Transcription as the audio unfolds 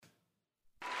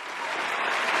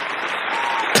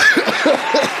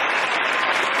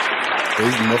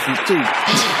He's muffled too.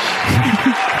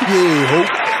 Yeah,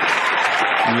 Hope.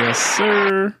 Yes,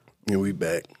 sir. Yeah, we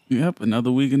back. Yep,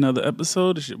 another week, another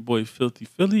episode. It's your boy Filthy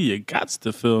Philly. You gots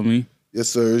to feel me. Yes,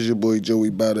 sir. It's your boy Joey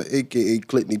Bada, a.k.a.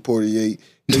 Clinton Portier,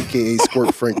 a.k.a.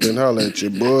 Squirt Franklin. Holla at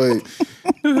your boy.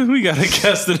 We got a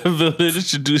guest in the building.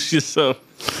 Introduce yourself.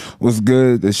 What's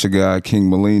good? It's your guy, King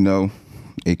Molino,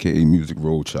 a.k.a. Music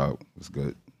Roadchild. What's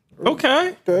good?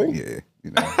 Okay. Okay. Yeah,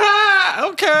 you know.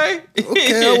 Okay.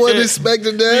 Okay, I wasn't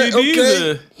expecting that. Me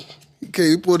neither. Okay,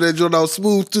 you pull that joint out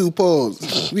smooth too.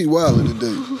 Pause. We wildin'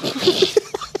 today.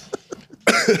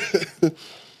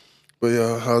 But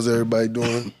yeah, how's everybody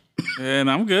doing?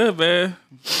 And I'm good, man.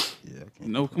 Yeah,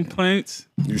 no complaints.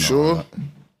 You sure?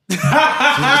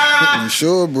 You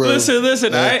sure, bro?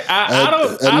 Listen.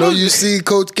 I know don't. you see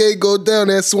Coach K go down.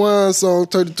 That swan song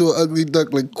turned into an ugly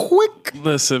duckling quick.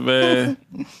 Listen, man.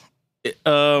 It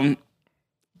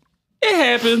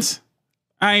happens.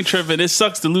 I ain't tripping. It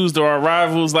sucks to lose to our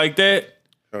rivals like that.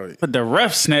 Right. But the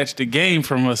ref snatched the game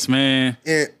from us, man.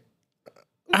 And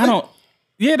I don't.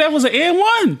 Yeah, that was an and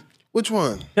one. which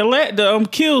one? The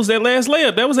Kills, that last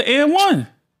layup, that was an and one.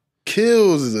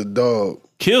 Kills is a dog.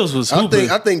 Kills was hooping.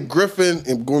 I think Griffin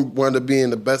wound up being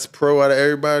the best pro out of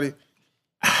everybody.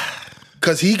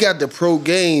 Cause he got the pro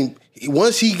game.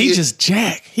 Once he just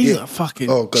jack. He's a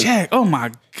fucking jack. Oh my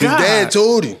God. His dad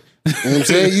told him. You know what I'm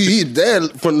saying? His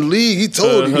dad from the league, he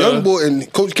told him, young boy,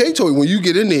 and Coach K told him, when you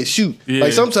get in there, shoot. Yeah.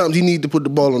 Like sometimes he need to put the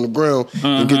ball on the ground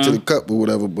and get to the cup or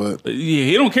whatever. But yeah,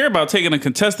 he don't care about taking a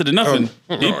contested or nothing.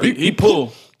 He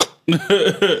pull.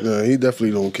 no, he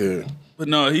definitely don't care. But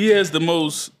no, he has the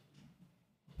most.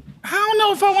 I don't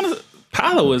know if I want to.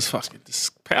 Paolo is fucking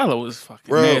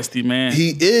Bro, nasty, man.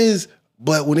 He is,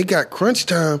 but when it got crunch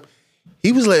time,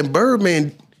 he was letting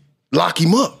Birdman lock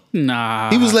him up. Nah.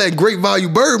 He was letting Great Value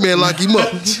Birdman lock him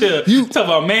up. You talk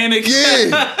about Manic? Yeah.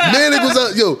 Manic was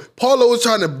out. Yo, Paulo was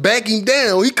trying to back him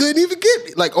down. He couldn't even get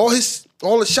it. Like all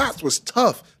the shots was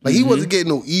tough. Like he wasn't getting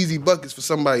no easy buckets for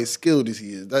somebody as skilled as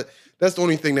he is. That's the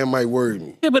only thing that might worry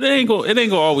me. Yeah, but it ain't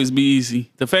gonna always be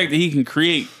easy. The fact that he can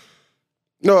create.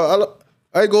 No,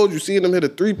 I ain't going. You seeing him hit a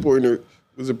 3-pointer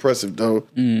was impressive though.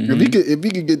 If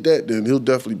he could get that, then he'll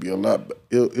definitely be a lot.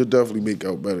 He'll definitely make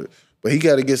out better. But he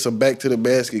got to get some back to the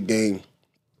basket game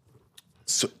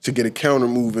to get a counter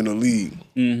move in the league.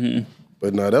 Mm-hmm.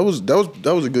 But no, that was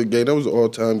a good game. That was an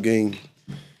all-time game.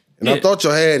 And I thought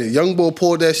y'all had it. Young boy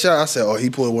pulled that shot. I said, oh,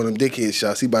 he pulled one of them dickhead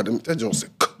shots. He about to, that joint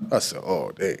said, I said,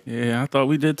 oh, dang. Yeah, I thought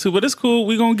we did too. But it's cool.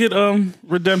 We gonna get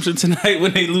redemption tonight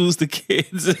when they lose the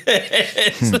kids.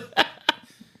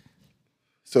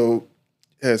 So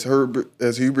has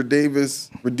Hubert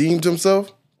Davis redeemed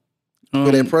himself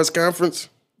for that press conference?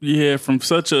 Yeah, from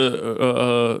such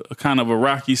a kind of a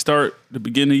rocky start to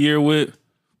begin the year with.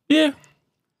 Yeah.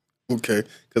 Okay.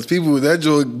 Because people with that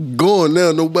joint going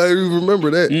now, nobody even remember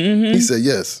that. Mm-hmm. He said,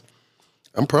 yes,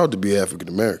 I'm proud to be African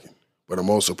American, but I'm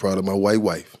also proud of my white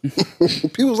wife.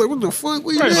 People was like, what the fuck?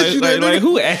 What like,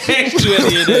 who asked you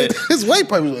any of that? His white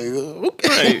pipe was like,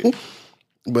 okay. Right.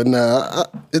 But nah,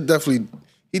 it definitely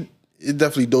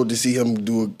dope to see him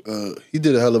do he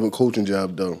did a hell of a coaching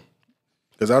job though.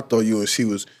 Because I thought USC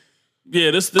was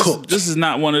this is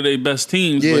not one of their best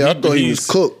teams. Yeah, I thought he was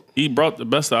cooked. He brought the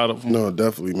best out of him. No,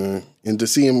 definitely, man. And to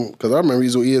see him, because I remember he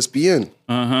was on ESPN.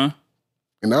 Uh-huh.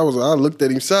 And I looked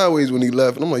at him sideways when he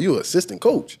left, and I'm like, you an assistant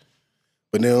coach.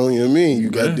 But now, you know what I mean? You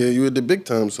got there, you at the big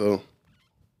time, so.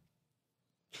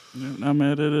 Yeah, not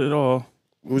mad at it at all.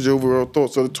 What was your overall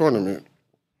thoughts of the tournament?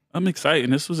 I'm excited.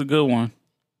 This was a good one.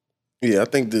 Yeah, I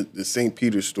think the St.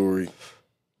 Peter story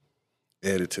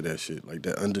added to that shit, like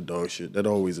that underdog shit. That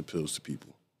always appeals to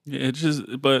people. Yeah,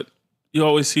 but you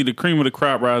always see the cream of the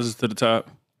crop rises to the top.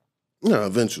 No,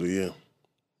 eventually, yeah.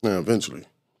 No, eventually.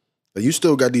 Like, you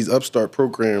still got these upstart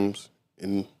programs,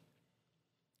 and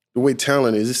the way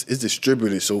talent is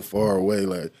distributed so far away.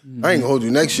 Like, I ain't gonna hold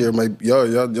you. Next year,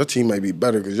 your team might be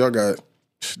better because y'all got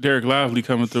Derek Lively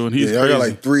coming through, and he's y'all crazy. got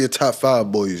like 3 of top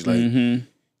 5 boys, like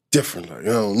different. Like, I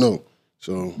don't know.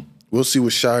 So we'll see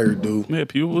what Shire do. Yeah,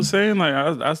 people were saying, like,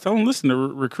 I was telling them, listen, the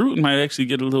recruiting might actually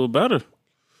get a little better.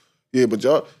 Yeah, but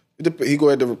he going to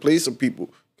have to replace some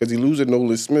people because he losing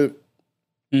Nolan Smith.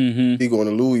 Mm-hmm. He going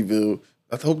to Louisville.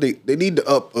 I hope they need to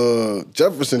up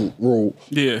Jefferson role.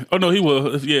 Yeah. Oh, no, he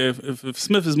will. If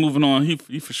Smith is moving on, he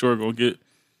for sure going to get.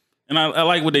 And I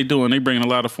like what they doing. They bringing a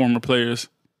lot of former players.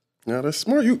 Yeah, that's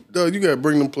smart. You got to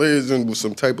bring them players in with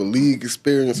some type of league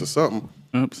experience or something.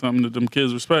 Yep, something that them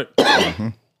kids respect.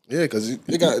 Yeah, because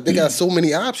they got so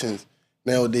many options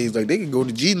nowadays. Like, they can go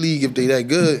to G League if they that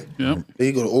good. Yep.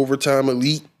 They can go to overtime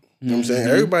elite. You know what I'm saying?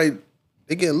 Everybody,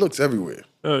 they getting looks everywhere.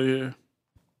 Oh, yeah.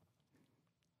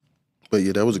 But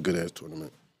yeah, that was a good ass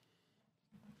tournament.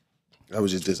 I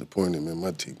was just disappointed, man.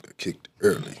 My team got kicked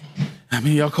early. I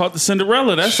mean, y'all caught the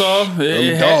Cinderella. That's all.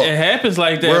 It happens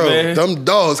like that, bro, man. Them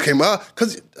dogs came out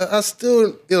because I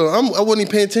still, I wasn't even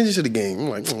paying attention to the game. I'm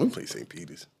like, we play St.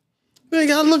 Peter's.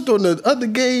 Man, I looked on the other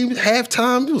game,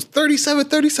 halftime. It was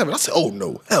 37-37. I said, oh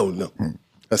no, hell no.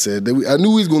 I said, I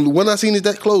knew he was going to lose. When I seen it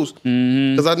that close,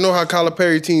 because I know how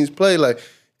Calipari teams play. Like,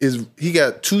 he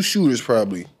got 2 shooters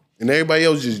probably. And everybody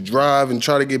else just drive and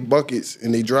try to get buckets,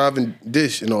 and they drive and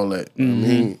dish and all that. I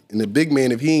mean, and the big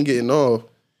man, if he ain't getting off,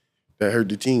 that hurt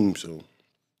the team. So,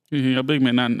 a big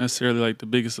man, not necessarily like the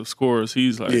biggest of scorers.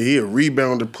 He's like, he a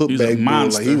rebounder, he's a putback boy.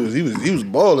 monster. Like he was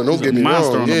balling. Don't get me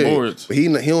monster wrong. on the boards. But he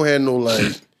don't have no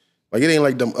like it ain't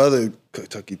like them other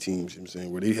Kentucky teams. You know what I'm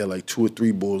saying, where they had like 2 or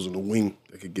 3 balls on the wing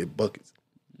that could get buckets.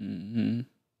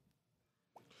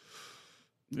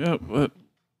 Yeah, but.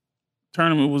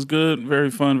 Tournament was good,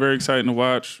 very fun, very exciting to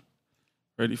watch.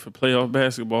 Ready for playoff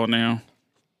basketball now.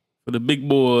 For the big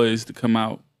boys to come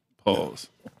out. Pause.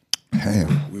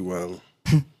 Damn. We wild.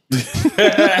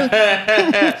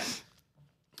 Had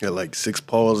like 6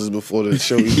 pauses before the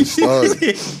show even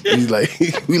started.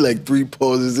 we like 3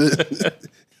 pauses in. I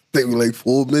think we like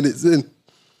 4 minutes in.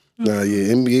 Nah,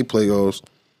 yeah, NBA playoffs.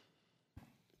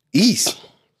 East.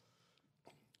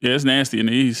 Yeah, it's nasty in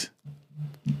the East.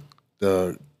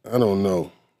 I don't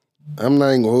know. I'm not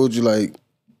even gonna hold you like.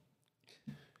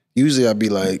 Usually I'd be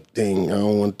like, dang, I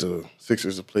don't want the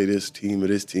Sixers to play this team or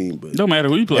this team, but no matter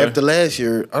who you play. After last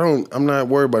year, I'm not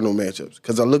worried about no matchups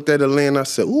because I looked at Atlanta, I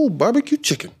said, ooh, barbecue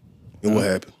chicken, and what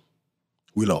happened?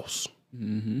 We lost.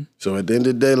 So at the end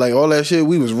of the day, like all that shit,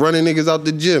 we was running niggas out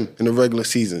the gym in the regular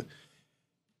season.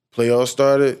 Playoffs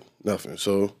started, nothing.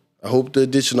 So I hope the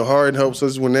addition of Harden helps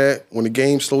us when the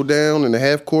game slowed down in the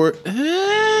half court.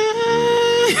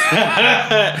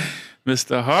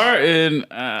 Mr. Harden.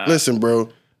 Listen, bro.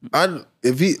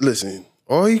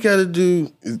 All he got to do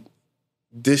is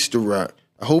dish the rock.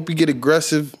 I hope he get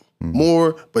aggressive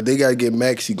more, but they got to get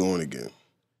Maxey going again.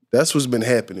 That's what's been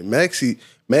happening. Maxey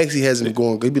hasn't been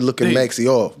going. They be looking Maxey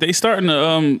off. They starting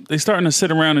to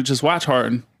sit around and just watch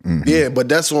Harden. Yeah, but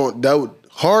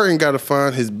Harden got to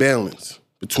find his balance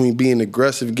between being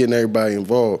aggressive and getting everybody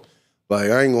involved. Like,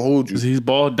 I ain't gonna hold you. 'Cause he's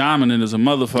ball dominant as a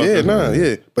motherfucker.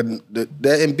 Yeah. But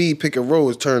that Embiid pick and roll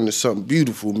is turning to something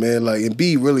beautiful, man. Like,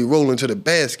 Embiid really rolling to the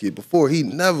basket. Before, he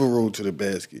never rolled to the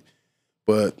basket.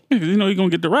 But he gonna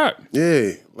get the rock.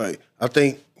 Yeah, like I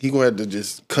think he gonna have to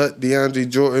just cut DeAndre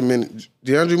Jordan.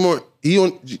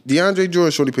 DeAndre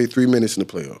Jordan should only play 3 minutes in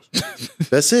the playoffs.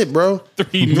 That's it, bro.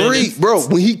 3 minutes, bro.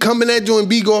 When he come in that joint,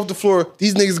 B go off the floor,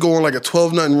 these niggas go on like a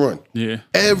 12-0 run. Yeah,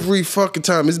 every fucking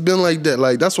time it's been like that.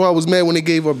 Like that's why I was mad when they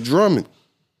gave up Drummond,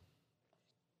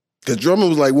 because Drummond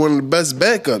was like one of the best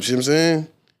backups. You know what I'm saying?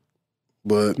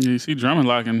 But you see Drummond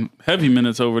locking heavy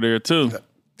minutes over there too.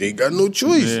 They got no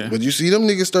choice. Yeah. But you see them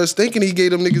niggas start stinking. He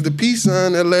gave them niggas the peace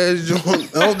sign that last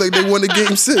joint. I don't think they won the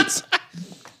game 6.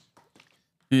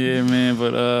 Yeah, man.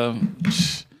 But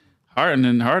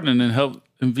Harden helped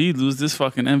Embiid lose this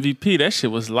fucking MVP. That shit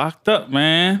was locked up,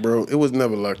 man. Bro, it was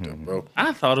never locked up, bro.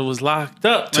 I thought it was locked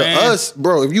up, man. To us,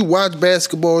 bro, if you watch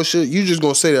basketball shit, you just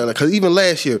gonna say that. Because even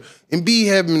last year, Embiid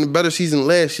having a better season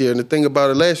last year. And the thing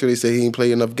about it last year, they say he ain't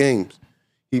play enough games.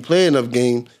 He played enough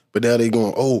games, but now they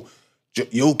going, oh,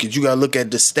 Jokic, you gotta look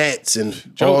at the stats and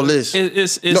all this.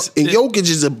 Jokic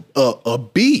is a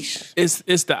beast.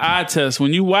 It's the eye test.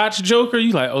 When you watch Joker,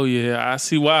 you like, oh yeah, I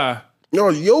see why. No,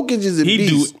 Jokic is a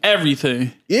beast. He do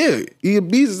everything. Yeah, he a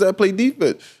beast that play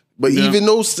defense. But even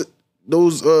those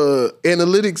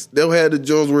analytics, they'll have the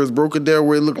Jones where it's broken down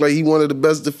where it looked like he one of the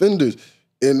best defenders.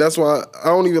 And that's why I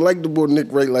don't even like the boy Nick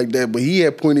Wright like that. But he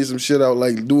had pointed some shit out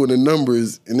like doing the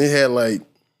numbers, and they had like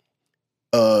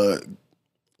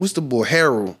what's the boy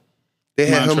Harold? They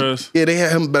had Montrez. him. Yeah, they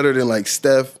had him better than like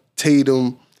Steph,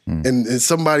 Tatum, and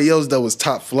somebody else that was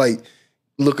top flight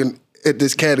looking at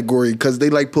this category because they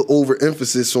like put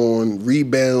overemphasis on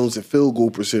rebounds and field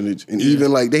goal percentage, and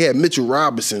even like they had Mitchell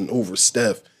Robinson over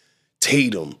Steph,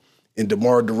 Tatum, and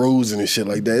DeMar DeRozan and shit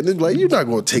like that. And it's like you're not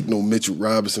gonna take no Mitchell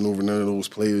Robinson over none of those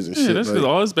players and shit. Yeah, that's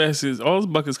because all his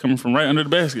buckets coming from right under the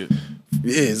basket.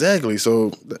 Yeah, exactly.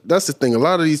 So that's the thing. A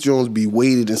lot of these Jones be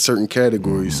weighted in certain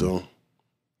categories. So,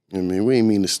 I mean, we ain't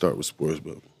mean to start with sports,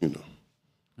 but you know.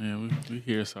 Yeah, we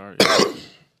here. Sorry.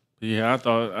 Yeah, I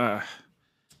thought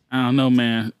I don't know,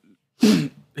 man.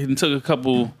 He took a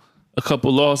couple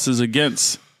losses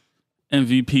against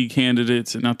MVP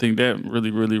candidates, and I think that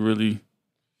really.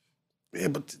 Yeah,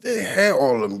 but they had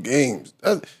all them games.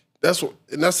 That's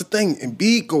the thing.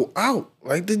 Embiid go out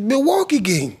like the Milwaukee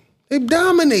game. They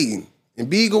dominating.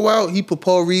 Embiid go out. He put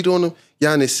Paul Reed on him.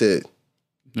 Giannis said,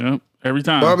 Yep, every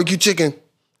time. Barbecue chicken.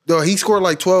 Yo, he scored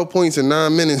like 12 points in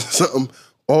 9 minutes or something,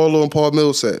 all on Paul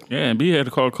Millsap. Yeah, and B had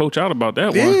to call coach out about that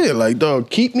one. Yeah, like, dog,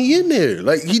 keep me in there.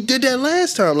 Like, he did that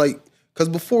last time. Like, because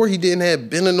before he didn't have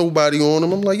Ben or nobody on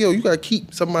him. I'm like, yo, you got to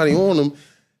keep somebody on him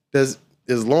that's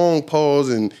as long pause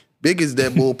and big as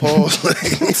that bull pause.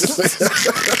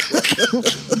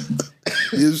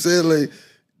 You know what I'm saying? Like,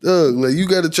 dog, like, you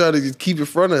got to try to keep in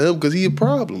front of him because he a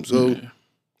problem. So,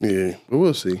 yeah, but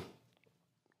we'll see.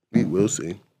 We will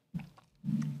see.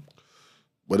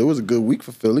 But it was a good week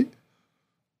for Philly.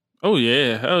 Oh,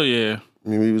 yeah. Hell yeah. I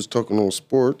mean, we was talking on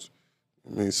sports.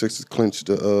 I mean, Sixers clinched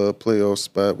the playoff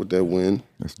spot with that win.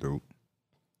 That's dope.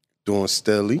 Doing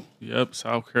steadily. Yep,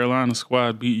 South Carolina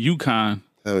squad beat UConn.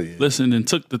 Hell yeah. Listen, and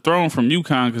took the throne from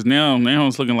UConn because now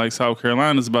it's looking like South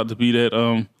Carolina's about to be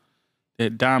that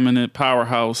dominant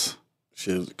powerhouse.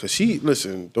 Because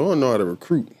Dawn know how to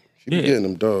recruit. She be getting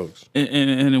them dogs. And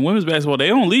in women's basketball, they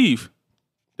don't leave.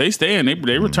 They stay in.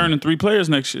 They returning 3 players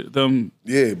next year.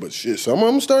 Yeah, but shit, some of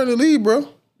them starting to leave, bro.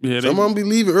 Yeah, some of them be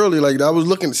leaving early. Like, I was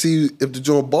looking to see if the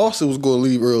Joan Boston was going to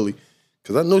leave early.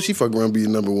 Because I know she fuck around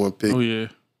being number 1 pick. Oh, yeah.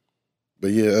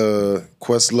 But yeah,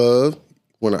 Questlove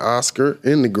won an Oscar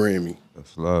and the Grammy.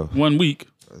 That's love. 1 week.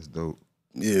 That's dope.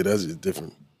 Yeah, that's just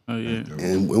different. Oh, yeah.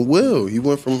 And Will, he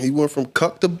went from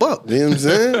cuck to buck. You know what I'm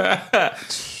saying?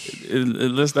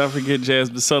 Let's not forget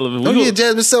Jasmine Sullivan.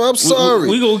 Jasmine Sullivan. I'm sorry.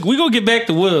 We go get back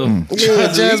to Will.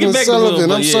 Yeah, Jasmine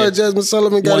Sullivan. I'm sorry, Jasmine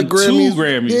Sullivan got a Grammy. 2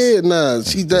 Grammys. Yeah, nah,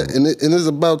 she that, and it's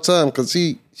about time because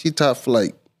she top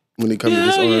flight when it comes to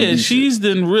this R&B. Yeah, shit. she's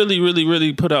done really, really,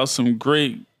 really put out some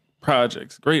great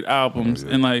projects, great albums,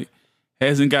 and like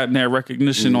hasn't gotten that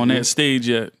recognition on that stage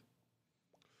yet.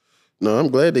 No, I'm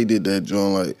glad they did that,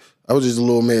 John. Like, I was just a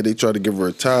little mad they tried to give her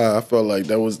a tie. I felt like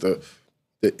that was the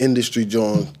industry,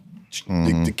 John,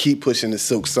 to keep pushing the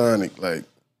Silk Sonic. Like,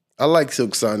 I like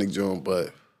Silk Sonic, John,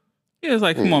 but yeah, it's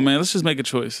like, come on, man, let's just make a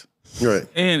choice. Right.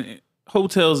 And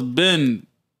Hotels, Ben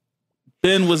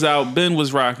was out, Ben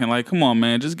was rocking. Like, come on,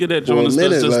 man, just get that John and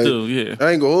stuff just do. Yeah,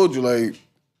 I ain't gonna hold you. Like,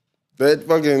 that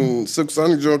fucking Silk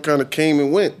Sonic John kind of came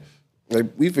and went. Like,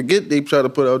 we forget they tried to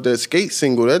put out that skate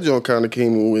single. That John kind of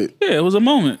came and went. Yeah, it was a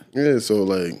moment. Yeah, so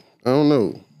like, I don't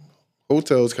know.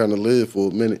 Hotels kind of lived for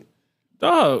a minute.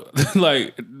 Dog,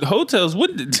 like Hotels,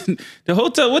 what did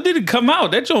it come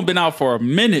out? That joint been out for a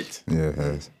minute. Yeah, it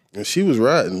has. And she was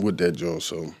riding with that joint,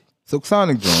 so. Silk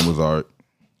Sonic joint was art.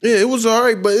 Yeah, it was all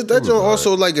right, but that joint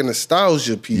also like a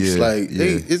nostalgia piece. Yeah, like,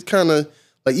 yeah. it's kind of,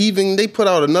 like, even they put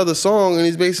out another song and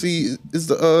it's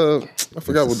the, I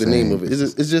forgot what the name of it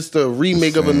is. It's just a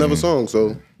remake of another song,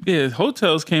 so. Yeah,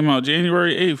 Hotels came out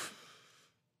January 8th,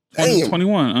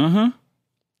 2021.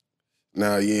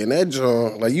 Nah, yeah, and that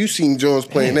John, like, you seen Jones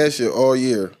playing that shit all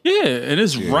year. Yeah, and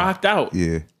it's rocked out.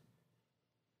 Yeah.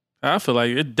 I feel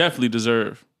like it definitely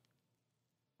deserved.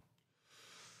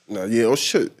 Nah, yeah, oh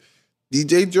shit.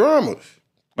 DJ Drama.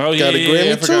 Oh, got a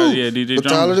Grammy too. Yeah, DJ for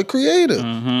Drama. Tyler, the Creator.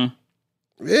 Uh-huh.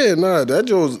 Yeah, nah, that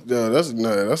Jones,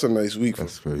 that's a nice week for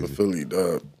crazy. Philly,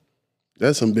 dog.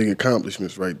 That's some big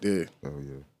accomplishments right there. Oh,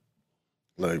 yeah.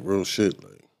 Like, real shit.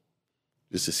 Like,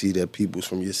 just to see that people's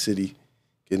from your city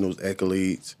getting those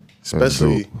accolades,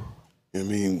 especially, you know what I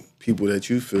mean, people that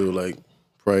you feel like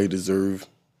probably deserve,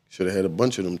 should have had a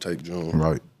bunch of them type Jones.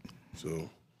 Right. So,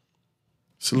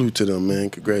 salute to them, man.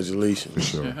 Congratulations. For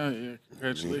sure. Yeah,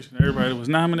 congratulations. Everybody that was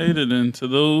nominated and to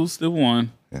those that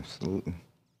won. Absolutely.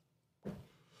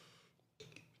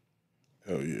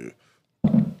 Hell yeah.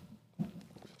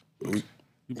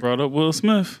 You brought up Will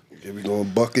Smith. Here we going,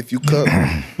 buck if you cut.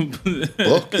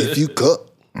 Buck if you cut.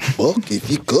 Buck if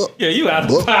you cut. Yeah, you out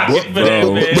of pocket for that,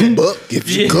 man. Buck if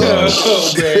you cut.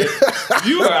 Man.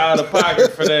 You are out of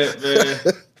pocket for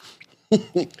that,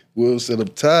 man. Will said, I'm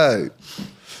tired.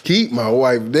 Keep my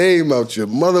wife's name out your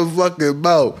motherfucking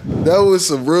mouth.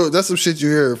 That's some shit you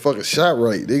hear fucking shot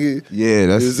right, nigga. Yeah,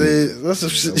 that's some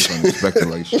shit. That's unexpected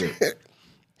like shit.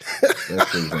 That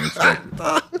shit was unexpected.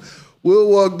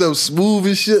 Will walked up smooth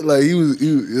as shit, like you know what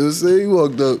I'm saying? He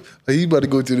walked up like he about to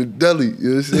go to the deli, you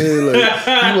know what I'm saying? Like, he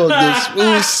walked up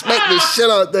smooth, smacked the shit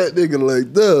out that nigga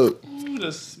like, dog. Ooh,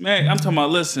 the smack. I'm talking about,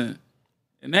 listen,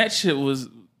 and that shit was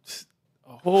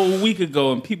a whole week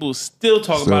ago, and people still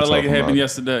talk about it like it happened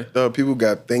yesterday. Dog, people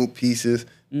got think pieces.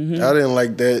 I didn't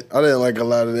like that. I didn't like a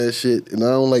lot of that shit, and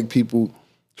I don't like people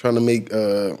trying to make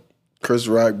Chris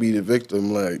Rock be the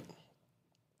victim, like.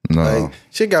 No. Like,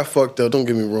 shit got fucked up, don't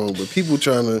get me wrong, but people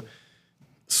trying to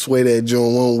sway that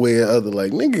joint one way or other,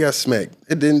 like, nigga got smacked.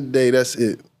 At the end of the day, that's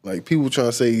it. Like, people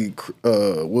trying to say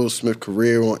Will Smith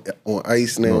career on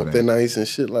ice now, thin ice and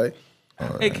shit, like,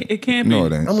 It can't be. No,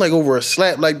 it ain't. I'm like over a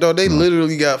slap. Like, dog, they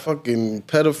literally got fucking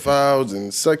pedophiles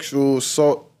and sexual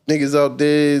assault niggas out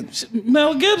there.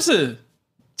 Mel Gibson.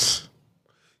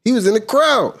 He was in the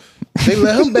crowd. They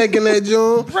let him back in that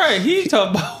joint. Right, he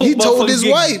talked about. He told his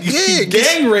wife,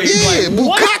 gang rape. Yeah, Like,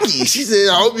 what? bukkake. She said,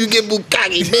 I hope you get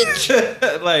bukkake,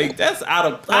 bitch. Like, that's out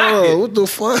of pocket. Oh, what the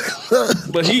fuck?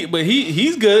 But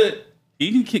he's good.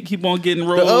 He can keep on getting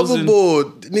roles. The other boy,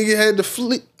 nigga had to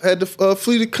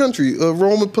flee the country.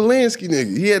 Roman Polanski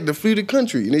nigga, he had to flee the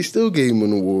country, and they still gave him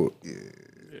an award. Yeah,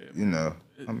 you know,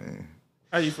 I mean,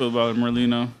 How you feel about it,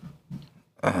 Merlino?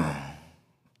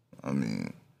 I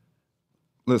mean,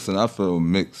 listen, I feel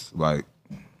mixed. Like,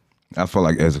 I feel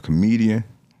like as a comedian,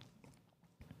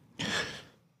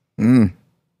 all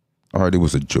right, it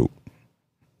was a joke.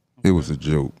 It was a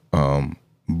joke.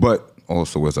 But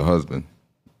also as a husband,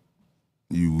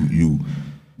 you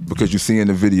because you see in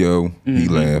the video, he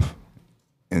laugh,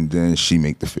 and then she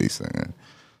make the face thing.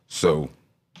 So,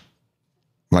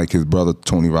 like his brother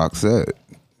Tony Rock said,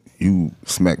 you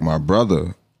smack my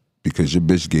brother because your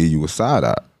bitch gave you a side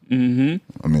eye.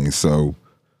 I mean, so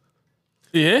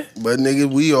Yeah. But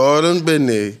nigga, we all done been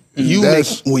there.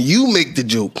 When you make the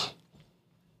joke,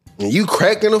 and you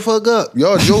cracking the fuck up,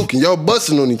 y'all joking, y'all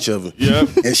busting on each other. Yep.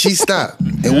 And she stopped.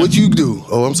 And what you do?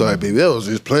 Oh, I'm sorry, baby. That was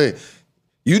just playing.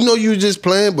 You know you were just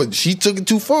playing, but she took it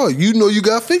too far. You know you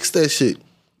got to fix that shit.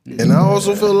 And I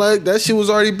also feel like that shit was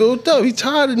already built up. He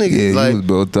tired of niggas. yeah, like, he was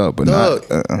built up, but dog,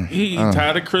 not. He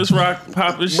tired of Chris Rock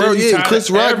popping shit. Bro, He yeah, tired Chris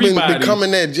of Rock been everybody.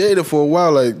 coming at Jada for a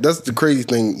while. Like, that's the crazy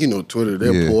thing. You know, Twitter,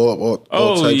 they'll Yeah. pull up all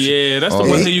Oh types of shit. yeah, that's the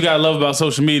one thing you gotta love about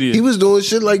social media. He was doing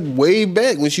shit like way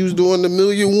back when she was doing the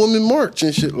Million Woman March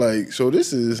and shit. Like, so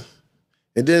this is,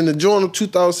 and then the joint of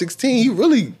 2016, he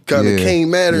really kind of Yeah,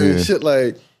 came at her and yeah. shit.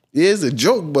 Like, yeah, it's a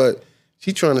joke, but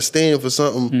she trying to stand for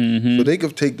something, so they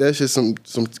could take that shit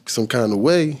some kind of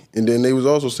way. And then they was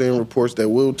also saying reports that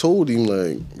Will told him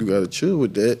like, you gotta chill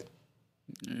with that.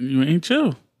 You ain't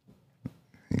chill.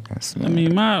 I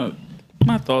mean, my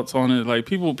thoughts on it, like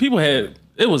people had,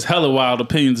 it was hella wild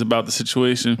opinions about the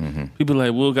situation. People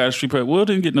like, Will got street cred. Will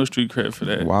didn't get no street cred for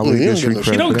that. Why would he he don't get get street no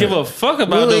cred? He don't for give that? a fuck about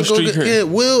Will no ain't street gonna cred. yeah,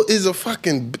 Will is a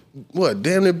fucking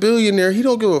damn near billionaire. He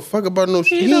don't give a fuck about no.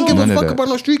 He didn't give None a of fuck that. about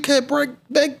no street cat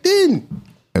back then.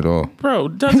 At all. Bro,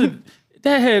 doesn't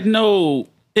that had no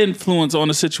influence on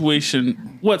the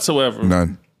situation whatsoever.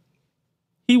 None.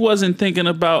 He wasn't thinking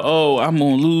about, oh, I'm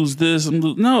gonna lose this.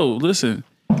 No, listen.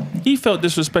 He felt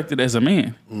disrespected as a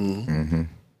man.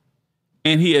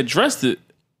 And he addressed it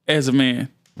as a man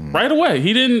right away.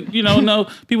 He didn't, no,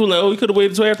 people like, oh, he could have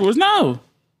waited until afterwards. No,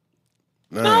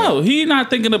 he not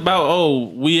thinking about, oh,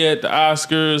 we at the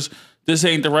Oscars, this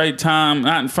ain't the right time,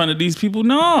 not in front of these people.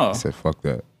 No. I said, fuck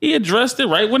that. He addressed it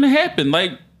right when it happened.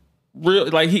 Like real,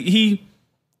 like he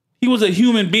was a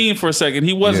human being for a second.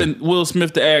 He wasn't Will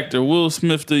Smith the actor, Will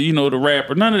Smith the the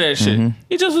rapper, none of that shit.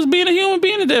 He just was being a human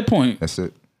being at that point. That's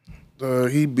it.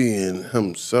 He being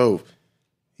himself.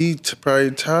 He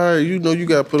probably tired. You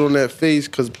got to put on that face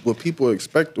because what people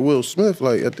expect of Will Smith,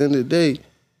 like at the end of the day,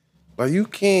 like you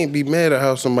can't be mad at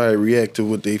how somebody react to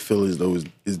what they feel as though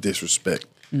is disrespect.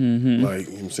 Like, you know what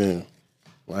I'm saying?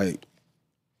 Like,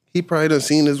 he probably done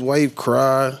seen his wife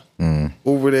cry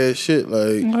over that shit.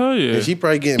 Like, Oh yeah, and she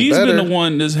probably getting He's better. been the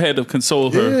one that's had to console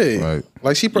her. Yeah. Right.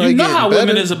 Like, she probably You know getting how better.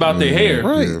 women is about their hair.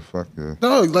 Right. Yeah, fuck yeah.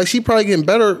 No, like she probably getting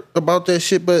better about that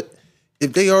shit, but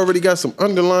if they already got some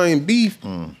underlying beef,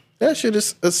 that shit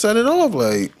is set it off.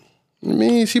 Like, I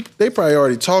mean, they probably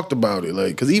already talked about it. Like,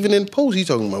 because even in the post, he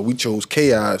talking about we chose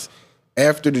chaos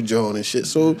after the joint and shit.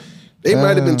 So they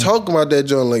might have been talking about that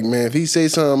joint. Like, man, if he say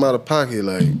something out of pocket,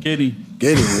 like, Giddy.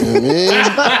 get it, you know what I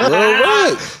mean?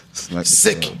 Well, right. Smack the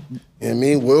Sick. fuck. You know what I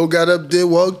mean? Will got up there,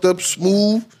 walked up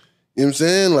smooth. You know what I'm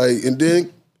saying? Like, and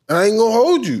then I ain't gonna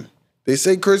hold you. They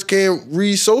say Chris can't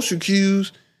read social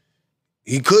cues.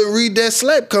 He couldn't read that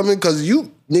slap coming because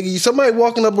somebody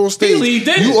walking up on stage, He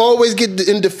did. you always get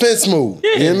in defense mode.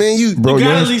 Yeah. You know what I mean? Bro, You you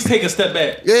gotta ain't- at least take a step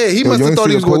back. Yeah, he must you have ain't thought see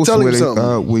he was the going to post tell him where they,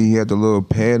 something. where he had the little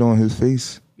pad on his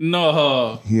face.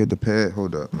 No, He had the pad.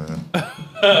 Hold up, man.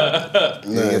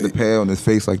 He had the pad on his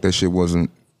face like that shit wasn't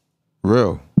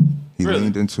real. He Really?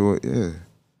 leaned into it. Yeah.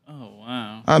 oh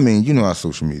wow, I mean, you know how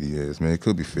social media is, man. It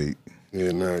could be fake.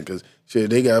 Yeah, nah, because shit,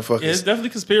 they got fucking. yeah, it's definitely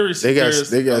conspiracy.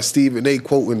 They got Stephen A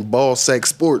quoting Ball Sack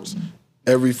Sports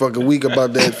every fucking week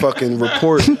about that fucking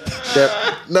report.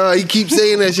 He keeps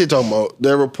saying that shit, talking about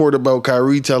that report about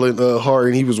Kyrie telling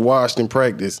Harden he was washed in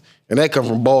practice, and that come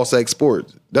from Ball Sack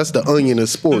Sports. That's the onion of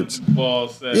sports. Ball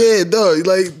sack. Yeah, dog.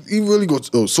 Like he really goes.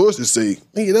 Oh, sources say,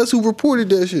 nigga, that's who reported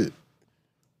that shit.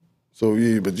 So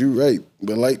yeah, but you right.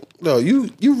 But like, no,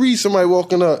 you read somebody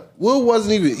walking up. Will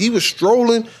wasn't even. He was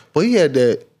strolling, but he had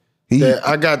that.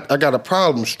 I got a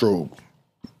problem strobe.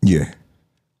 Yeah.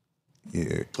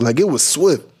 Like it was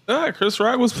swift. Chris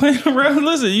Rock was playing around.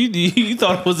 Listen, you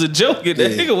thought it was a joke, and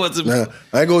that nigga wasn't. Nah,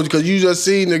 I go because you just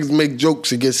see niggas make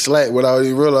jokes and get slapped without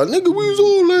even realizing. Nigga, we was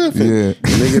all laughing. Yeah.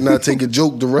 Nigga not take a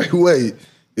joke the right way.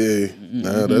 Yeah,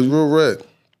 nah, that's real rat.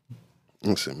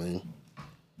 Listen, man.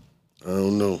 I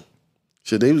don't know.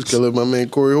 Shit, they was killing my man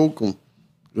Corey Holcomb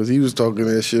because he was talking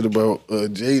that shit about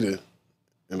Jada,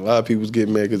 and a lot of people was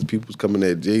getting mad because people was coming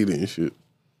at Jada and shit.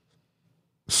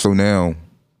 So now,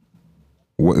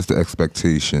 what is the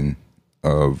expectation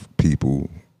of people?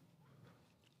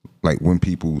 Like when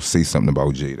people say something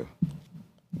about Jada,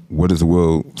 what is the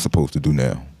world supposed to do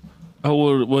now?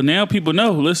 Oh well, now people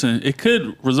know. Listen, it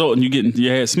could result in you getting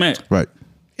your ass smacked. Right.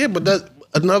 Yeah, but that's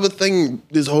another thing.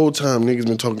 This whole time, niggas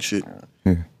been talking shit.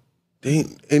 Yeah. They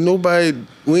ain't nobody.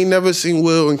 We ain't never seen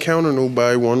Will encounter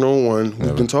nobody one-on-one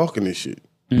who's been talking this shit.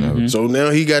 Mm-hmm. So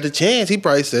now he got a chance. He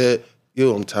probably said,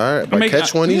 "Yo, I'm tired. If I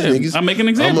catch one of these niggas, I'm making an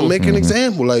example. I'm gonna make an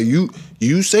example. Like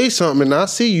you say something and I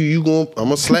see you. I'm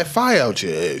gonna slap fire out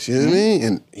your ass. You know what I mean?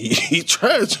 And he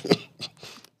tried.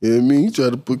 You know what I mean? He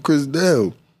tried to put Chris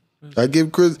down. I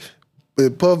give Chris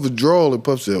Puff a draw, and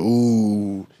Puff said,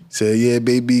 "Ooh." Said, "Yeah,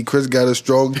 baby, Chris got a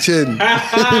strong chin."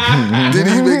 Did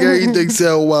he make everything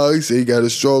sound wild? He said he got a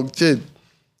strong chin.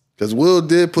 Because Will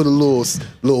did put a little.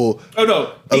 Oh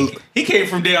no, he came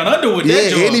from down under with that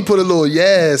joint. Yeah, and he put a little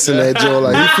yes in that joint.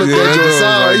 Like he flipped that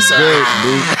joint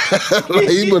sour. Like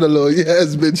he put a little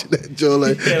yes bitch in that joint.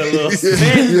 Like He had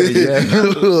a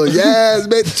little a little yes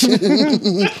bitch.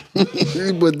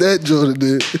 He put that joint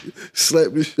in there.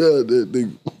 Slap the shit out of that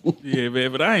nigga. Yeah,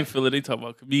 man, but I ain't feeling they talking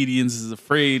about comedians is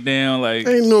afraid now. Like,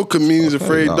 Ain't no comedians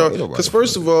afraid, no, dog. ain't nobody Because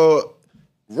first of all,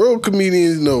 real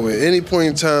comedians know at any point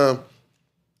in time,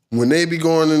 when they be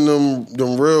going in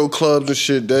them real clubs and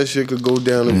shit, that shit could go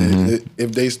down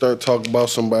if they start talking about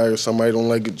somebody or somebody don't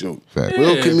like a joke. Fact.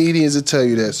 Real Yeah. comedians will tell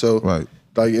you that. So, Right.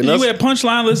 like, and you that's, at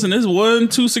Punchline, listen, there's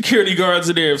 1-2 security guards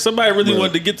in there. If somebody really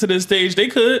wanted to get to this stage, they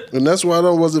could. and that's why I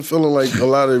wasn't feeling like a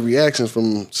lot of reactions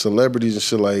from celebrities and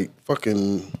shit like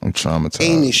fucking I'm traumatized.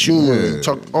 Amy Schumer Yeah.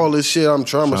 talk all this shit. I'm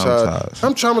traumatized.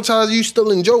 I'm traumatized you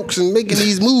stealing jokes and making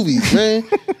these movies, man.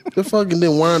 The fucking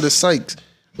then Wanda Sykes.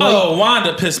 Oh,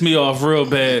 Wanda pissed me off real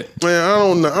bad. Man, I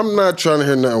don't know. I'm not trying to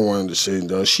hear nothing Wanda say,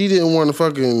 though. She didn't want to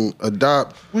fucking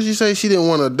adopt. What'd she say? She didn't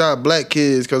want to adopt black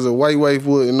kids because a white wife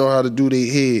wouldn't know how to do their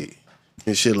head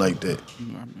and shit like that.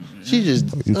 She just,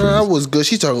 I was good.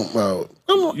 She talking about.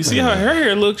 You see how her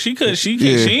hair looks? She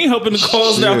ain't helping the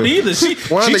cause down either.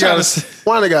 Wanda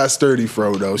She got a sturdy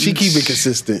fro, though. She keep it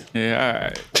consistent. Yeah, all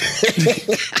right.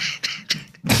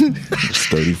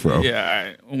 Sturdy fro. Yeah, all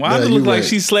right. Wanda you looked like right.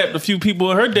 she slapped a few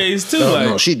people in her days too. Oh, like,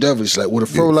 no, she definitely slapped. With a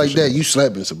fro like that, you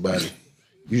slapping somebody.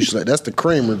 You slap. That's the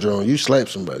Kramer John. You slap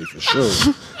somebody for sure.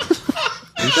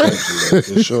 You slap somebody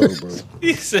for sure, bro.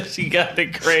 he said she got the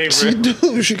Kramer. She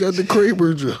do. She got the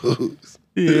Kramer John.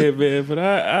 Yeah, man. But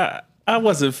I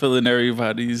wasn't feeling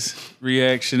everybody's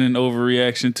reaction and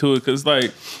overreaction to it because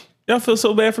like y'all feel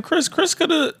so bad for Chris. Chris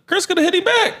could have hit him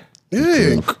back.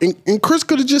 Yeah, and Chris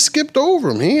could have just skipped over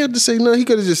him. He ain't had to say nothing. He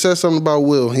could have just said something about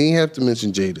Will. He ain't have to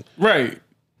mention Jada. Right.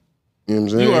 You know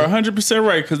what I'm saying? You are 100%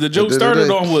 right because the joke started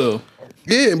on Will.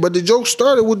 Yeah, but the joke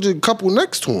started with the couple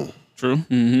next to him. True.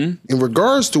 Mm-hmm. In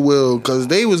regards to Will, because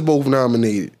they was both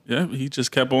nominated. Yeah, he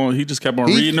just kept on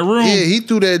reading the room. Yeah, he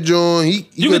threw that joint.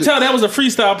 You could tell that was a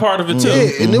freestyle part of it too.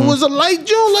 Yeah, and it was a light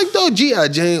joint, like the G.I.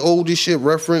 Jane oldest shit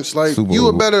reference. Like, Super you a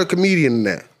old. better comedian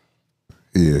than that.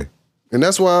 Yeah. And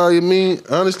that's why, I mean,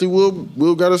 honestly,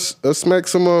 Will got to smack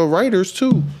some writers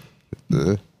too.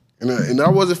 Yeah. And I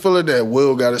wasn't feeling that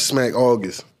Will got to smack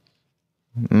August.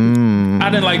 I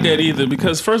didn't like that either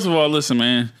because first of all, listen,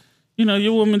 man, you know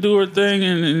your woman do her thing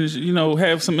and you know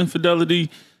have some infidelity.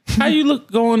 How you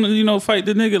look going to fight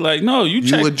the nigga? Like, no, you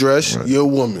check. You address your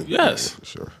woman. Yes.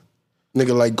 Sure.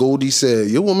 Nigga, like Goldie said,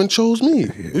 your woman chose me.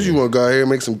 What, you want to go out here and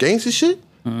make some gangster shit?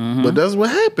 But that's what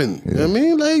happened. You know what I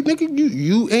mean? Like, nigga,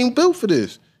 you ain't built for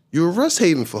this. You're a rest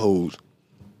haven for hoes.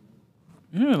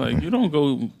 Yeah, like you don't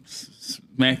go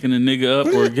smacking a nigga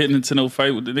up or getting into no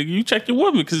fight with the nigga. You check your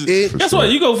woman because guess what?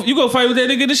 You go fight with that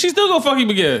nigga, then she still gonna fuck him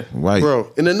again. Right.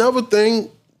 Bro, and another thing,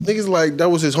 niggas like, that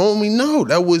was his homie. No,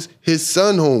 that was his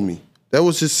son homie. That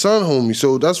was his son homie.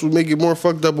 So that's what make it more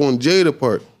fucked up on Jada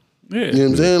part. Yeah. You know what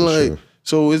I'm saying? Like,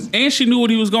 so it's, And she knew what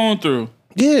he was going through.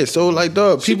 yeah, so like,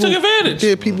 dog, She people took advantage.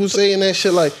 Yeah, people saying that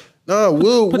shit like, Nah,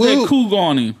 Put that cougar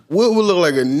on him. Will would look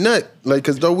like a nut. Like,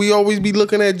 cause though we always be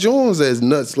looking at Jones as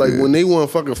nuts. Like when they want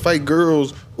to fucking fight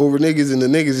girls over niggas and the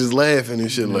niggas just laughing and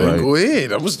shit. Like, go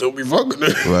ahead, I'ma still be fucking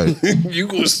her. Right. You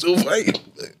gonna still fight.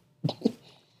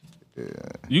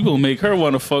 You gonna make her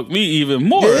want to fuck me even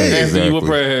more after you whip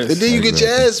her ass. And then you get your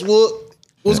ass whooped.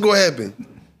 What's gonna happen?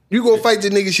 You gonna fight the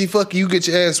nigga she fucking, you get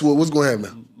your ass whooped. What's gonna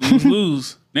happen?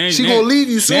 Lose. She gonna leave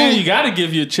you soon. Now you gotta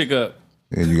give your chick up.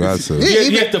 Yeah, you got to.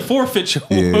 You have to forfeit your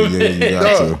woman. Yeah, you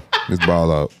got to. Just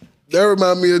ball out. That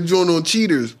remind me of Joint on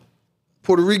Cheaters.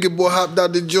 Puerto Rican boy hopped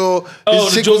out the jaw. Oh,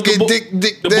 his chick was getting dick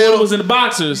the down. boy was in the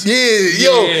boxers.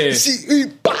 Yeah.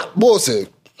 Boy said,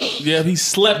 yeah, he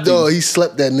slept. Dog, he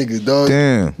slept that nigga, dog.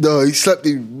 Damn. Dog, he slept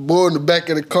the boy in the back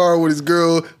of the car with his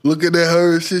girl looking at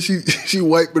her and shit. She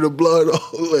wiping the blood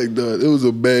off. Like, dog, it was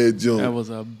a bad joke. That was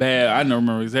a bad. I don't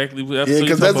remember exactly what episode. Yeah,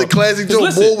 because that's a classic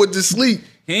joke. Boy with the sleep.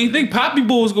 He ain't think Poppy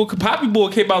Boy was going. Poppy Boy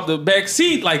came out the back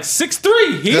seat like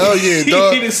 6'3". Hell yeah,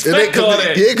 dog. He didn't expect all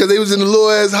that. Yeah, because they was in the little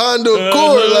ass Honda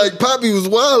Accord. Like Poppy was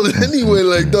wild anyway.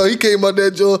 Like, dog, he came out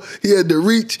that joint. He had to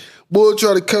reach. Boy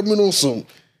tried to come in on some.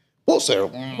 Boy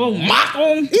said, "Well, mock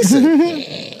him." He said,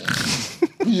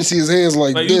 you just see his hands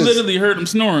like this. You literally heard him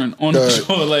snoring on the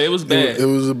show. Like, it was bad. It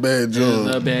was a bad joint. It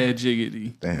was a bad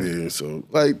jiggity. Damn. Yeah, so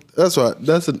like that's why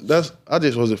that's I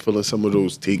just wasn't feeling some of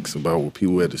those takes about what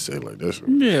people had to say. Like that's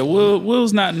right. Yeah,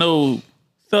 Will's not no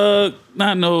thug,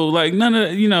 not no like none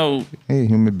of Hey,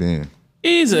 human being.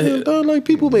 He's a dog, like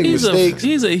people make mistakes.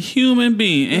 He's a human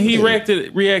being, and he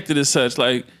reacted as such.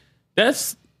 Like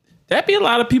that be a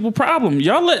lot of people problem.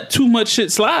 Y'all let too much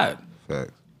shit slide.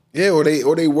 Facts. Yeah, or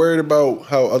they worried about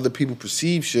how other people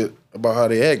perceive shit about how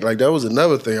they act. Like that was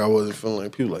another thing I wasn't feeling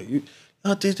like people like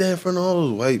y'all did that in front of all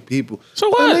those white people. So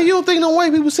what? I mean, you don't think no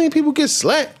white people seeing people get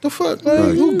slapped? The fuck? Like,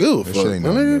 who give a fuck?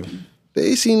 Nigga?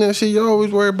 They seen that shit. You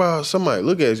always worry about somebody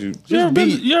look at you. You ever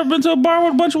been to a bar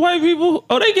with a bunch of white people?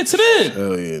 Oh, they get to it.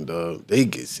 Hell yeah, dog. They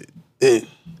get it.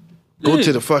 Go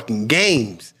to the fucking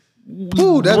games.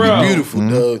 Ooh, that'd be beautiful,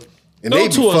 dog. And they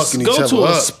be fucking each other up. Go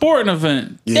to a sporting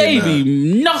event. They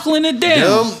be knuckling it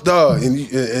down. Them, dog,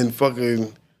 and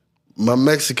fucking my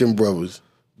Mexican brothers.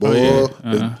 Boy,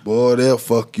 boy, they'll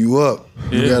fuck you up.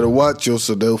 You gotta watch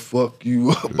yourself. They'll fuck you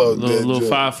up about that. Little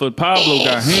 5 foot Pablo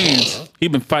got hands. He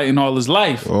been fighting all his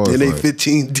life. Oh, and they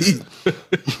 15 deep.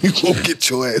 You gonna get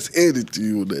your ass handed to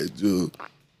you on that job.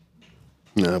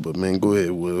 Nah, but man, go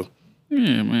ahead, Will.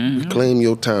 Yeah, man. Claim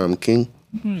your time, King.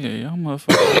 Yeah, y'all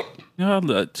motherfuckers. Y'all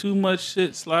let too much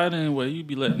shit slide in where you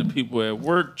be letting the people at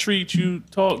work treat you,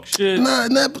 talk shit. Nah,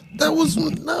 that was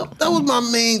my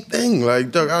main thing.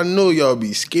 Like, dog, I know y'all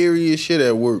be scary as shit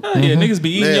at work. Yeah, niggas be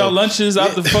eating y'all lunches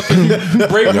out the fucking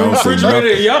break room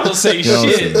refrigerator. Y'all don't say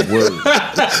shit.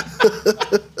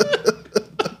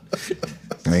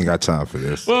 I ain't got time for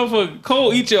this. Motherfucker,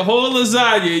 Cole eat your whole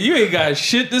lasagna. You ain't got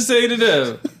shit to say to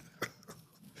them.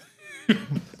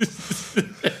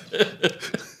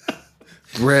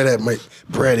 Brad ate my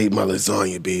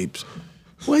lasagna, babes.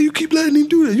 Why you keep letting him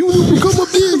do that? You want me to come up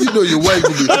there? You know your wife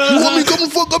will be. You want me to come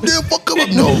and fuck up there? Fuck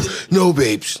him up? No,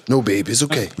 babes. No, babe. It's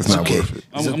okay. It's not okay. worth it.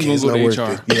 I'm gonna go to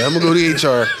HR. Yeah, I'm gonna go to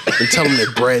HR and tell him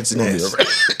that Brad's an ass.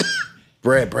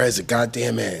 Brad's a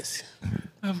goddamn ass.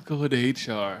 I'm going to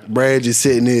HR. Brad just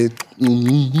sitting there,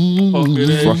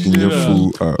 Fucking your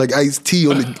food up. like Ice-T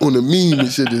on the meme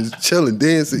and shit, just chilling,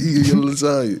 dancing, eating your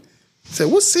lasagna. Said,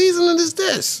 what seasoning is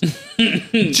this?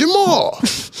 Jamal,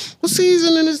 what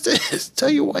seasoning is this? Tell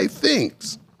your wife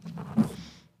things.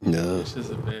 No. It's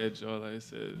just a bad job. Like I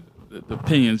said, the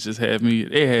opinions just had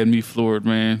me floored,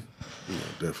 man. Yeah,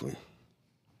 definitely.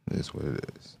 That's what it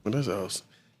is. But that's how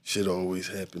shit always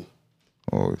happen.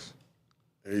 Always.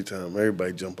 Every time,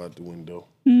 everybody jump out the window.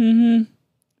 Mm-hmm.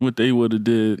 What they would have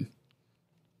did.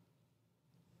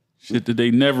 Shit that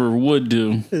they never would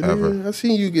do. Yeah, Ever. man, I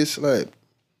seen you get slapped.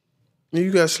 You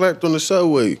got slapped on the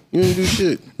subway. You didn't do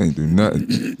shit. Ain't do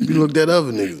nothing. You looked at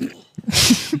other niggas.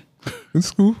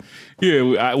 It's cool.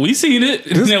 Yeah, we seen it.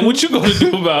 Now, what you gonna do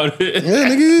about it? Yeah,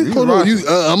 nigga. Hold on.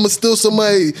 I'm gonna steal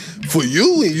somebody for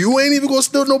you, and you ain't even gonna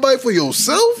steal nobody for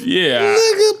yourself? Yeah.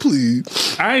 Nigga,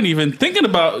 please. I ain't even thinking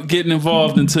about getting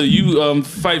involved until you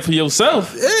fight for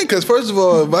yourself. Yeah, because first of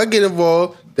all, if I get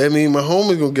involved, that means my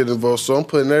homie's gonna get involved, so I'm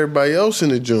putting everybody else in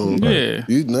the joint. Yeah.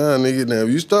 Nigga, now if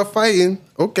you start fighting,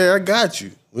 okay, I got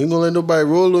you. We ain't gonna let nobody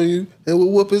roll on you, and we'll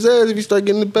whoop his ass if he start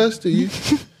getting the best of you.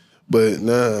 But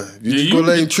nah, if you just gonna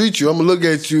let him treat you, I'm gonna look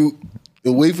at you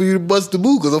and wait for you to bust the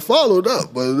boot because I followed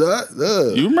up. But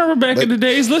you remember back in the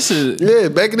days? Listen, yeah,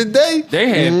 back in the day, they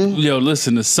had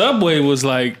listen. The subway was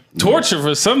like torture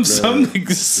for some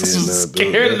niggas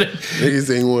scared of it.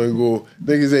 Niggas ain't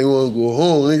want to go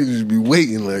home. Niggas just be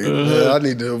waiting like, man, I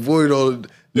need to avoid all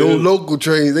the local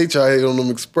trains. They try to hit on them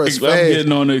express I'm fast.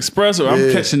 getting on the express or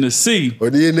I'm catching the C. Or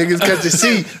then niggas catch the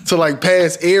C to like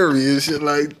past areas shit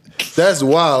like. That's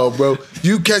wild, bro.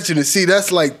 You catching the C,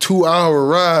 that's like 2-hour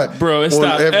ride. Bro, it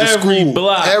stopped every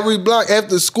block. Every block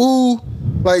after school.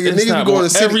 Like It niggas stopped going on to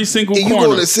city, every single and corner. you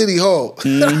going to City Hall.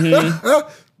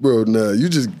 Bro, nah, you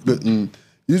just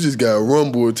got to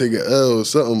rumble or take an L or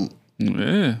something.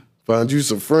 Yeah. Find you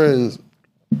some friends.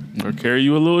 Or carry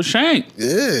you a little shank.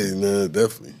 Yeah, nah,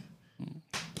 definitely.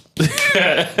 Do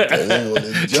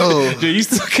you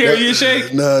still carry your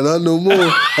shank? Nah, not no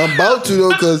more. I'm about to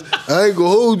though, cause I ain't gonna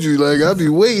hold you. Like I be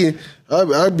waiting.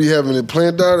 I be having it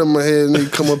planned out in my head, and they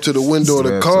come up to the window of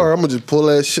the car. I'm gonna just pull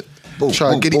that shit.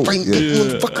 Try to get it right. Motherfucker,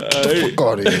 get the fuck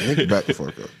out of here. Nigga, back the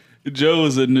fuck up. Joe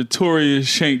was a notorious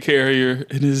shank carrier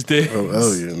in his day.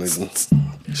 Oh yeah,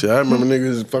 nigga. Shit, I remember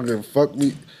niggas fucking fucked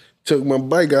me. Took my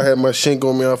bike. I had my shank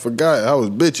on me. I forgot. I was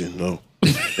bitching. No,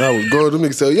 I was going. Them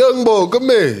niggas said, "Young boy, come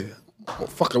here."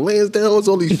 Fucking lands down. It's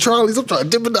all these trolleys. I'm trying to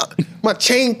dip it out. My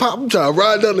chain pop. I'm trying to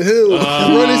ride down the hill.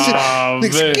 Running shit.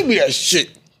 Niggas, give me that shit.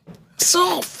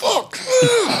 So fuck.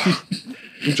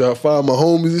 I'm trying to find my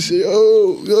homies and shit.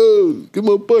 Oh, yo, get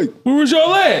my bike. Where was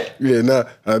y'all at? Yeah,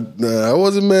 I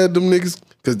wasn't mad at them niggas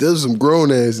because there's some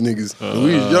grown ass niggas.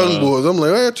 We was young boys. I'm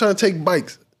like, I'm trying to take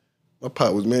bikes. My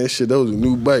pop was mad shit. That was a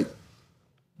new bike.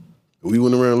 We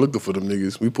went around looking for them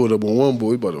niggas. We pulled up on one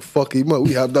boy, about to fuck him up.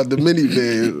 We hopped out the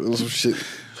minivan or some shit.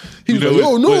 He was like,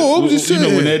 "Oh no, I'm just saying." You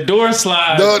know when that door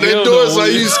slides. No, that door slide,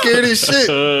 you scared as shit.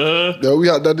 No, we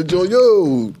hopped out the joint.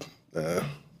 Yo,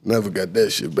 never got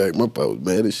that shit back. My pop was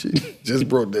mad as shit. Just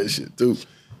brought that shit too.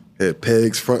 Had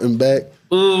pegs front and back.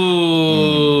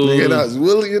 Ooh. Nigga, I was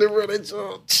willing to run that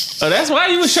joint. Oh, that's why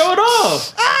you was showing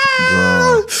off.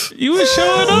 You was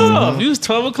showing off. You was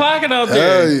 12 o'clock out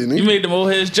there. Hey, you made them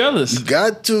old heads jealous.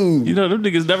 Got to. You know, them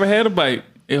niggas never had a bike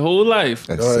their whole life.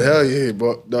 Oh, hell yeah,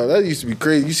 bro. No, that used to be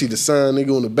crazy. You see the sign,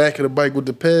 nigga, on the back of the bike with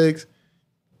the pegs.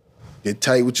 Get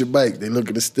tight with your bike. They look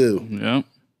at it still. Yeah.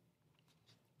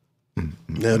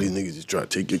 Now these niggas just try to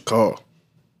take your car.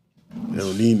 They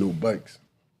don't need no bikes.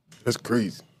 That's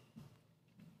crazy.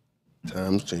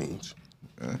 Times change.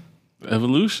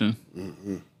 Evolution.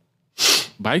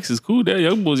 Bikes is cool there.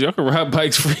 Young boys, y'all can ride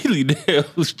bikes freely there.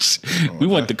 We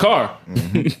want the car.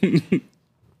 Yeah,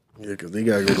 because they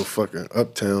got to go to fucking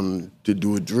Uptown to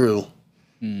do a drill.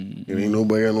 And ain't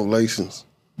nobody got no license.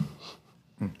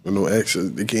 Or no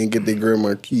access. They can't get their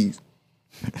grandma keys.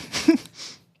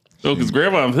 Oh, because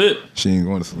grandma's hit. She ain't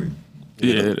going to sleep.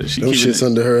 Yeah, she Them shit's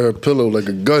under her pillow like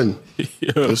a gun.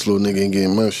 Yeah. This little nigga ain't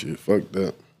getting my shit. Fuck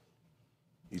that.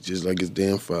 He's just like his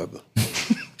damn father.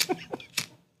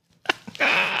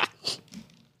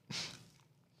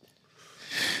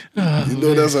 You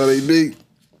know that's how they be.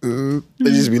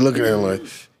 They just be looking at him like,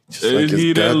 just like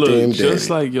his goddamn daddy. Just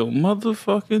like your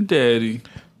motherfucking daddy.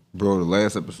 Bro, the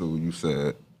last episode you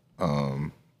said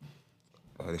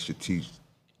they should teach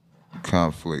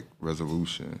conflict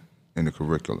resolution in the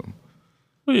curriculum.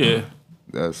 Oh, yeah.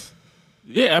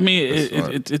 I mean,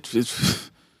 it's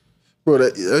Bro,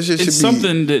 that shit should be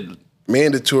something that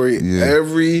mandatory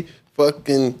every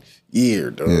fucking year,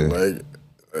 though. Yeah. Like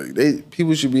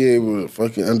people should be able to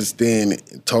fucking understand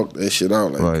it and talk that shit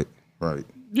out. Like, Right.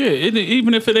 yeah,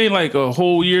 even if it ain't like a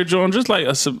whole year, John, just like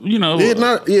it ain't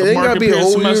gotta be a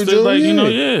whole year, John,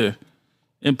 like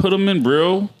and put them in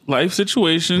real life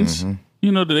situations,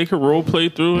 that they could role play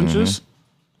through and just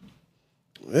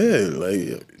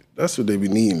that's what they be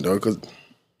needing, dog. Because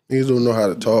niggas don't know how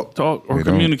to talk or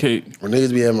communicate. Or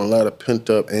niggas be having a lot of pent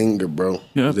up anger, bro.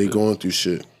 Yeah, they going through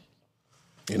shit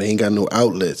and they ain't got no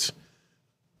outlets.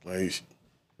 Like,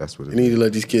 that's what you need to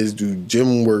let these kids do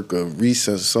gym work or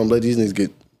recess or something. Let these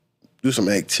niggas do some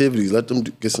activities. Let them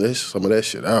get some of that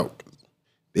shit out.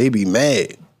 They be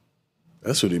mad.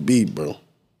 That's what it be, bro.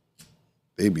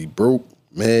 They be broke,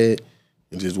 mad,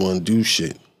 and just want to do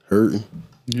shit. Hurting.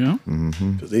 Yeah.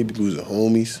 Because they be losing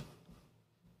homies.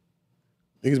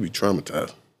 Niggas be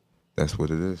traumatized. That's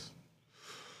what it is.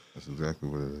 That's exactly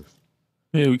what it is.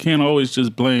 Yeah, we can't always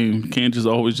just blame. Can't just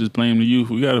always just blame the youth.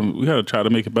 We gotta try to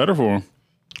make it better for them.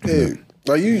 Yeah,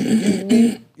 like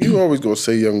you always gonna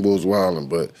say young boys wilding,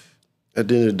 but at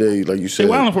the end of the day, like you said, they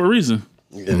wilding for a reason.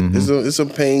 Yeah, it's a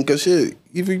pain because shit.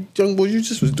 If you young boy, you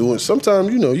just was doing.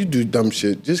 Sometimes you do dumb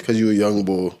shit just because you a young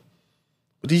boy.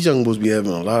 But these young boys be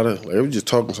having a lot of I was just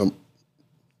talking to some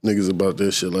niggas about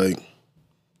this shit. Like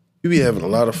you be having a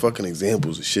lot of fucking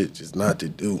examples of shit just not to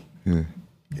do. Yeah.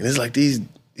 And it's like these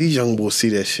these young boys see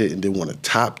that shit and they want to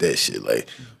top that shit. Like,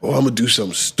 oh, I'm gonna do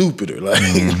something stupider. Like,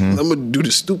 I'm gonna do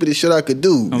the stupidest shit I could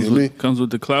do. You know what I mean? Comes with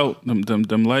the clout, them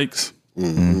likes.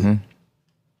 Them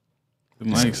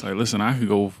likes. Like, listen, I could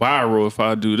go viral if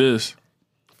I do this.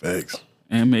 Facts.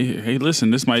 And hey,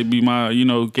 listen, this might be my,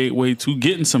 gateway to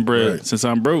getting some bread since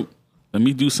I'm broke. Let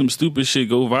me do some stupid shit,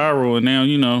 go viral, and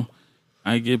now,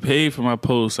 I get paid for my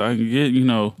posts. I can get,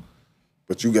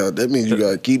 But that means you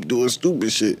gotta keep doing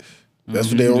stupid shit. That's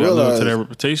what they don't live realize. to their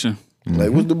reputation.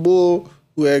 Like, what's the bull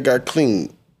who had got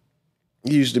clean?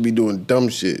 He used to be doing dumb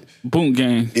shit. Boom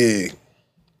gang. Yeah.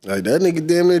 Like, that nigga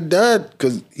damn near died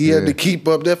because he had to keep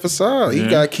up that facade. He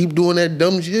gotta keep doing that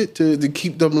dumb shit to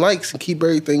keep them likes and keep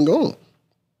everything going.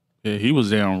 Yeah, he was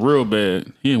down real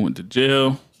bad. He went to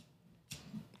jail.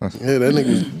 Yeah, that nigga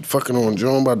was fucking on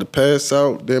John about to pass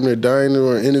out, damn near dying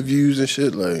during interviews and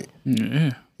shit. Like,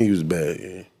 Yeah. he was bad,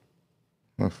 yeah.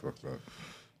 That's fucked up.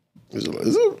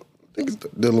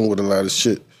 Niggas dealing with a lot of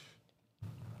shit.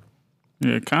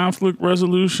 Yeah, conflict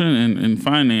resolution and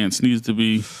finance needs to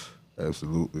be,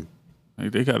 Absolutely.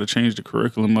 like, they got to change the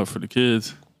curriculum up for the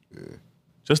kids. Yeah.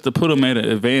 Just to put them at an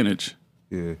advantage.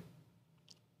 Yeah.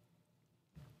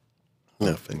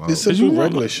 Yeah, it's simple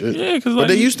regular shit. Yeah, because but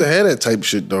they used to have that type of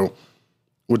shit though,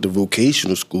 with the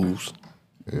vocational schools.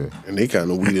 Yeah. And they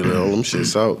kind of weeded all them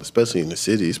shits out, especially in the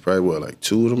city. It's probably like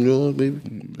 2 of them joints, maybe.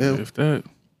 Damn. If that.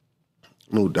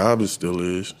 No, Dobbins still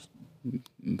is.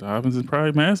 Dobbins is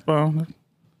probably mass bound.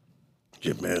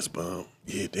 Get mass bomb.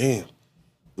 Yeah, damn.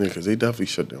 Yeah, because they definitely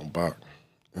shut down Bach.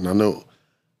 And I know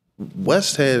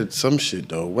West had some shit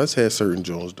though. West had certain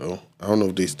joints though. I don't know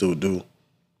if they still do.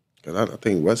 Cause I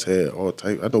think West had all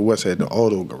type. I know West had the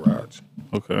auto garage.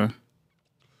 Okay.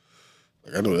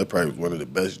 Like I know that probably was one of the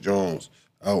best joints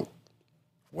out.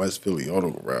 West Philly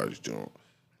auto garage joint.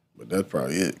 But that's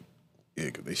probably it. Yeah,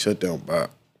 cause they shut down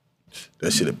Bach.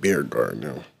 That shit a beer garden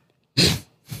now.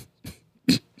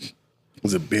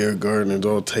 It's a beer garden and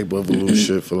all type of little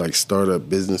shit for like startup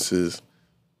businesses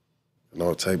and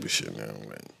all type of shit now.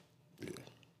 Like,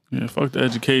 Yeah, fuck the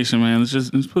education, man. Let's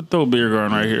throw a beer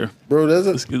garden right here. bro,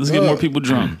 Let's get more people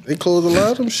drunk. They close a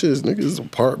lot of them shits, niggas.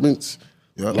 Apartments,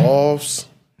 lofts.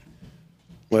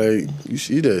 Like, you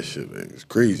see that shit, man. It's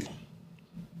crazy.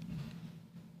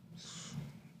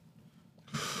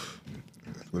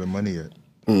 That's where the money at.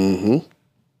 Mm-hmm.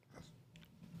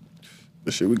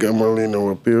 The shit we got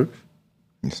Marleno up here.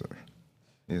 Yes, sir.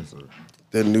 Yes, sir.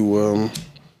 That new,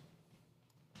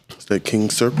 it's that King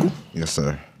Circle. Yes,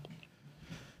 sir.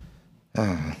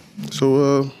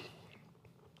 So,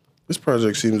 this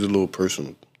project seems a little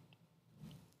personal.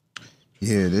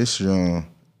 Yeah, this young,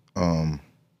 I'm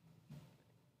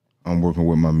working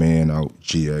with my man out,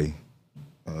 GA.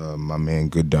 My man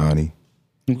Good Donnie.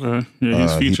 Okay. Yeah,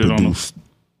 he's featured he on them. produced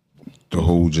the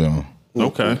whole John.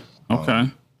 Okay. Okay.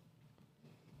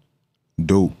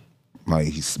 Dope. Like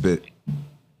he spit,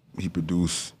 he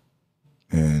produced,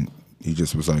 and he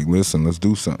just was like, listen, let's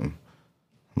do something.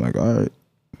 I'm like, all right.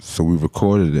 So we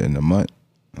recorded it in a month,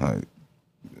 like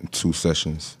 2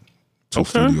 sessions, 2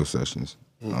 studio sessions.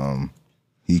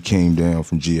 He came down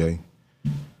from GA,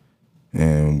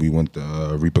 and we went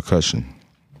to Repercussion.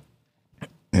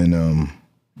 And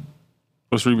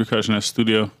What's Repercussion at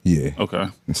studio? yeah, Okay.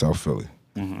 in South Philly.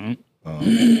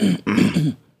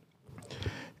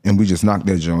 And we just knocked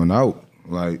that joint out,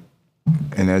 like,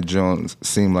 and that joint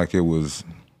seemed like it was,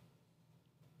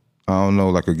 I don't know,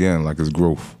 like again, like it's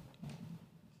growth.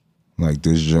 Like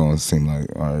this joint seemed like,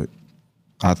 all right,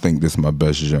 I think this is my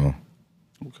best joint.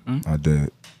 Okay. I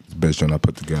did. It's the best joint I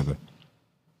put together.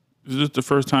 Is this the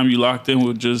first time you locked in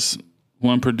with just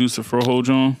one producer for a whole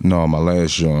joint? No, my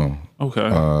last joint, Okay.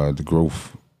 the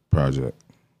Growth Project.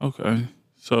 Okay.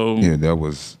 So Yeah, that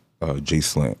was J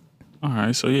Slant. all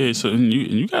right. So yeah. So and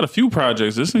you got a few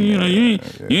projects. This you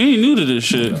ain't new to this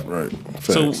shit. Right.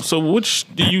 So which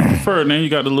do you prefer? Now you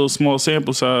got the little small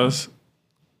sample size.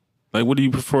 Like, what do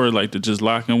you prefer? Like to just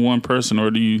lock in one person,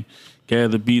 or do you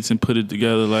gather beats and put it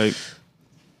together? Like,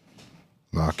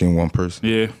 Lock in one person.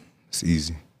 yeah. It's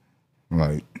easy.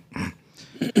 Like,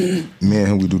 me and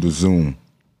him, we do the Zoom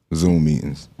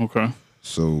meetings. Okay.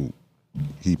 So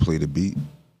he play the beat,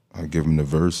 I give him the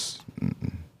verse,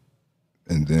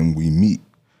 and then we meet.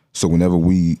 So whenever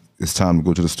it's time to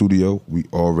go to the studio, we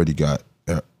already got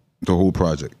the whole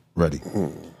project ready.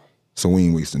 So we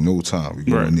ain't wasting no time. We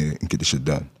go in there and get the shit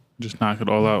done. Just knock it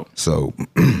all out. So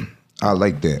I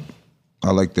like that.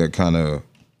 I like that kind of,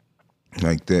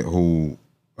 like that whole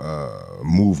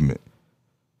movement.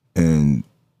 And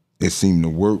it seemed to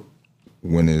work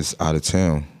when it's out of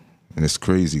town. And it's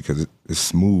crazy because it's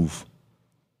smooth.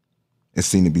 It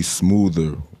seemed to be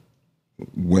smoother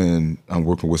when I'm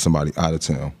working with somebody out of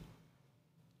town.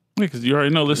 Yeah, because you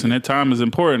already know. Listen, that time is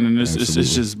important, and it's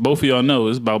just both of y'all know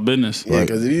it's about business. Yeah,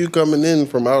 because if you coming in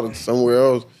from out somewhere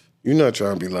else, you're not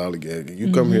trying to be lollygagging.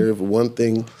 You come here for one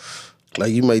thing,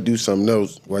 like you might do something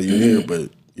else while you're here, but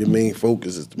your main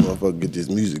focus is to motherfucker get this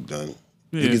music done.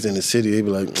 Yeah. Niggas in the city, they be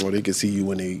like, oh, they can see you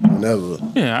whenever.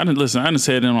 Yeah, I didn't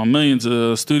say it in on millions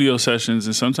of studio sessions,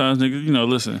 and sometimes niggas,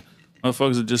 listen,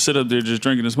 motherfuckers would just sit up there just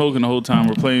drinking and smoking the whole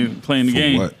time or playing the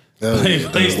game. What? Playing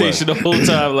PlayStation the whole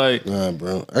time, like Nah,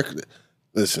 bro.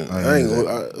 Listen, I ain't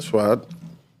gonna. That's why.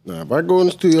 If I go in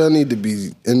the studio, I need to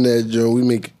be in that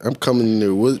joint. I'm coming in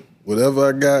there with whatever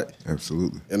I got.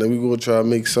 Absolutely. And then we gonna try to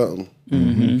make something.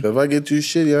 Mm-hmm. If I get too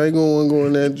shitty, I ain't gonna want to go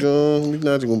in that joint. We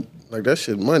not gonna like that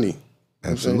shit. Money.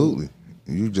 Absolutely.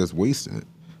 You just wasting it.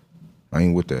 I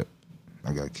ain't with that.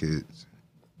 I got kids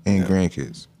and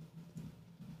grandkids.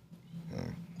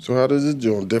 So how does this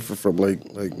joint differ from like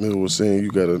Mill was saying?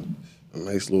 You got a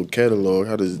nice little catalog.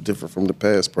 How does it differ from the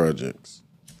past projects?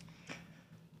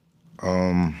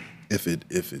 If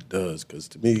it does, because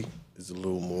to me it's a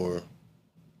little more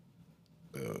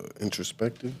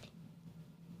introspective.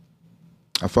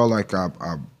 I felt like I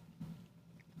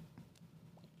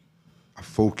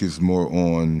focus more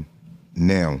on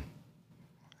now,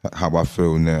 how I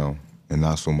feel now, and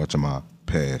not so much of my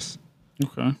past.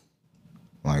 okay.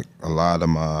 Like a lot of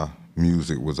my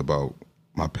music was about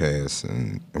my past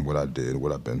and what I did,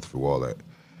 what I've been through, all that.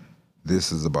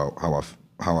 This is about how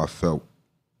I felt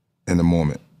in the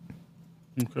moment.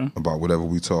 Okay. About whatever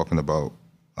we talking about,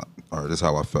 or this is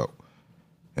how I felt,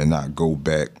 and not go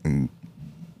back and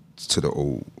to the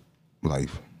old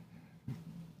life.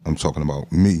 I'm talking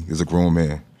about me as a grown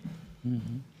man,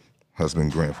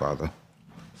 husband, grandfather,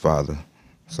 father.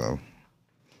 So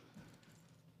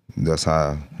that's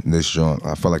how this joint,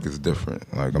 I feel like it's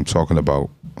different. Like I'm talking about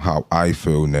how I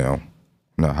feel now,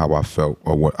 not how I felt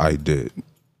or what I did.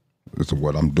 It's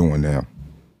what I'm doing now.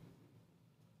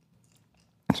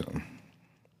 So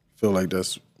Feel like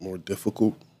that's more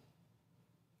difficult.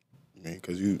 I mean,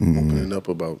 because you opening up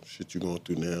about shit you're going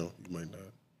through now, you might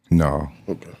not. no,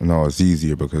 Okay. no, it's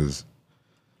easier because,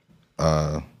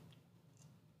 like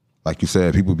you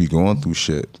said, people be going through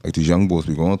shit. Like these young boys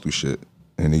be going through shit,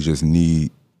 and they just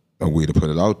need a way to put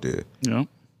it out there. Yeah.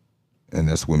 And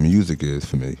that's what music is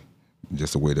for me.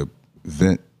 Just a way to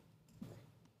vent,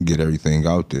 get everything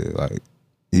out there. Like,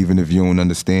 even if you don't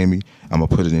understand me, I'm going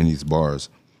to put it in these bars.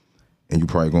 And you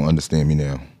probably going to understand me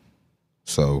now.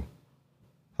 So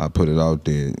I put it out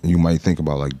there. And you might think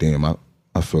about like, damn,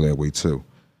 I feel that way too.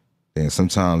 And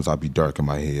sometimes I'll be dark in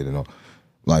my head and all.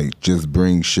 Like, just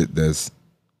bring shit that's,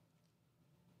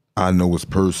 I know it's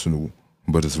personal,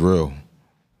 but it's real.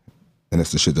 And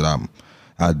it's the shit that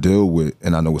I deal with,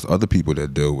 and I know it's other people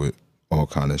that deal with all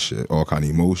kind of shit, all kind of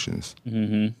emotions,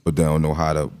 but they don't know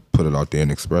how to put it out there and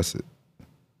express it.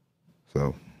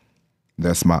 So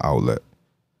that's my outlet.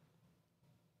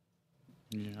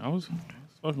 Yeah, I was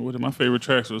fucking with it. My favorite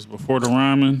tracks was Before the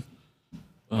Rhyming,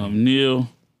 Neil,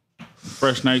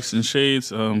 Fresh Nights and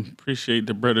Shades. Appreciate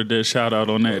the brother that shout out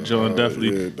on that, John.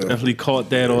 Definitely caught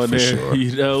that on there.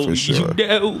 Sure. For sure.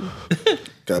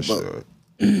 Got Sure.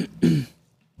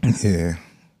 Yeah,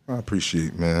 I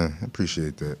appreciate, man. I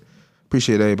appreciate that.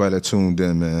 Appreciate everybody that tuned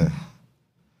in, man.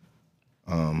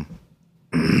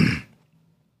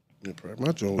 Yeah, probably.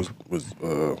 My joint was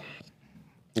like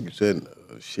you said,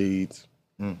 Shades.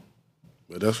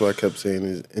 But that's what I kept saying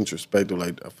is introspective.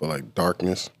 Like I feel like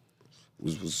Darkness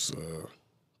was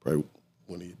probably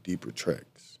one of your deeper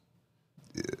tracks.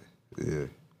 Yeah. You know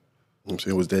what I'm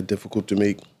saying? Was that difficult to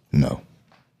make? No,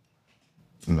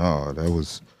 that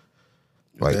was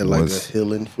Was that like a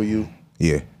healing for you?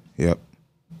 Yeah, yep.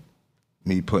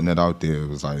 Me putting it out there, it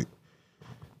was like,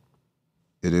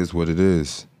 it is what it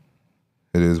is.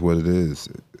 It is what it is.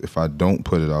 If I don't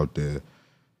put it out there,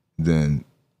 then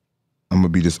I'm gonna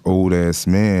be this old ass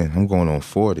man. I'm going on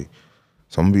 40.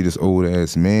 So I'm gonna be this old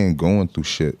ass man going through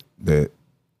shit that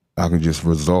I can just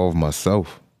resolve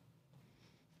myself.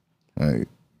 Like,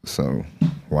 so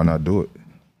why not do it?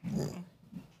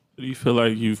 Do you feel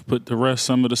like you've put to rest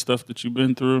some of the stuff that you've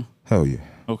been through? Hell yeah.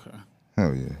 Okay.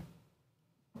 Hell yeah.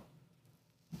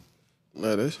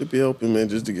 Nah, that should be helping, man,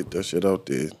 just to get that shit out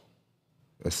there.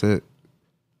 That's it.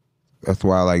 That's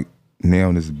why, like,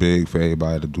 now it's big for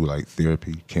everybody to do, like,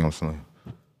 therapy, counseling.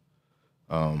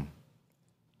 I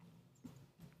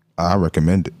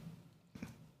recommend it.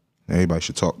 Everybody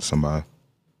should talk to somebody.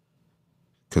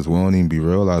 Because we don't even be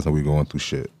realizing we're going through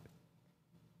shit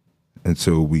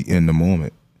until we in the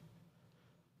moment.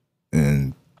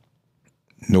 And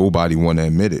nobody want to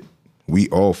admit it. We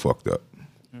all fucked up.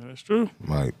 Yeah, That's true.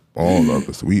 Like all of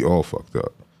us, we all fucked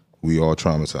up. We all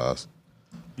traumatized.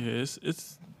 Yeah,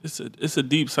 it's a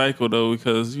deep cycle though,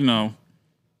 because you know,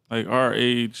 like our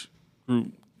age group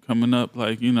coming up,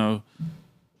 like you know,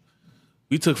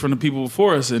 we took from the people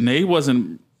before us, and they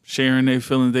wasn't sharing their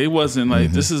feelings. They wasn't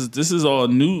like this is all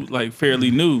new, like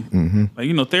fairly new. Like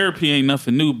you know, therapy ain't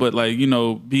nothing new, but like you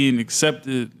know, being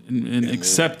accepted and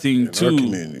accepting in to our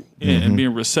community. and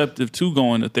being receptive to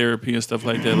going to therapy and stuff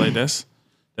like that. Like that's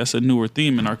a newer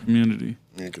theme in our community.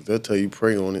 Yeah, because they'll tell you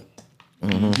pray on it.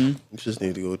 You just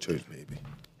need to go to church, baby.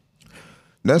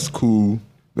 That's cool.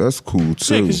 That's cool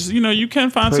too. Yeah, because you know you can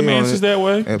find some Pray on answers it. that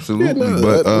way. Absolutely, Yeah, no,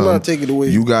 but I'm not taking it away.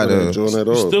 You from gotta. that, John, at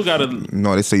all. Still gotta.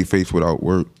 No, they say faith without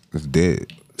work is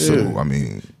dead. So Yeah. I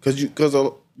mean, Because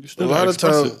a still lot gotta of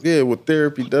express times, yeah, what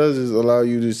therapy does is allow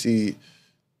you to see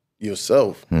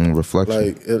yourself.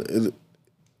 reflection. Like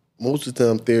most of the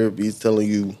time, therapy is telling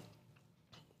you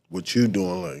what you're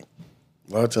doing. Like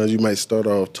a lot of times, you might start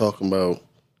off talking about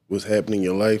what's happening in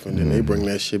your life, and then they bring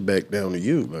that shit back down to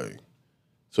you. Like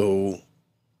so,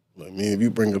 I mean, if you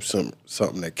bring up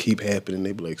something that keep happening,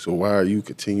 they be like, so why are you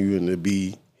continuing to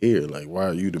be here? Like, why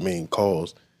are you the main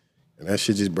cause? And that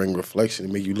shit just bring reflection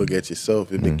and make you look at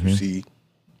yourself. It make you see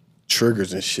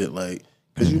triggers and shit. Like,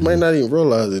 because you might not even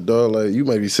realize it, dog. Like, you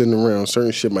might be sitting around,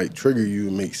 certain shit might trigger you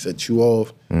and set you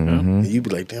off. And you be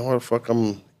like, damn, why the fuck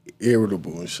I'm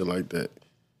irritable and shit like that.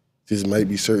 Just might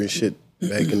be certain shit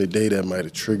back in the day that might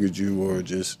have triggered you, or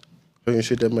just certain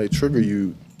shit that might trigger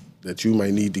you that you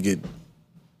might need to get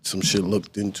some shit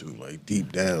looked into, like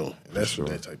deep down. And that's what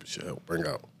that type of shit help bring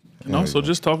out. And also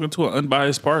just talking to an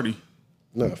unbiased party.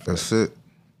 No, That's it.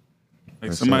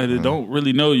 Like somebody that don't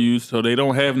really know you, so they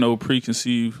don't have no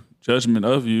preconceived judgment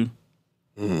of you.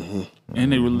 And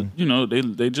they really, you know,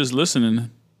 they just listening.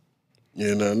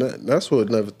 yeah, no, that's what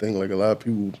another thing. Like a lot of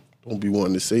people don't be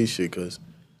wanting to say shit because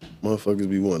motherfuckers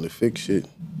be wanting to fix shit.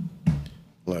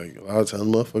 Like a lot of times,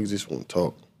 motherfuckers just want to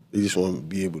talk. They just want to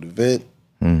be able to vent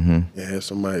and have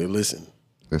somebody listen.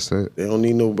 That's it. They don't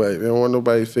need nobody. They don't want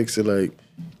nobody to fix it. Like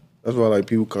that's why like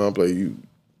people complain. You,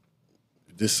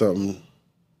 if this something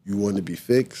you want to be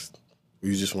fixed, or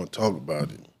you just want to talk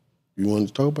about it. You want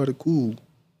to talk about it, cool.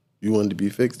 You want it to be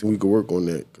fixed, and we can work on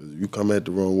that. Because if you come at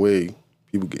the wrong way,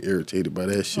 people get irritated by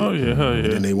that shit. Oh yeah, hell And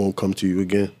yeah. then they won't come to you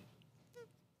again.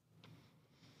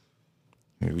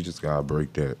 Yeah, we just gotta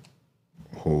break that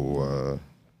whole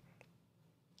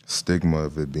stigma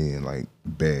of it being like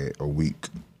bad or weak.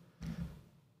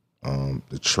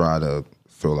 To try to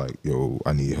feel like, yo,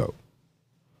 I need help.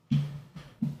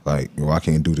 Like, yo, I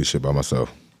can't do this shit by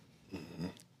myself.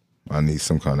 I need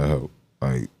some kind of help.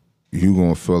 Like, you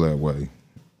gonna feel that way.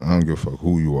 I don't give a fuck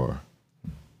who you are.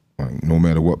 Like, no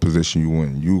matter what position you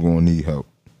in, you gonna need help.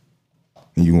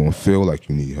 And you gonna feel like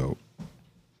you need help.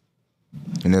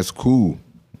 And that's cool.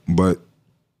 But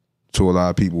to a lot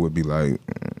of people would be like,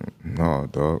 nah,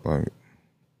 dog, like,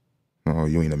 no,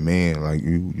 you ain't a man. Like,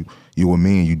 you a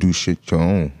man, you do shit your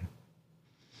own.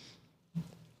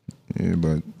 Yeah,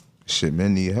 but shit,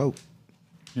 men need help.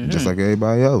 Yeah. Just like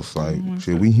everybody else. Like,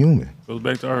 shit, we human. Goes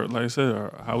back to our, like I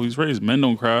said, how we was raised. Men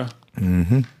don't cry.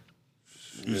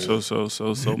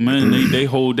 So men they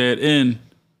hold that in,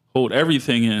 hold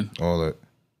everything in All that.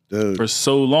 Dude, for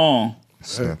so long.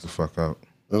 Snap the fuck out.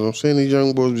 you know what I'm saying? These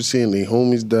young boys be seeing their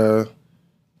homies die.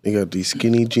 They got these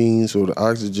skinny jeans, so the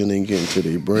oxygen ain't getting to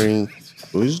their brain.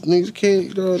 But these niggas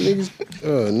can't, dog.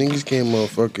 Niggas can't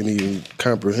motherfucking even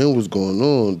comprehend what's going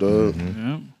on, dog. Yeah. You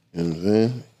know what I'm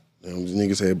saying? Now, these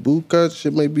niggas had boot cuts,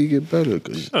 shit might be get better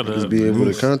because Shut niggas up, be able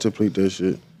man. to contemplate that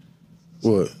shit.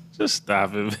 What? Just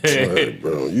stop it, All man. right,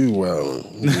 bro, you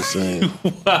wildin'. I'm just saying.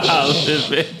 Wow,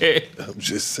 man. I'm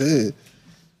just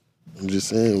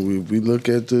saying. We look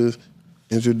at the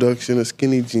introduction of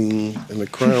skinny jeans and the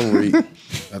crime rate.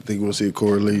 I think we'll see a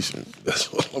correlation.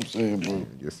 That's what I'm saying, bro.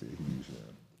 Yes, huge, man.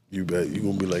 You bet you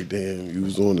gonna be like, damn, you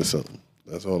was on to something.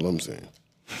 That's all I'm saying.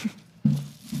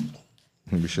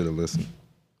 We should have listened.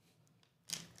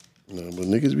 No, but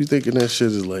niggas be thinking that shit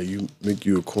is like you make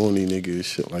you a corny nigga and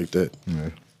shit like that. Yeah.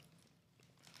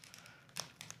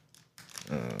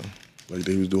 Like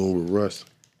they was doing with Russ.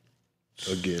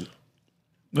 Again.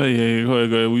 But yeah, go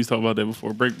ahead. We was talking about that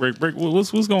before. Break.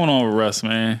 What's going on with Russ,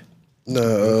 man?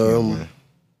 Nah,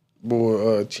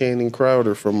 boy, Channing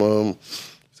Crowder from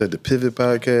said the Pivot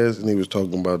podcast, and he was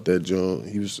talking about that John.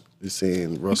 He was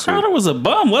saying Russell. Crowder was a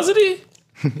bum, wasn't he?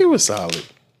 He was solid.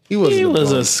 He wasn't. He was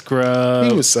bum. a scrub.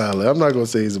 He was solid. I'm not gonna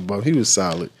say he's a bum. He was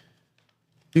solid.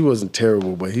 He wasn't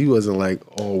terrible, but he wasn't like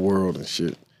all world and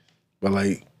shit. But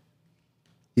like,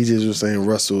 he just was saying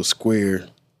Russell square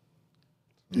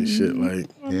and shit. Like,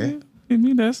 Yeah. I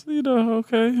mean, that's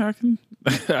okay.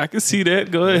 I can see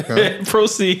that. Go ahead,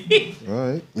 proceed.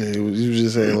 All right. Yeah, you was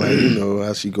just saying like, you know,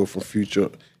 how she go from Future,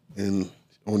 and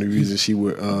only reason she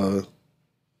would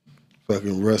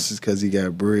fucking Russ is because he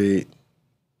got bread.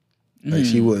 Like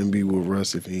she wouldn't be with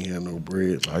Russ if he ain't had no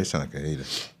bread. Oh, he sound like a hater.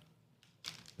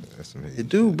 That's some It hate.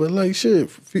 do, but like shit,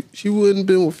 she wouldn't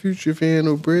been with Future if he had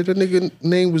no bread. That nigga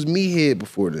name was Meathead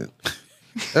before then.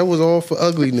 That was all for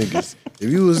ugly niggas. If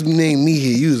you was named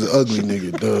Meathead, you was an ugly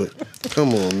nigga, dog. Come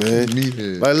on, man.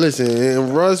 Meathead. Like, listen,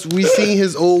 and Russ, we seen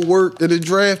his old work in the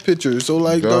draft picture. So,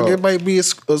 like, dog, it might be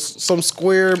some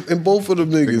square in both of them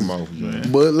niggas. mouth,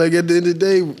 man. But, like, at the end of the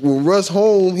day, when Russ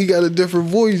home, he got a different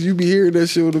voice. You be hearing that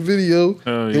shit on the video.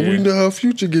 Oh, And we yeah. know how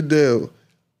Future get down.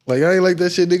 Like, I ain't like that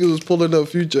shit. Niggas was pulling up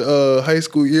Future high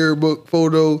school yearbook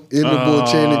photo in the boy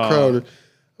Channing Crowder.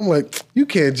 I'm like, you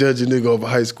can't judge a nigga off a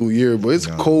high school yearbook. It's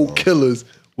cold killers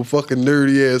with fucking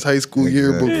nerdy ass high school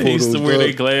yearbook Yeah, photos. he used to wear dog.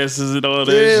 their glasses and all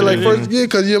that. Yeah, shit. like first, yeah,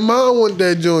 cause your mom want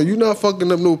that joint. You not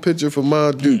fucking up no picture for my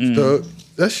Dukes, dog.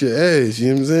 That's your ass. You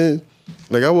know what I'm saying?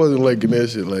 Like I wasn't liking that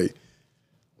shit.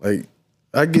 Like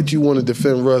I get you want to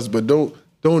defend Russ, but don't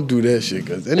do that shit,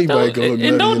 cause anybody can look. And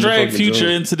nutty don't in the drag fucking Future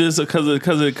joint. into this because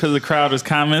of Crowder's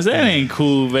comments. That ain't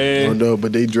cool, Oh man. no,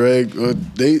 but they drag. I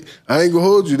ain't gonna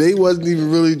hold you. They wasn't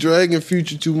even really dragging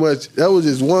Future too much. That was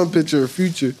just one picture of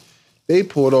Future. They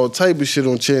poured all type of shit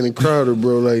on Channing Crowder,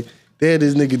 bro. Like they had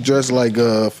this nigga dressed like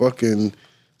fucking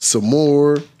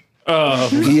Samore.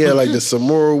 He had like the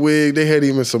Samora wig. They had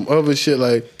even some other shit.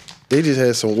 Like they just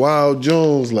had some Wild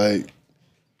Jones. Like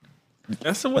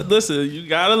That's what. Listen, you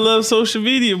gotta love social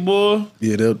media, boy.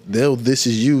 yeah, they'll this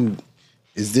is you.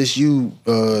 Is this you?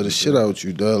 The shit out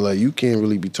you, dog. Like you can't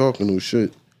really be talking no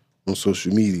shit on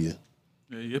social media.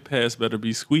 Yeah, your past better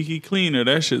be squeaky clean, or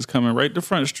that shit's coming right to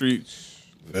Front Street.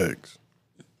 Facts.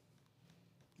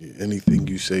 Yeah, anything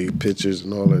you say, pictures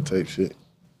and all that type shit.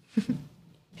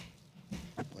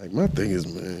 Like my thing is,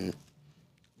 man,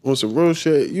 on some real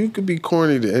shit, you could be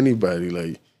corny to anybody.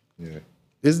 Like, Yeah.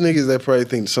 there's niggas that probably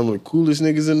think some of the coolest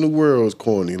niggas in the world is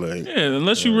corny. Like, Yeah,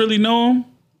 unless you really know him.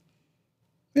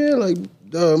 yeah, like,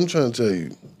 dog, I'm trying to tell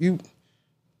you, you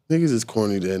niggas is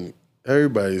corny to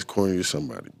everybody is corny to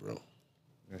somebody, bro.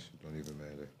 That shit don't even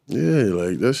matter. Yeah,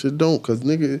 like that shit don't, cause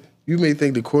nigga, you may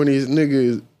think the corniest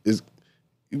nigga is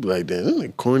you be like, damn, that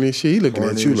nigga corny as shit. He looking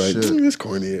Corny at you as like, shit. this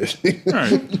corny ass shit.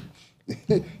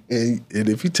 Right. and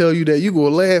if he tell you that, you gonna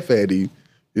laugh at him. You know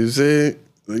what I'm saying?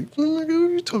 Like, nigga, who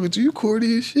you talking to? You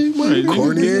corny as shit, man. Right,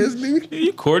 Corny ass nigga.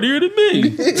 You cornier than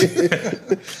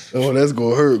me. Oh, that's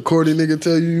gonna hurt. Corny nigga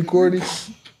tell you corny.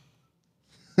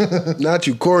 Not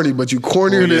you corny, but you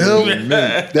cornier than him.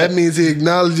 That means he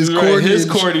acknowledges Right, corny. his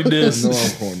and shit. corniness. No,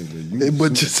 I'm corny, but you.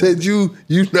 But you said you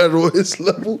not on his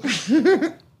level.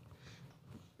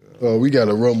 Oh, we got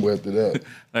a rumble after that.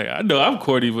 Like, I know I'm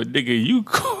corny, but nigga, you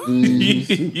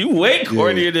you way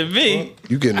cornier than me.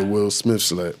 You getting a Will Smith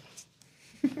slap.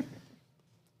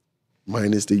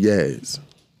 Minus the Yaz.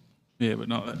 Yeah, but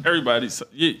no, everybody's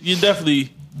you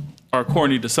definitely are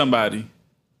corny to somebody.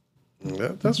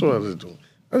 That's what I just do.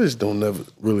 I just don't never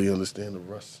really understand the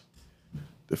Russ.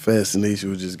 The fascination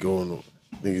with just going on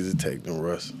niggas attacking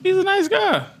Russ. He's a nice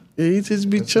guy. Yeah, he just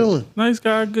be chilling. Nice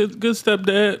guy, good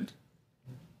stepdad.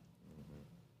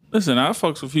 Listen, I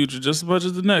fucks with Future just as much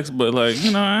as the next, but like,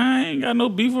 you know, I ain't got no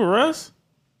beef with Russ.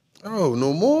 Oh,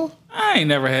 no more? I ain't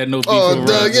never had no beef Oh, with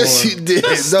Doug, Russ. yes, boy. you did.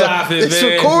 Just Doug. stop it, It's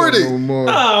man. recorded. No more.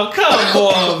 Oh, come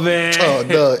on, man. Oh,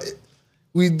 Doug.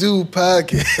 We do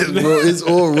podcast, bro. It's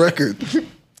on record.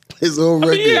 It's on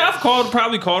record. Yeah, I've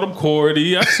probably called him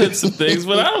corny. I said some things,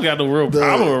 but I don't got no real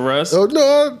problem with Russ. Oh,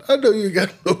 no, I know you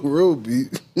got no real beef.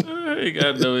 I ain't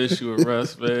got no issue with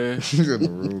Russ, man. You got no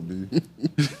real beef.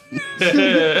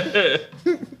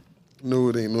 No,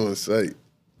 it ain't on site.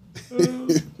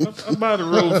 I'm by the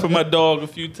road for my dog a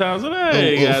few times, but I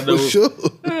ain't got no. For sure.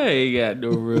 I ain't got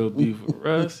no real beef with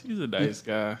Russ. He's a nice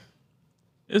guy.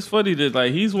 It's funny that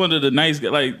like he's one of the nice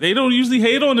guys. Like they don't usually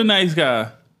hate on the nice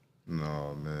guy.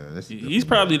 No, man. That's a He's different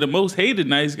probably the most hated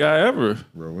nice guy ever. world.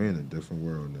 Bro, we're in a different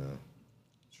world now.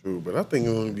 True, but I think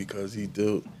only because he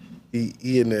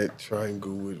in that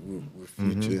triangle with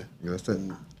Future. Yeah, that's it.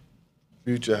 And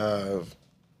Future Hive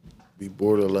be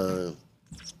borderline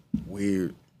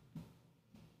weird.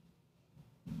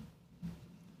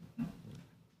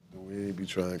 The way they be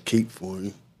trying to keep for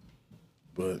him.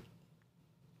 But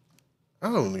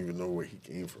I don't even know where he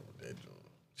came from with that joint.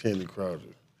 Channing Crowder.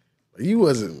 Like, he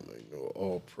wasn't like no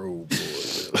all pro boy.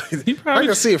 Like, He probably- I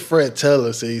can see a Fred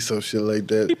Teller say some shit like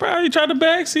that. He probably tried to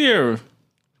bag Sierra.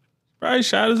 Probably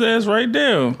shot his ass right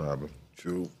down. Probably.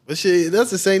 True. But shit, that's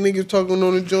the same nigga talking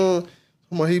on the joint.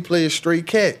 Come on, he play a straight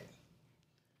cat.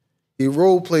 he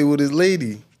role play with his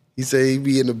lady. He said he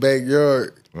be in the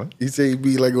backyard. What? He said he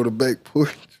be like on the back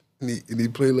porch, and he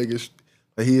play like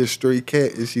he a stray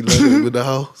cat, and she let him in the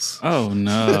house. Oh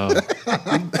no.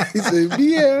 He said,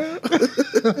 "Yeah."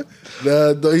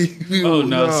 Nah, Oh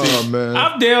no, see, man.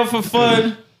 I'm down for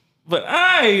fun, but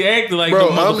I ain't acting like Bro, no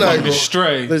I'm not motherfucking gonna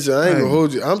stray. Listen, I ain't gonna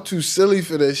hold you. I'm too silly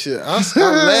for that shit. I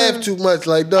laugh too much.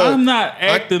 Like, dog, I'm not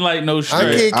acting like no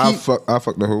stray. can't I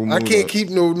fuck the whole movie. I can't up. keep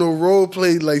no role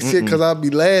play like shit because I be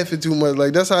laughing too much.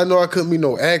 Like that's how I know I couldn't be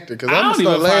no actor because I I'm don't gonna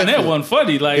even start find laughing. that one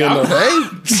funny. Like, You know,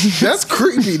 I'm, that's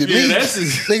creepy to me. Yeah, that's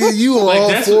just- nigga, you on like, all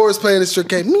that's fours playing the straight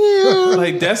cat. Meow.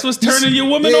 like that's what's turning your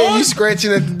woman Yeah, on. you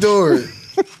scratching at the door.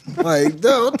 Like,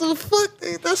 dog, what the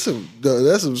fuck? That's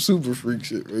some super freak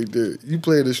shit right there. You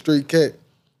playing a straight cat.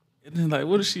 And then like,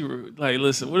 what if she like?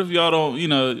 Listen, what if y'all don't? You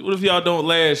know, what if y'all don't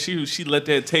last? She let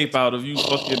that tape out of you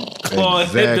fucking clawing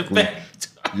in the Exactly. back.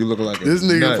 You looking like This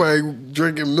nigga nut. probably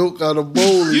drinking milk out of a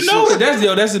bowl. And You know shit.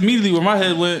 what? That's immediately where my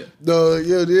head went. No,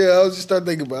 yeah. I was just starting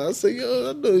thinking about it. I said, yo,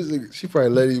 I know this nigga. She probably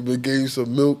let him and gave you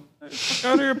some milk,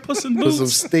 Fuck out here, puss in put some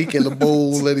boots. steak in the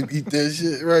bowl, let him eat that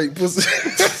shit. Right, put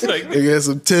some, Like, nigga had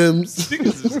some Timbs.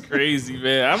 niggas is crazy,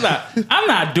 man. I'm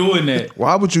not doing that.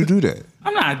 Why would you do that?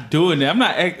 I'm not doing that. I'm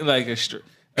not acting like a stray.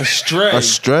 A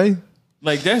stray?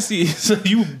 Like that's the so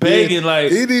you begging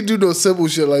like He didn't do no simple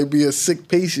shit like be a sick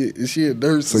patient and she a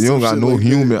nurse. So you don't got no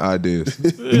human ideas.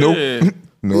 Nope.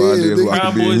 No Yeah, ideas nigga. why I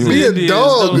could be a Cowboys Be human. a Indians,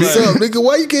 dog though, or like- something, nigga.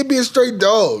 Why you can't be a straight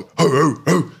dog? You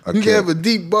can't. can have a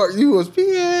deep bark. You was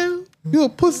you a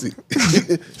pussy.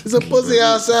 It's a pussy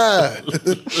outside.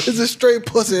 It's a straight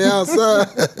pussy outside.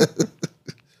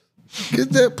 Get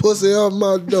that pussy off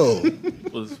my door.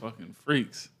 was fucking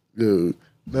freaks. Dude,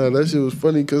 no, that shit was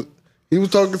funny because he was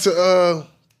talking to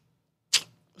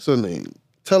what's her name?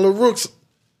 Taylor Rooks.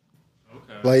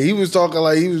 Okay. Like he was talking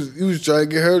like he was trying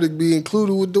to get her to be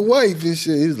included with the wife and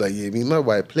shit. He was like, yeah, me and my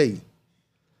wife play. He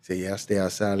said, yeah, I stay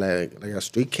outside like a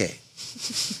street cat.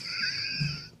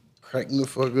 Cracking the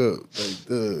fuck up. Like,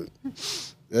 dude,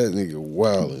 that nigga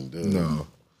wilding, dude. No.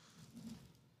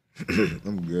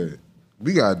 I'm good.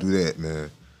 We gotta do that,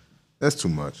 man. That's too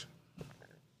much.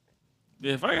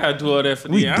 Yeah, if I gotta do all that for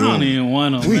We the, I don't doomed. even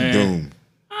want them, We man. doomed.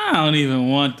 I don't even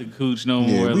want the cooch no Yeah,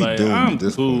 more. we Like doomed I'm at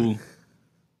this cool.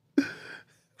 point.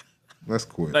 Let's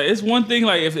quit. Like it's one thing.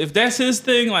 Like if that's his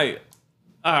thing, like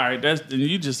all right, then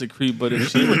you just a creep. But if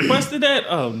she requested that,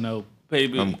 oh no,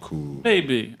 baby, I'm cool.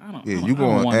 baby. I don't. Yeah, I don't- you I don't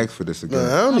gonna want it. ask for this Nah, again.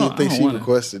 I don't even think I don't she want it.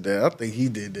 requested that. I think he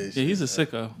did that Yeah, shit. he's a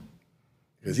sicko.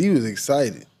 Because he was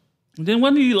excited. Then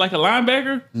wasn't he like a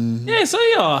linebacker? Mm-hmm. Yeah, so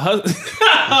he all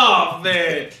oh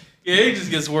man. Yeah, he just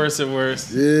gets worse and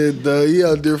worse. Yeah, dog, he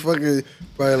out there fucking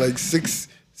probably like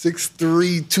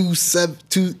 6'3",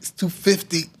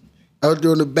 250 out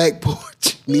there on the back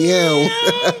porch. Meow.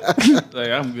 Like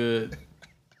I'm good.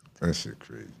 That shit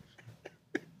crazy.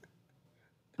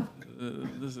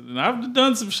 Listen, I've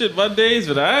done some shit my days,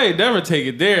 but I ain't never take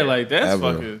it there. Like that's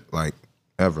Ever. fucking. Like,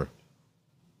 ever.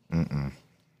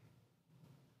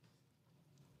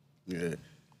 Yeah.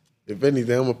 If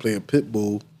anything, I'm gonna play a pit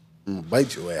bull. I'm gonna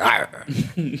bite your ass.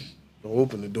 Don't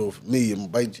open the door for me. I'm gonna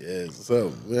bite your ass or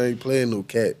something. We ain't playing no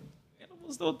cat.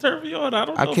 Animals don't turn me on. I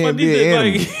don't know I if I can't need be to an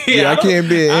like. animal. Yeah, I can't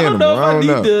be an I don't know if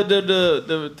animal. I I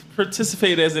don't need to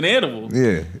participate as an animal.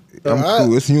 Yeah. I'm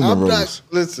cool. It's human I'm rules. not,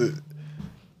 listen,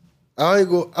 I ain't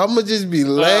go. I'm gonna just be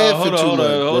laughing hold too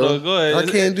much. hold bro. on. Go ahead.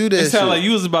 I can't do that. It shit. sounded like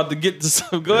you was about to get to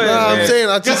something. Go ahead. Nah, I'm man. saying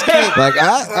I just can't. Like,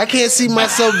 I can't see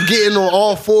myself getting on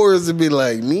all fours and be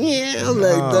like, meow.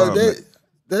 Like dog,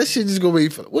 that shit just gonna be.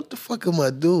 What the fuck am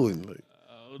I doing? Like,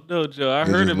 Oh, no, Joe. I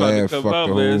They heard just it about to laugh, come fuck out,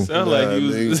 the man. It whole- sounded like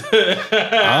you was.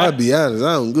 I'll be honest,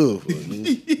 I don't good for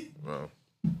it.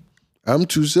 I'm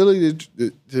too silly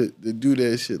to do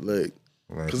that shit. Like,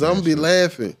 cause I'm gonna be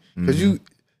laughing. Cause you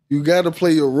gotta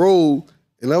play your role,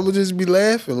 and I'm gonna just be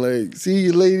laughing. Like, see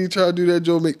your lady try to do that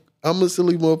joke. I'm a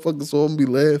silly motherfucker, so I'm gonna be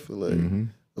laughing. Like,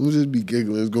 I'm gonna just be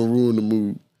giggling. It's gonna ruin the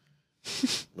mood.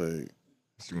 Like,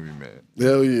 She's gonna be mad.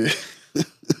 hell yeah.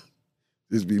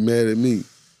 Just be mad at me.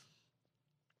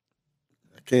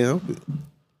 I can't help it.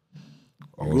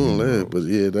 Oh, I'm gonna laugh, but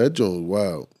yeah, that joint was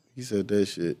wild. He said that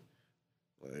shit.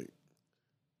 Like,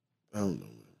 I don't know,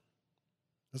 man.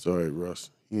 That's all right, Russ.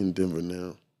 He in Denver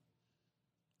now.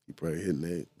 He probably hitting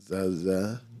that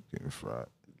Zaza. Getting fried.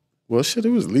 Well, shit, it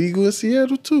was legal in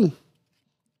Seattle too.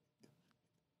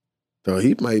 So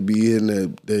he might be in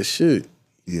that shit.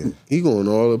 Yeah. He going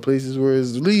to all the places where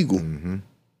it's legal. Mm-hmm.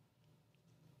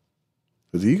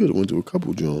 Cause he could have went to a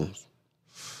couple joints.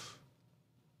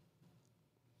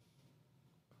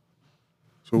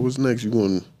 So what's next? You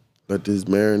gonna let this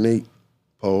marinate?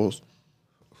 Pause.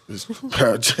 This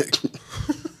project.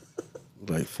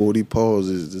 Like 40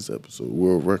 pauses this episode,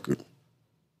 world record.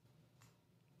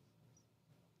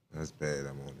 That's bad.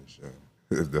 I'm on this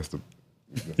show. That's the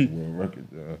world record,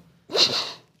 yeah.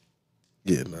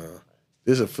 Yeah, nah.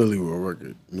 This a Philly world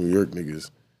record. New York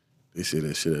niggas, they say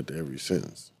that shit after every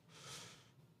sentence.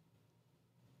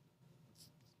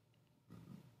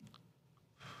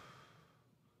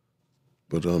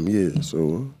 But yeah,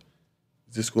 so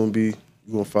is this gonna be,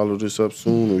 you gonna follow this up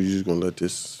soon, or you just gonna let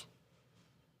this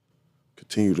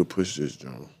continue to push this,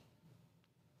 John?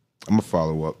 I'm gonna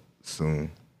follow up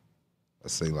soon. I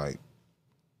say like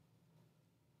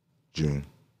June.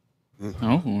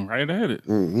 Oh, right at it.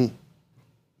 Mm-hmm.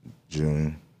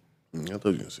 June. I thought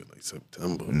you were gonna say like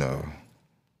September. No,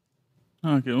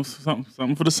 Okay, well,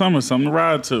 something for the summer, something to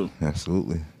ride to.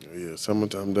 absolutely, Yeah,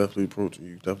 summertime definitely approaching.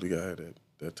 You definitely gotta have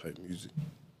that type of music.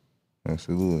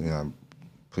 absolutely. And I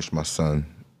pushed my son.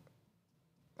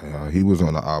 He was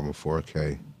on the album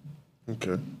 4K.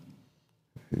 Okay.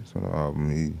 He was on the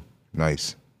album. He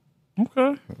nice.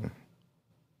 Okay.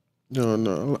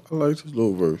 No, I like this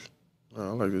little verse. I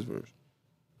like this verse.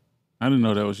 I didn't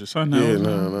know that was your son. Yeah, That was-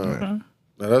 no. Okay.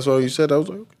 Now that's all you said. I was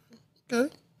like,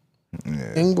 okay.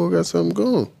 Yeah, Young boy got something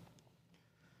going.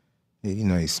 yeah, he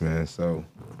nice, man. So,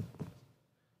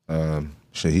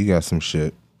 shit, he got some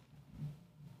shit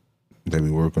that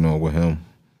we working on with him.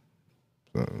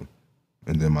 So,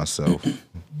 and then myself,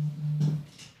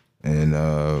 and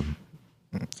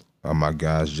my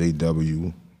guys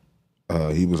JW,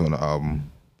 he was on the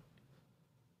album,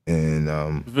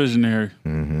 and Visionary.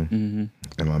 and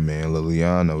my man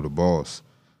Liliano, the boss.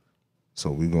 So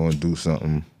we gonna do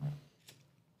something,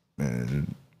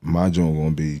 and my joint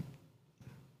gonna be,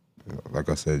 like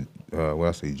I said, what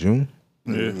I say, June.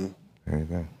 Yeah. There you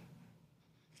go.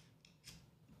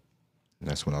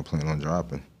 That's when I plan on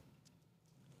dropping.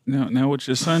 Now with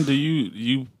your son, do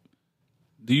you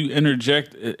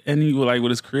interject any like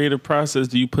with his creative process?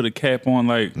 Do you put a cap on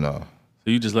like? No,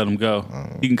 So you just let him go.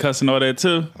 He can cuss and all that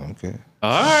too. okay.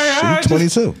 All right. He's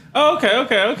 22. Oh, okay. All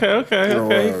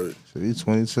right. So he's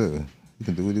 22. He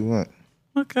can do what he want.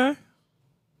 Okay.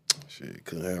 Shit,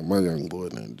 couldn't have my young boy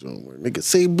in that joint where nigga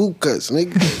say boot cuts,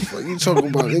 nigga. What you talking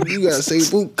about, nigga? You gotta say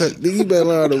boot cuts, nigga. You better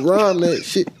learn how to rhyme that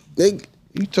shit, nigga.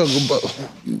 You talking about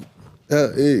you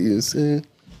out here, you know what I'm saying?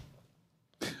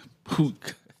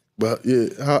 But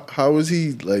yeah, how is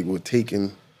he like with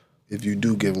taking, if you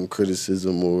do give him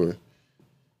criticism or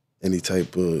any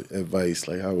type of advice,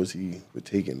 like how is he with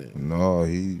taking it? No,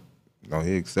 he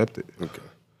accepted. Okay.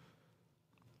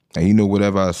 And you know,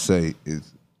 whatever I say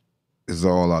is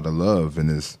all out of love, and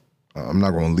I'm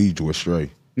not gonna lead you astray.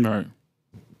 Right.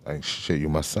 Like shit, you're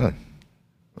my son.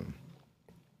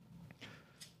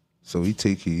 So he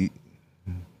take heed,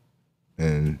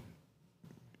 and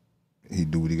he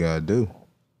do what he gotta do.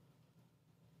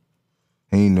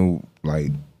 He ain't no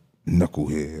like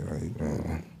knucklehead.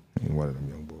 Like, ain't one of them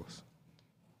young boys.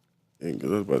 And 'cause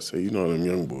I was about to say, you know how them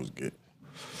young boys get.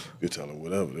 You tell them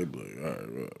whatever, they be like, all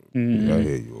right, well, Yeah, I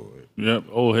hear you all right. Yep.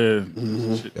 Old head.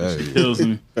 Shit kills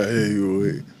me. I hear you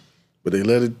away. But they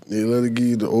let it give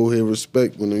you the old head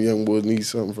respect when the young boys need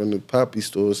something from the poppy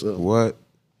store or something. What?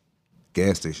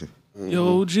 Gas station.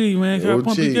 Yo, OG, man, can I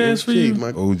pump the gas for you? my-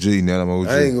 OG, now I'm OG.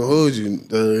 I ain't gonna hold you. I ain't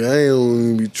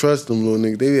gonna be trust them little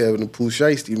nigga. They be having a Pooh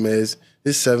Shiesty mask.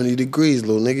 It's 70 degrees,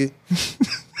 little nigga.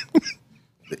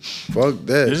 Fuck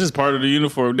that. It's just part of the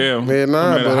uniform, damn. Man, nah,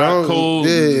 No matter but I hot, don't. cold.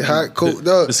 Yeah, hot, cold.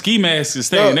 The ski mask is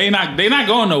staying. Dog. They not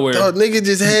going nowhere. Dog, nigga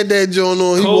just had that joint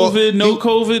on. COVID, no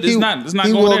COVID, it's not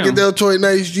he going walking down. down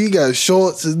 29th Street, he got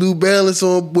shorts, his New Balance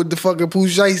on with the fucking Pooh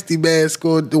Shiesty mask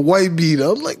on, the white beater.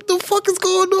 I'm like, the fuck is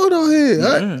going on out here?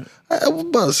 Yeah. I'm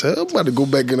about to go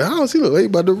back in the house. He look like he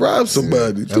about to rob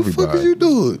somebody. What the fuck everybody. is you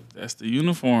doing? That's the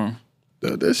uniform.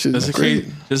 That shit Just is in case,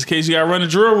 crazy. just in case you got to run the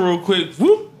drill real quick.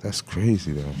 Whoop. That's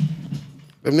crazy though.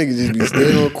 Them niggas just be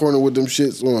standing on the corner with them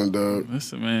shits on, dog.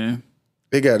 Listen, man.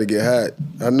 They gotta get hot.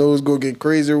 I know it's gonna get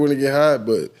crazier when it get hot,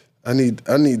 but I need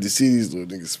to see these little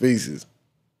niggas' faces.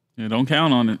 Yeah, don't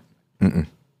count on it.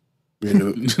 You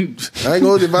know? I ain't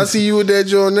gonna. If I see you with that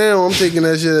joint now, I'm taking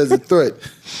that shit as a threat.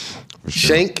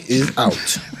 Shank is out.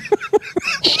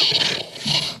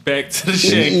 Back to the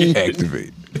shank.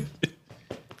 Activate.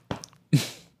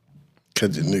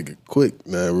 Catch a nigga quick,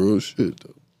 nah, real shit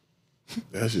though.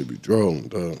 That should be drawn,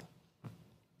 dog.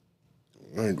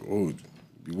 I ain't gonna hold you.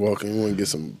 Be walking, you wanna get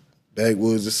some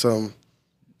backwoods or something.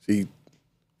 See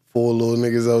 4 little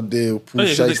niggas out there with Oh,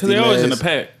 yeah, because they always in the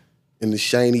pack. in the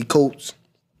shiny coats.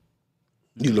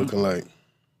 You looking like,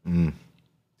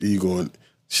 you going,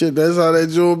 shit, that's how that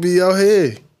joint be out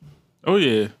here. Oh,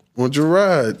 yeah. Want your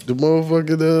ride, the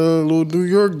motherfucking little New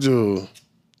York joint.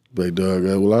 Like, dog,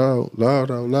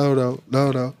 loud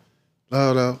out.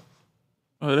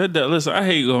 Oh, listen, I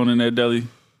hate going in that deli.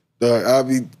 Dog,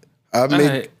 I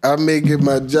make it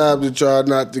my job to try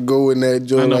not to go in that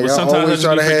joint. I know, like, but I sometimes always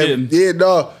I try to just be have, forgetting. yeah,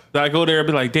 dog. I go there and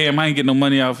be like, damn, I ain't getting no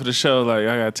money out for the show. Like,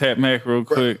 I got to tap Mac real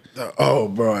quick. Oh,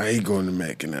 bro, I hate going to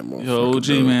Mac in that motherfucker. Yo, OG,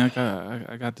 dog. man,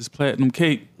 I got this platinum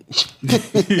cake.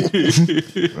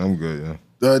 I'm good, yeah.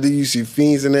 Dog, then you see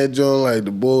fiends in that joint, like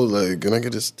the bulls, like, can I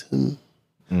get this 10?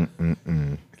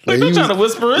 Like, don't try to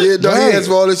whisper it. Yeah, dog, Right. he asked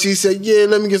for all this. She said, yeah,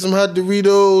 let me get some hot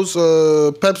Doritos,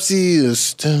 Pepsi, a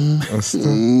stem.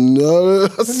 No,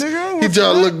 he tried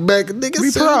to look back. Nigga We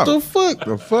said, proud. what the fuck?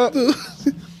 The fuck?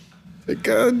 Like,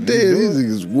 God damn, these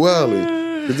niggas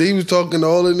wildin'. Cause he was talking to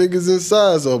all the niggas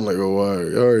inside, so I'm like, oh, all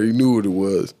right, I already knew what it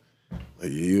was. Like, yeah,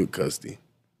 you a custy.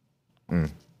 Yeah,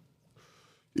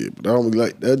 but I don't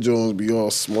like that Jones be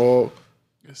all small.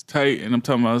 It's tight, and I'm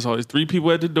talking about there's always 3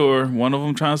 people at the door. One of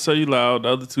them trying to sell you loud, the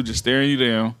other 2 just staring you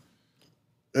down.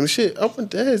 And shit, I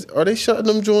went to ask, are they shutting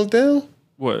them Jones down?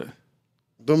 What?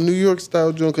 Them New York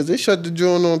style Jones, because they shut the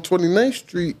joint on 29th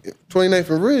Street, 29th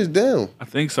and Ridge down. I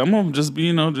think some of them just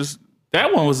be, just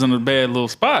that one was in a bad little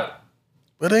spot.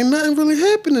 But ain't nothing really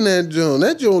happening in that joint.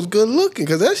 That joint was good looking,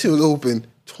 because that shit was open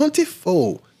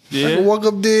 24. Yeah. I could walk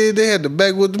up there, they had the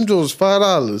back with them joints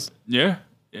 $5. Yeah,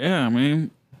 I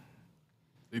mean,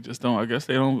 they just don't. I guess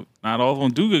they don't. Not all of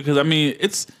them do good because I mean,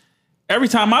 it's every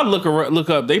time I look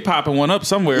up, they popping one up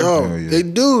somewhere. No, Hell yeah. they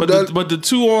do. But the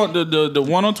 2 on the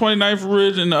one on 29th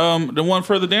Ridge and the one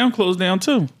further down closed down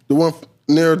too. The one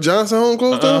near Johnson home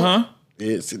closed down? Uh huh.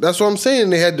 Yeah, see, that's what I'm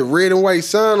saying. They had the red and white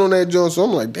sign on that joint, so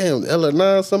I'm like, damn,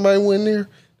 L9, somebody went there.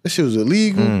 That shit was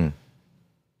illegal.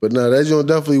 But no, that joint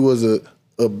definitely was a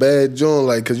bad joint,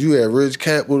 like, because you had Ridge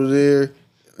Capital there.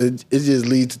 It just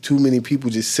leads to too many people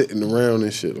just sitting around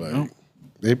and shit. Like,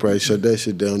 they probably shut that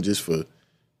shit down just for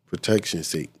protection's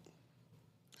sake.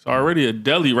 It's already a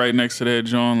deli right next to that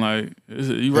joint. Like,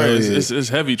 you right? Hell yeah. It's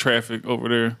heavy traffic over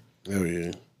there. Hell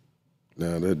yeah.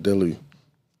 Nah, that deli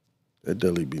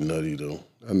be nutty though.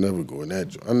 I never go in that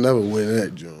joint. I never went in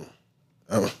that joint.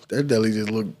 That deli just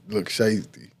look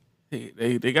shiesty.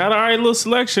 They got all right little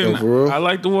selection. Oh, for real? I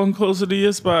like the one closer to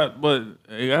your spot, but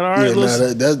they got all right Yeah,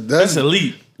 little. nah, that's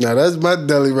elite. Nah, that's my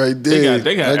deli right there.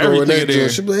 They got I go in everything that there.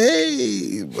 joint. She be like,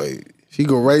 hey, wait. She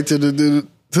go right to the joint.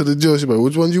 She be like,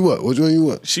 which one you want? Which one you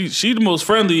want? She the most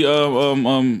friendly.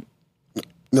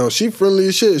 No, she friendly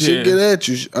as shit. She Yeah. get at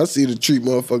you. I see the treat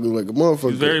motherfuckers like a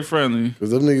motherfucker. She's very friendly. Cause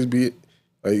them niggas be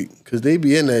like, cause they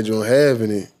be in that joint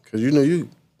having it. Cause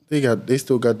they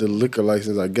still got the liquor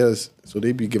license, I guess. So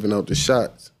they be giving out the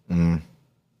shots in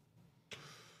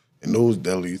those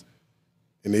delis,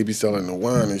 and they be selling the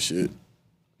wine and shit.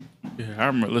 Yeah, I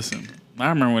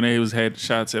remember when they had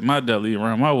shots at my deli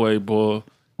around my way, boy.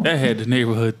 That had the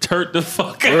neighborhood turned the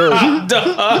fuck out,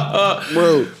 dog.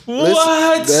 Bro,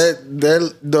 What?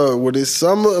 That dog, when it's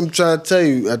summer, I'm trying to tell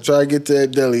you, I try to get to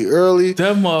that deli early.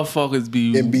 Them motherfuckers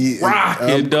be And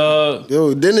rocking, dog.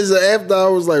 Yo, then there's an after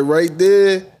hours like right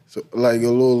there. So like a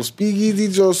little speakeasy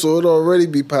joint, so it already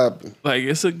be popping. Like,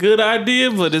 it's a good idea,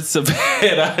 but it's a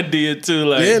bad idea too.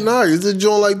 Like, Yeah, nah, it's a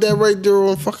joint like that right there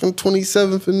on fucking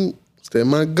 27th and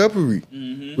Montgomery,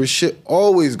 where shit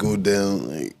always go down.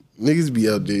 Like, niggas be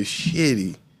out there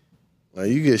shitty. Like,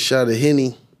 you get shot a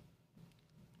Henny,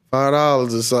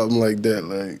 $5 or something like that.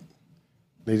 Like,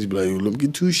 they just be like, let me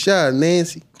get 2 shots,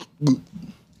 Nancy. Yeah.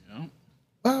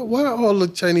 Why all the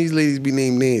Chinese ladies be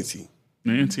named Nancy?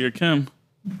 Nancy or Kim.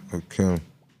 Okay.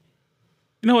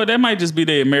 You know what? That might just be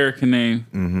their American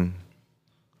name.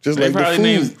 Just They like the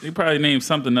food. they probably named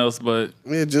something else, but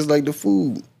Yeah, just like the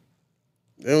food.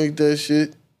 They don't eat that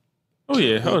shit. oh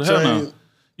yeah, hell no.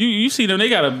 You see them? They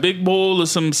got a big bowl of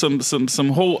some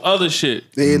whole other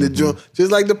shit. They in the joint,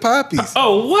 just like the poppies.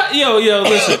 Oh what? Yo,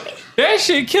 listen, that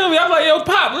shit kill me. I'm like, yo,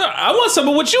 Pop, I want some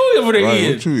of what you over there Right,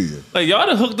 eating. what you eating? Like y'all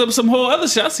done hooked up some whole other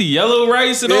shit. I see yellow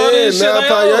rice and all that shit. now Like,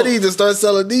 probably oh. y'all need to start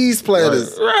selling these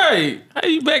platters. Right. How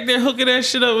you back there hooking that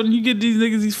shit up and you get these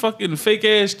niggas these fucking fake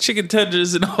ass chicken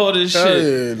tenders and all this Hell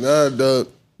shit. yeah, nah, dog.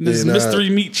 This Yeah, nah. mystery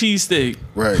meat cheesesteak.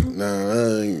 Right,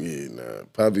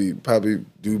 Poppy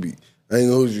do be. I ain't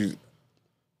gonna hold you.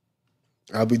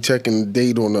 I'll be checking the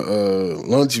date on the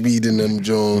lunch meat in them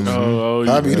Jones. Oh,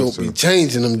 yeah. Poppy don't be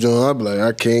changing them Jones. I be like,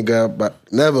 I can't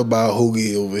never buy a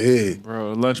hoagie over here.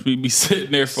 Bro, lunch meat be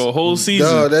sitting there for a whole season.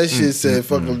 Dog, that shit said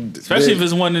fucking. Especially if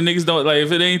it's one that niggas don't like.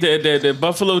 If it ain't that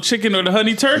buffalo chicken or the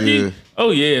honey turkey. Yeah.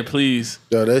 Oh yeah, please.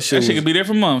 Yo, that shit Could be there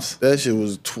for months. That shit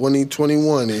was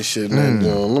 2021 and shit. Man,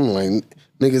 I'm like,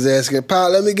 niggas asking,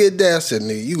 Pop, let me get that. I said,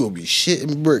 nigga, you gonna be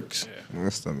shitting bricks. My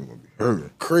stomach gonna be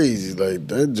hurting. Crazy, like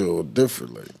that joke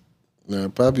different. Like, Nah,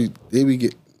 probably they be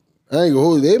get. I ain't gonna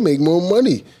hold. They make more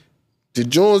money. The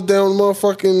Jones down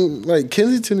motherfucking like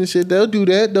Kensington and shit. They'll do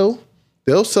that though.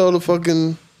 They'll sell the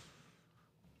fucking.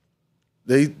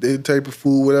 They type of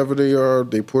food, whatever they are.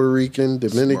 They Puerto Rican,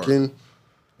 Dominican,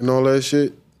 and all that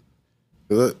shit.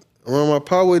 Around my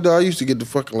Poway, though, I used to get the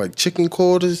fucking like chicken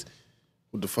quarters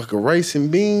with the fucking rice and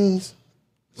beans,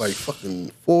 like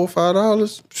fucking $4 or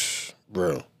 $5,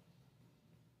 bro.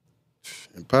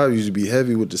 And probably used to be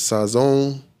heavy with the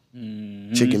sazon,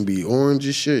 chicken be orange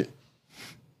and shit.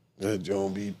 That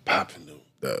joint be popping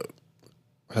though.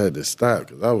 I had to stop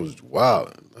because I was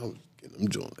wilding. I was getting them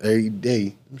joints every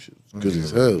day. Them shit was good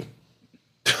as hell.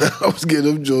 I was getting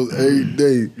them joints every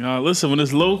day. Listen, when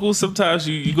it's local, sometimes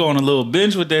you go on a little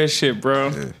binge with that shit, bro.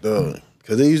 Yeah.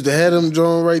 Because they used to have them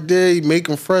joints right there. You make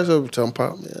them fresh. I was telling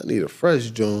Pop, man, I need a fresh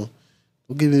joint.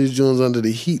 Don't give me these joints under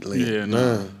the heat. Like,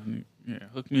 Yeah,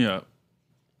 hook me up.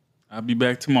 I'll be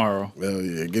back tomorrow. Hell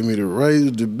yeah. Give me the rice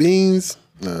with the beans.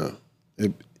 Nah.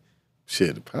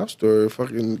 Shit, the Pop store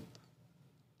fucking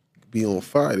be on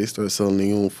fire. They start selling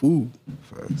their own food.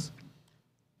 Facts.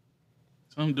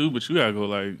 Some do, but you gotta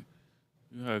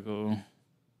go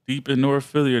deep in North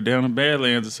Philly or down in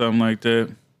Badlands or something like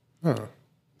that.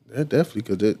 That definitely,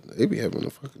 because they be having the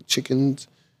fucking chickens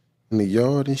in the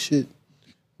yard and shit.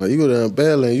 Like, you go down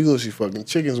Badlands, you gonna see fucking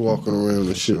chickens walking around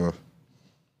and shit. Sure.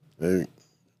 Hey.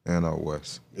 And out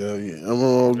west. Yeah.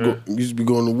 Used to be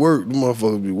going to work. The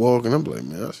motherfuckers be walking. I'm like,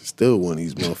 man, I should still want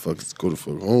these motherfuckers to go the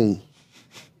fuck home.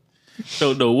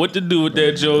 Don't know what to do with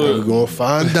that, Joe. We're gonna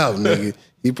find out, nigga.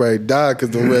 He probably died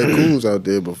because them raccoons out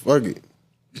there, but fuck it.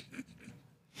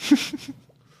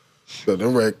 So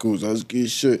them raccoons, I was getting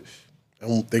shit.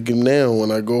 I'm thinking now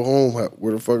when I go home,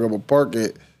 where the fuck I'm gonna park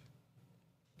at?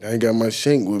 I ain't got my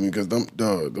shank with me because them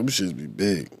shits be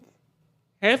big.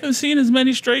 Haven't seen as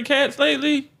many stray cats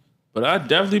lately, but I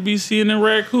definitely be seeing the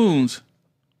raccoons.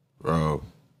 Bro.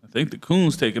 I think the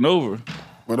coons taking over.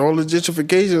 But all the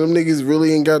gentrification, them niggas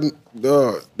really ain't got.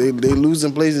 They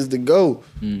losing places to go.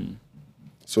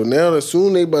 So now,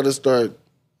 soon they about to start.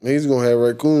 Niggas gonna have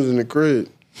raccoons in the crib,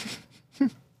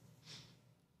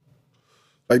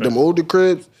 like them older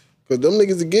cribs, cause them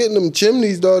niggas are getting them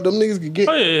chimneys, dog. Them niggas can get.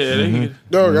 Oh yeah.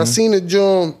 Dog, I seen a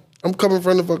joint. I'm coming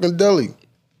from the fucking deli.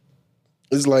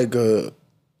 It's like well,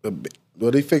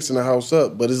 they fixing the house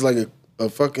up, but it's like a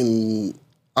fucking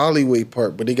alleyway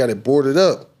part, but they got it boarded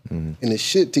up. And the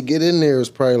shit to get in there is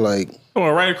probably like... Come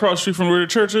on, right across the street from where the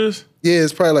church is? Yeah,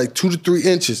 it's probably like 2 to 3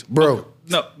 inches. Bro,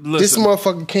 no, listen. This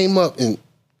motherfucker came up and...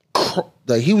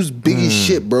 Like, he was big as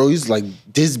shit, bro. He's like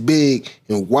this big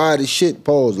and wide as shit,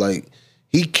 pause. Like,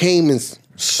 he came and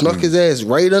snuck his ass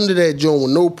right under that joint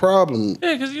with no problem.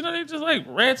 Yeah, because, they just like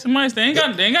rats and mice. They ain't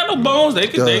got no bones. They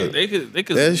could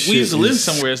weasel in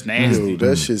somewhere. It's nasty. Yo,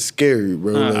 that shit's scary,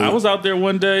 bro. I was out there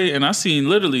one day and I seen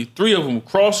literally 3 of them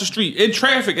cross the street in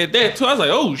traffic at that too. I was like,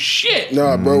 oh shit.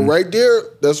 Nah, bro, right there,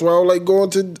 that's where I was like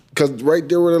going to, because right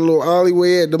there where the little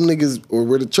alleyway at, them niggas, or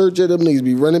where the church at, them niggas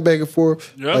be running back and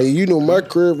forth. Yep. Like, my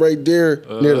crib right there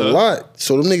near the lot.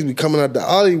 So them niggas be coming out the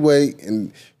alleyway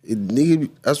and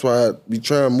that's why I be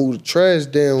trying to move the trash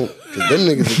down, because them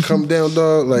niggas will come down,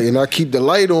 dog. Like, and I keep the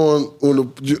light on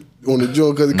the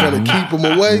joint because it kind of keep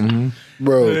them away,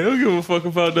 bro. They don't give a fuck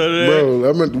about that. Bro, I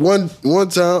remember one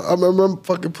time I remember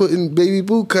fucking putting Baby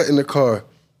Boo Cut in the car,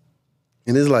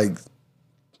 and it's like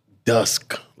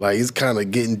dusk, like it's kind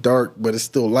of getting dark, but it's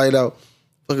still light out.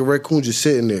 Fucking raccoon just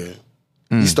sitting there.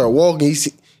 He start walking.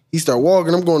 He start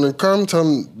walking. I'm going in the car. I'm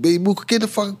telling Baby Boo, get the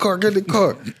fucking car. Get the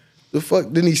car. The fuck?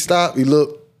 Then he stopped. He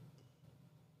looked.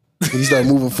 He started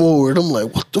moving forward. I'm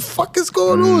like, what the fuck is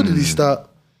going on? Did he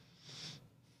stop?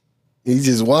 He's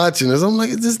just watching us. I'm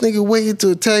like, is this nigga waiting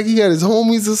to attack? He got his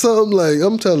homies or something? Like,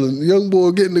 I'm telling young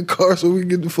boy, get in the car so we can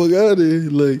get the fuck out of here.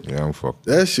 Like, yeah, I'm fucked.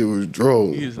 That shit was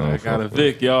droll. He's like, I got a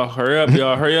Vic. Y'all hurry up.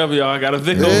 Y'all I got a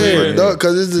Vic over here. Yeah,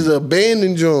 because this is an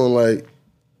abandoned joint. Like,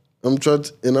 I'm trying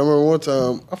to, and I remember one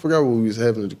time, I forgot what we was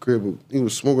having at the crib, but he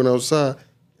was smoking outside.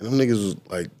 And them niggas was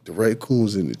like, the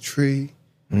raccoons in the tree.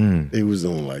 They was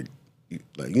on like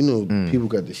people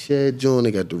got the shed joint,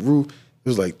 they got the roof. It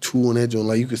was like 2 on that joint.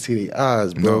 Like, you could see their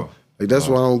eyes, bro. No. Like, that's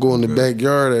why I don't go in the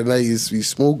backyard at night and be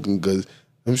smoking, because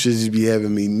them shit just be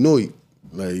having me annoyed.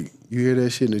 Like, you hear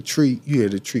that shit in the tree, you hear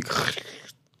the tree.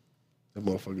 That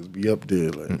motherfuckers be up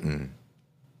there, like.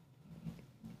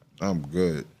 I'm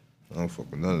good. I don't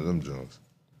fuck with none of them joints.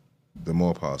 Them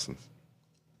all possums.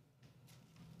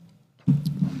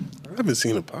 I haven't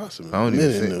seen a possum. I don't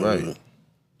even think, right.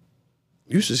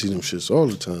 You used to see them shits all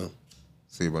the time.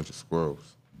 See a bunch of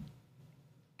squirrels.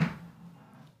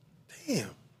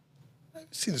 Damn. I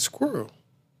haven't seen a squirrel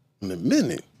in a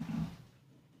minute.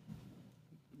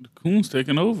 Coons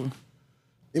taking over.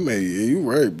 Yeah, you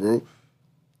right, bro.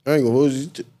 I ain't gonna hold you.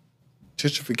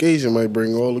 Gentrification might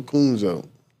bring all the coons out.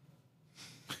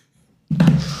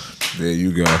 There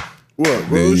you go. What,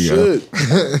 bro? There you go.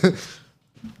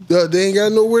 Shit. They ain't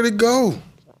got nowhere to go.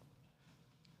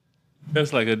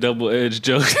 That's like a double-edged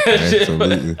joke.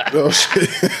 Absolutely. Oh, shit.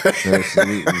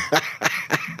 Absolutely.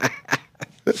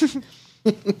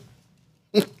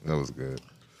 That was good.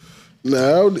 Nah,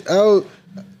 I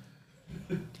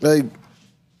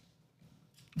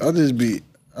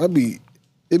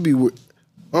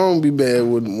don't be bad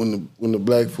when the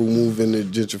black folk move in the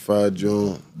gentrified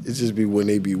joint. It just be when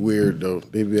they be weird though.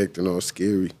 They be acting all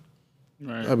scary.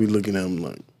 Right. I be looking at them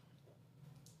like,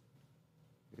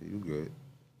 Yeah, you good.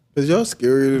 cause y'all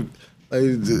scary. Like,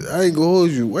 I ain't gonna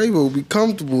hold you. White folk be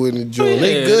comfortable in the joint. Yeah,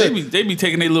 They good. They be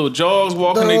taking their little jogs,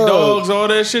 walking their Dog. dogs, all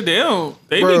that shit. They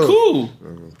be Bro. cool.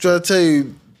 I'm trying to tell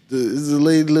you, there's a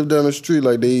lady live down the street.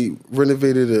 Like they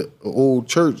renovated an old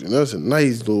church, and that's a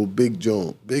nice little big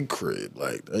joint, big crib.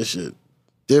 Like that shit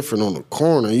different on the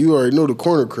corner. You already know the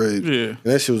corner crib. Yeah. And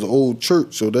that shit was an old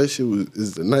church, so that shit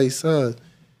is the nice size.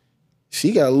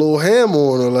 She got a little ham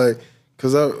on her, like,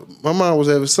 cause my mom was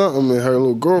having something, and her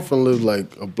little girlfriend lived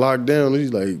like a block down.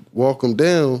 She's like, walk them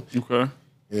down. Okay.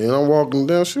 And I'm walking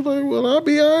down. She's like, well, I'll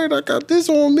be all right. I got this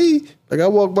on me. Like, I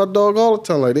walk my dog all the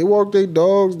time. Like, they walk their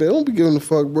dogs. They don't be giving a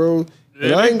fuck, bro.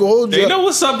 And I ain't gonna hold you. They know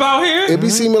what's up out here. It be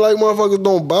seeming like motherfuckers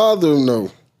don't bother them,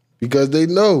 though. Because they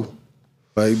know.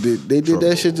 Like, they did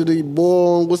that shit to the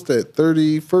boy on, what's that,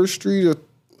 31st Street or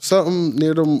something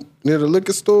near the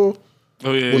liquor store?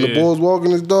 Oh, yeah. When the boy was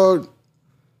walking his dog.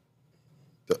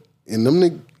 And them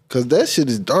niggas, because that shit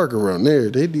is dark around there.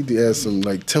 They need to add some,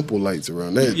 like, temple lights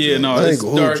around there. Yeah, no, I ain't it's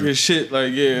gonna hold dark you. as shit.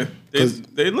 Like, yeah.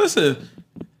 They listen.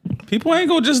 People ain't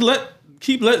gonna just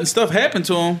keep letting stuff happen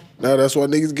to them. Now that's why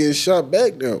niggas getting shot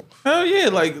back now. Hell yeah.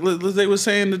 Like, they were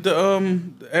saying that the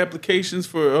applications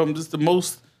for just the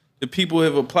most that people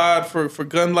have applied for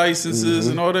gun licenses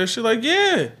and all that shit. Like,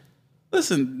 yeah.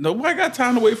 Listen, nobody got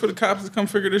time to wait for the cops to come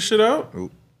figure this shit out.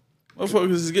 Nope.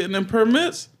 Motherfuckers is getting them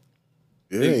permits.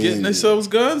 Yeah, They getting themselves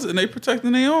guns and they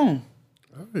protecting their own.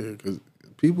 Oh, yeah, because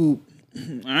people,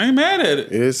 I ain't mad at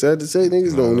it. it's sad to say,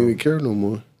 niggas don't even care no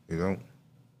more. You don't.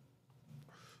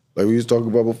 Like we was talking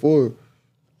about before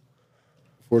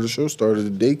the show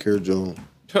started, the daycare Jones.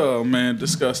 Oh man,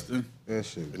 disgusting. That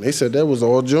shit. And they said that was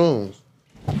all Jones.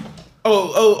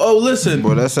 Oh, listen.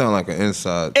 Boy, that sound like an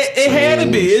inside. It had to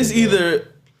be. It's either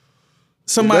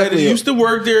somebody Exactly. that used to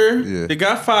work there, Yeah. they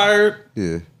got fired.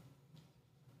 Yeah,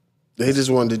 They just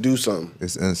wanted to do something.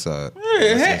 it's inside.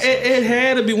 Yeah, it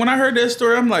had to be. When I heard that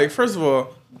story, I'm like, first of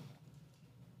all,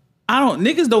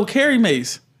 niggas don't carry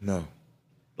mace. No.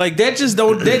 Like that just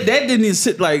don't that didn't even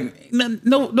sit like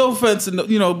no offense, but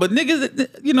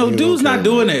niggas, dudes not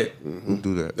doing it. Who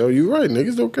do that? No, you right.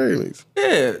 Niggas don't carry niggas.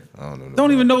 Yeah, I don't know.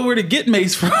 don't even know where to get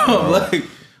mace from. Like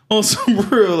on some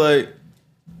real like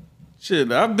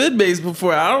shit. I've been mace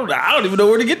before. I don't even know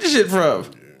where to get the shit from.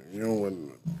 You don't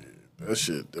want that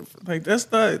shit different. Like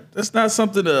that's not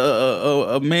something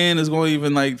a man is going to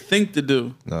even like think to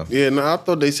do. No. Yeah, no, I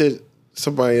thought they said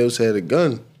somebody else had a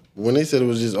gun. When they said it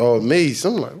was just all mace,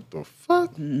 I'm like, what the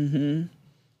fuck?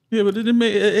 Yeah, but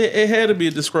it had to be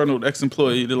a disgruntled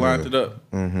ex-employee that lined it up.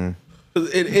 And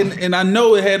I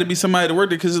know it had to be somebody that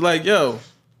worked there because it's like, yo,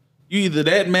 you either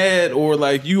that mad or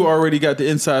like you already got the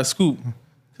inside scoop.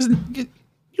 Because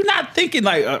you're not thinking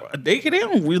like they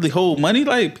don't really hold money.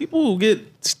 Like people who get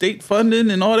state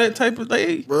funding and all that type of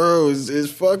thing. Bro,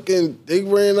 it's fucking, they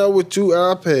ran out with 2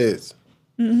 iPads.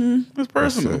 It's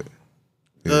personal. That's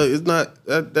it. It's not,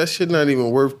 that shit not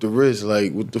even worth the risk.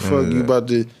 Like, what the fuck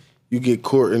you get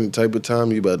caught in the type of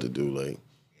time you about to do, like.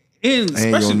 And And you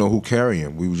especially, don't know who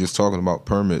carrying. We were just talking about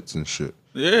permits and shit.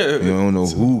 yeah. You don't know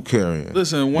who carrying.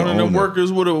 Listen, one The of them owner.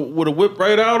 workers would have whipped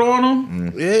right out on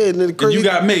them, Yeah, and then the and crazy, you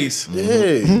got mace. yeah.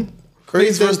 Mace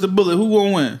Crazy versus the bullet. Who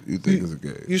gonna win? You think it's a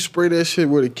game. you spray that shit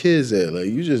where the kids at. Like,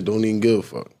 you just don't even give a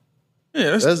fuck.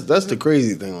 Yeah, That's the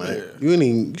crazy thing. Like,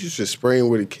 you just spraying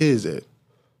where the kids at.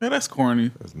 that's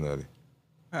corny. That's nutty.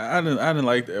 I didn't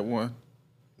like that one.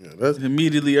 Yeah, that's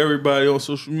Immediately, everybody on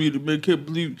social media, man, can't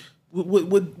believe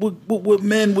what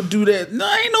men would do that.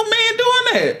 No, ain't no man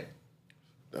doing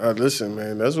that. listen,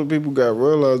 man. That's what people got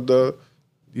realized, dog.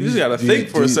 You just gotta think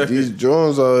for a second. These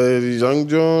Jones out here, these young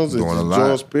Jones, Doing a this lot.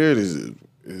 John Spirit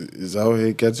is out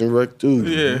here catching wreck too.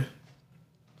 Yeah,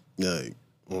 Like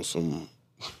on some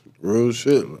real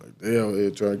shit. Like they out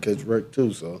here trying to catch wreck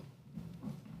too. So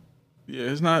yeah.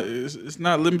 It's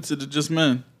not limited to just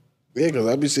men. yeah, cause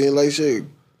I be seeing like shit.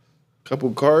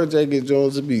 couple carjacking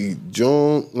Jones to be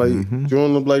John, like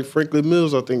John up like Franklin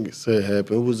Mills. I think it said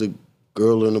happened. It was a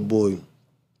girl and a boy.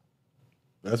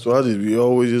 That's why I just be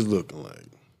always just looking like.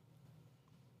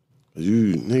 Cause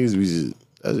you niggas be just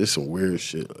that's just some weird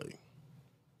shit. Like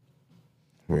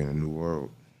We're in a new world.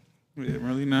 Yeah,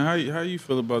 really. Now, how you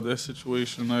feel about that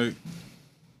situation? Like,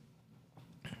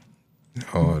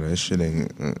 Oh, that shit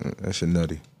ain't. That shit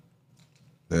nutty.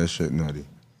 That shit nutty.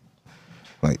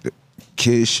 Like the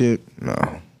kid shit,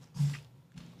 no.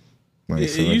 Like,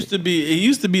 it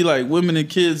used to be like women and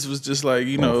kids was just like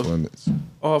off limits.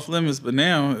 off limits, but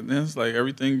now it's like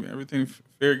everything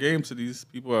fair game to these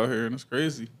people out here, and it's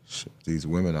crazy. Shit, these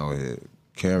women out here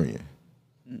carrying.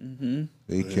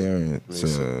 They carrying.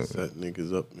 Set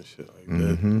niggas up and shit like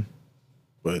that.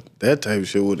 But that type of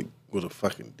shit with a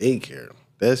fucking daycare,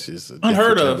 that's just a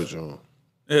Unheard different of. type of joint.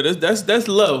 Yeah, that's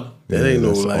low. That ain't no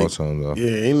that's like, all-time low.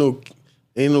 yeah,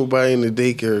 ain't nobody in the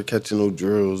daycare catching no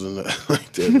drills and nothing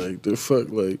like that. Like the fuck,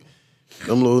 like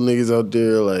them little niggas out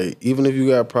there. Like even if you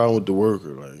got a problem with the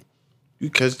worker, like you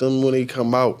catch them when they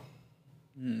come out.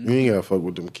 You ain't gotta fuck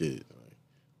with them kids. Like,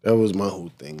 that was my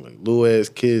whole thing. Like little ass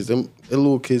kids, them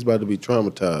little kids about to be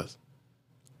traumatized.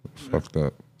 Fucked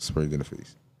up. Sprayed in the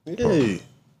face. Yeah, you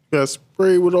got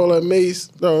sprayed with all that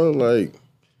mace. No, like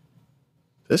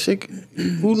that shit.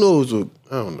 Who knows what?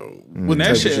 I don't know. When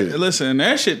that type of shit, listen,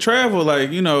 that shit travel like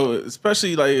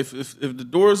especially like if the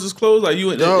doors is closed, like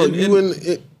you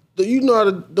you know how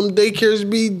them daycares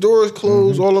be, doors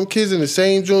closed, all them kids in the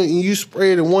same joint, and you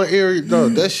spray it in one area,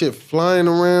 dog, that shit flying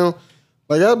around.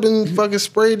 Like I've been fucking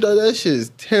sprayed, dog. That shit is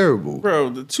terrible, bro.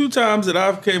 The 2 times that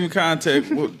I've came in contact,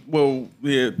 well,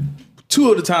 yeah. 2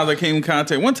 of the times I came in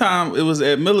contact. One time it was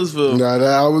at Millersville. Nah,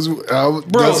 I was Bro,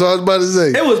 that's what I was about to say.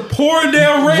 It was pouring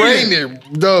down Raining,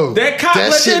 dog. That cop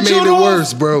that let shit that made joint it off.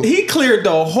 worse, bro. He cleared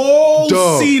the whole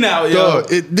scene out, yo.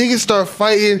 Niggas start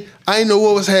fighting. I didn't know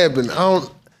what was happening.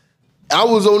 I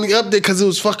was only up there because it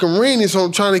was fucking raining, so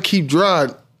I'm trying to keep dry.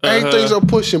 Everything's up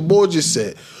pushing. Boy just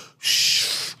said,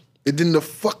 shh. And then the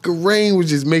fucking rain was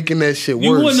just making that shit worse.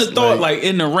 You wouldn't have thought like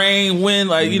in the rain, wind,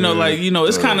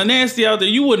 it's kind of nasty out there.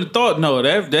 You wouldn't have thought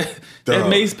that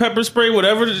mace pepper spray,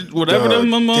 whatever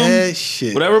that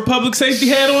shit, whatever public safety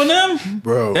had on them,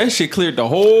 bro. That shit cleared the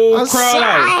whole crowd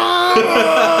out.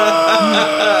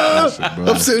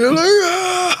 I'm sitting there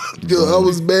like, yo, I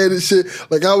was mad as shit.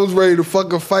 Like I was ready to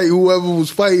fucking fight whoever was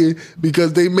fighting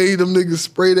because they made them niggas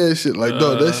spray that shit. Like,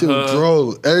 dog, that shit was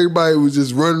droll. Everybody was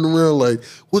just running around like,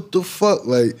 what the fuck?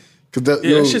 Like, cause that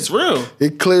shit's real.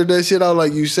 It cleared that shit out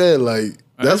like you said. Like,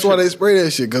 that's why they spray that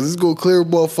shit, cause it's gonna clear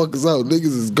motherfuckers out. Niggas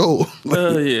is gold.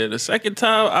 Yeah. The second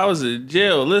time I was in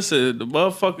jail, listen, the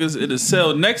motherfuckers in the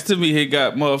cell next to me had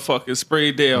got motherfuckers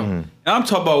sprayed down. And I'm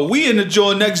talking about we in the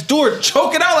joint next door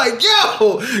choking out like,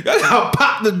 yo, I gotta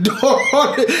pop the door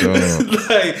on it.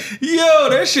 Like, yo,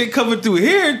 that shit coming through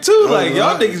here too. Like,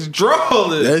 y'all niggas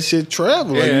drawing. That shit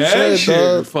travel. Like you that said, shit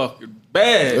dog. fucking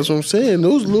bad. That's what I'm saying.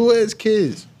 Those little ass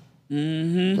kids.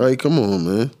 Like, come on,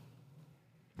 man.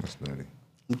 That's nutty.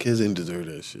 Them kids ain't deserve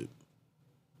that shit.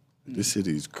 This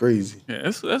city is crazy.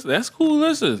 Yeah, that's cool.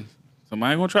 Listen,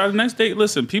 somebody gonna try the next day.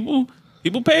 Listen, people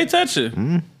pay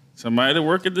attention. Somebody that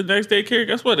work at the next day care,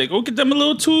 guess what? They go get them a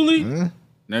little toolie.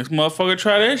 Next motherfucker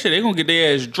try that shit, they gonna get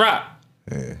their ass dropped.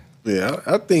 Yeah,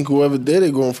 I think whoever did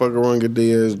it gonna fuck around and get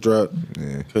their ass dropped.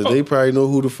 Yeah, because they probably know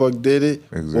who the fuck did it,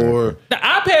 or the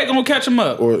iPad gonna catch them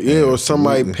up, or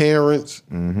somebody parents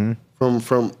from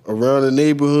around the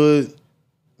neighborhood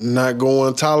not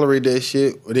going to tolerate that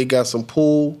shit, or they got some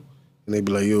pull and they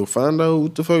be like, yo, find out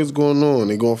what the fuck is going on.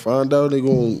 They gonna find out.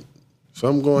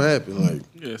 Something gonna happen. Like,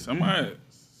 yeah, somebody.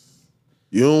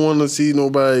 You don't want to see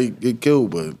nobody get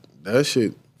killed, but that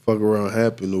shit fuck around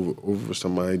happen over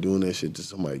somebody doing that shit to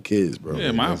somebody's kids, bro.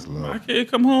 Yeah, my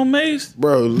kid come home maced.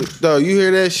 Bro, dog, you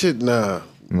hear that shit? Nah.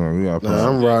 No,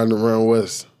 I'm riding around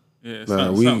West. Yeah,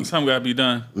 something gotta be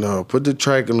done. No, put the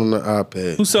tracking on the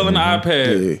iPad. Who's selling the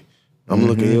iPad? Yeah. I'm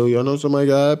looking, yo, y'all know somebody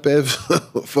got an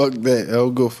iPad? Fuck that. I'll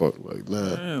go fuck. Like,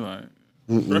 nah. Yeah,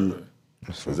 like,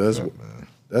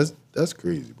 that's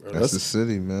crazy, bro. That's the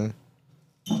city, man.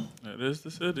 That is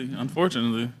the city,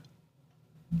 unfortunately.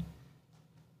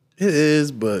 It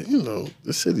is, but,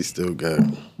 the city still got,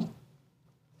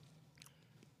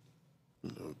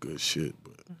 good shit,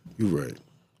 but you right.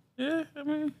 Yeah, I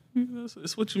mean,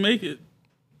 it's what you make it.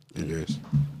 It is.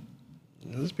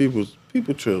 There's people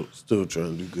still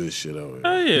trying to do good shit out here.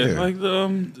 Oh yeah, like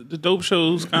the Dope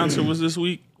Shows concert was this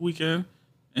weekend,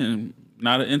 and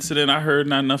not an incident I heard,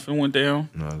 nothing went down.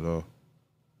 Not at all.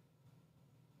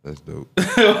 That's dope.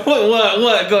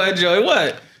 What? Go ahead, Joey.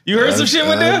 What? You heard some shit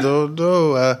went down? I don't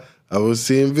know. I was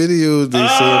seeing videos. They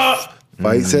said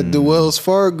fights at the Wells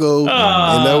Fargo,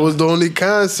 and that was the only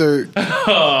concert.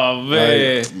 Oh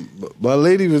man, My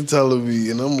lady was telling me,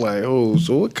 and I'm like, oh,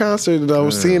 so what concert did I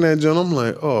was seeing that John? I'm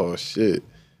like, oh shit.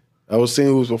 I was seeing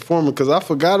who was performing because I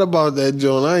forgot about that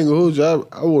John. I ain't gonna hold you.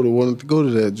 I would have wanted to go to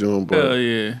that John, but hell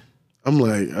yeah. I'm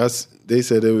like, they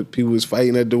said people was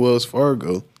fighting at the Wells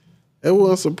Fargo. It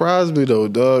wouldn't surprise me though,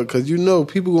 dog, because you know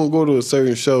people gonna go to a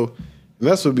certain show, and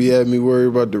that's what be having me worried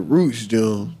about the Roots,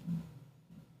 John.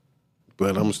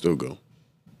 But I'm still go.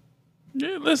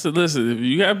 Yeah, listen. If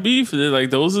you got beef, like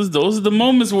those are the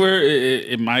moments where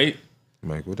it might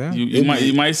Might go down.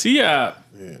 you might see out.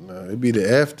 Yeah, nah, it'd be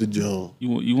the after John.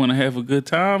 You want to have a good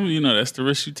time, you know that's the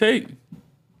risk you take.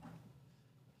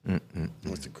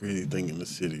 What's the crazy thing in the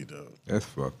city, though? That's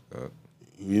fucked up.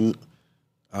 You,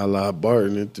 a la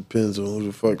Barton, it depends on who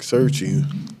the fuck searching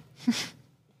you.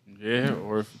 Yeah,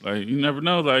 or if, like you never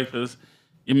know, like cause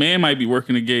your man might be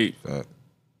working the gate.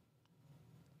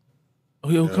 Oh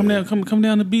yo, come down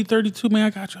to B32, man. I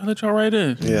got you. I'll let y'all right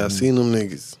in. Yeah, I seen them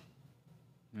niggas.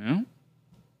 Yeah.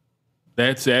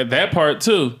 That's that part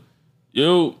too.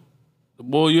 Yo, the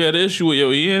boy you had an issue with,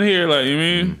 he in here, like, you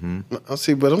mean? I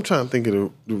see, but I'm trying to think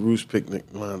of the Roots picnic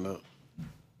lineup.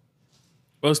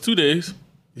 Well, it's 2 days.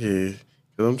 Yeah,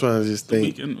 because I'm trying to just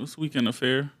think, It's weekend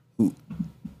affair.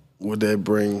 would that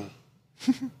bring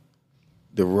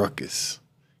the ruckus?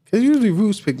 Because usually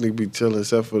Roots picnic be chilling,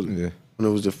 except for when it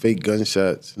was the fake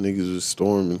gunshots, niggas was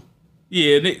storming.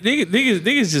 Yeah,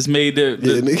 niggas just made that.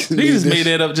 niggas Niggas made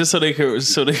that up just so they could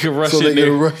rush So in they there.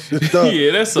 can rush the stuff.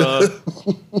 Yeah, that's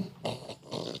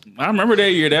I remember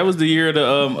that year. That was the year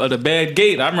of the bad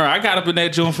gate. I remember I got up in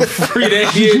that joint for free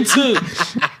that year too.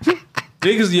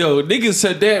 Niggas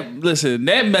said that. Listen,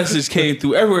 that message came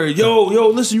through everywhere. Yo,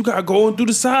 listen, you gotta go in through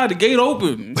the side. The gate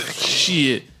open.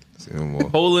 Shit.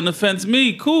 Hole in the fence,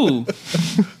 me cool.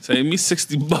 Save me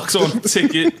 $60 on the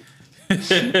ticket.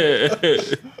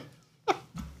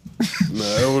 Nah,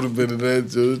 I would have been in that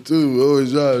joint too.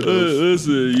 Always tried.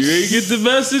 Listen, you ain't get the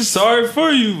message. Sorry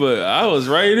for you, but I was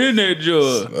right in that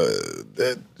joint.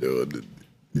 That joint,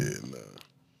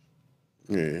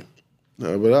 yeah.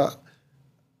 Nah, but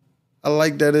I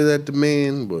like that is at the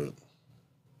man, but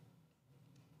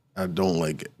I don't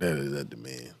like it that is at the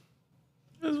man.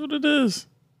 That's what it is.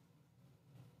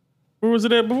 Where was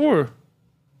it at before?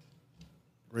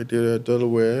 Right there at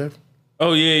Delaware Ave.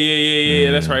 Oh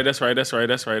yeah. That's right.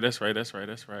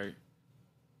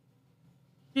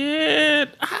 Yeah,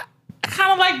 I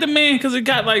kind of like the man because it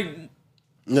got like.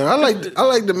 No, I like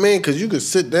the man because you could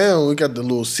sit down. We got the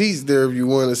little seats there if you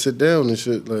want to sit down and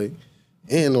shit, like,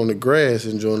 and on the grass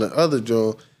and joint. The other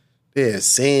joint, they had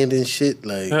sand and shit,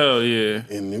 like. Hell yeah.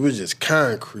 And it was just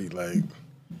concrete, like.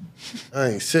 I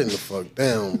ain't sitting the fuck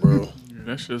down, bro.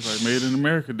 That shit's like made in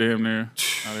America, damn near.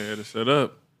 How they had it set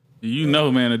up. You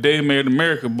know, man, a day made in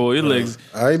America, boy. Your legs.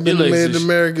 I ain't been made in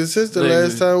America since the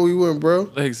last time we went,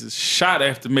 bro. Legs is shot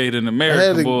after made in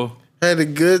America, boy. Had a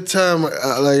good time. Like,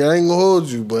 I ain't gonna hold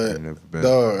you, but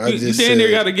dog, I just damn near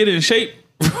got to get in shape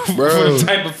bro, for the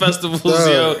type of festivals, dog,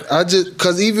 yo.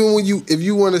 Cause even if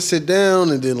you want to sit down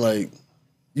and then like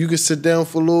you can sit down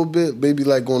for a little bit, maybe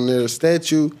like on their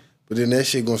statue, but then that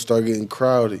shit gonna start getting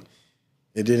crowded.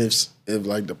 And then if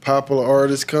like the popular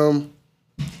artists come,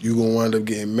 you gonna wind up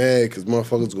getting mad because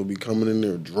motherfuckers gonna be coming in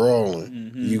there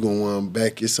drawing. You gonna want to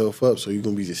back yourself up, so you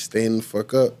gonna be just standing the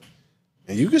fuck up.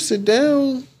 And you can sit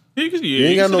down. You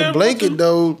ain't got no blanket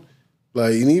though.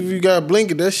 Like, and even if you got a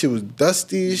blanket, that shit was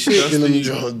dusty as shit.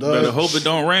 Better hope it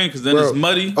don't rain because then it's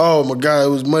muddy. Oh my God, it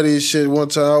was muddy as shit. One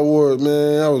time I wore it,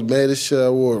 man. I was mad as shit. I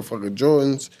wore fucking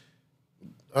Jordans.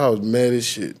 I was mad as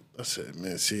shit. I said,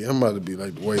 man, see, I'm about to be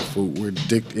like the white folk wear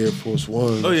Dick Air Force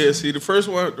Ones. Oh yeah, see the first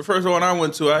one I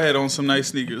went to, I had on some nice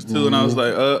sneakers too, and I was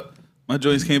like, my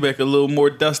joints came back a little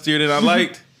more dustier than I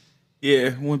liked.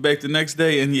 Yeah, went back the next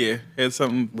day and had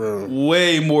something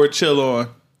way more chill on.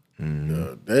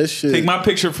 That shit. Take my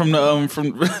picture from the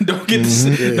don't get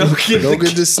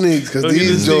the sneaks because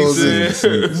these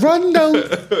Jones run down.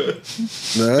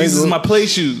 These is my play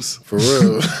shoes for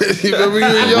real. You remember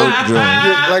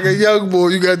like a young boy,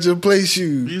 you got your play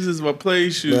shoes. These is my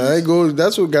play shoes. Nah, I ain't go.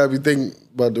 That's what got me thinking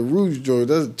about the Roots joint.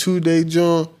 That's a 2-day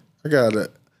joint.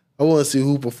 I want to see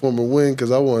who perform and win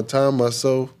because I want to time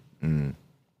myself. And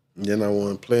then I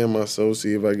want to play myself,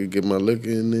 see if I could get my liquor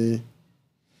in there.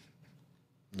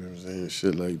 You know what I'm saying?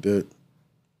 Shit like that.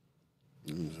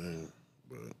 You know what I'm saying?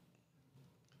 But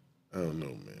I don't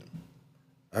know,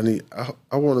 man.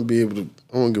 I want to be able to,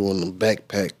 I want to get one of them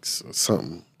backpacks or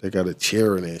something that got a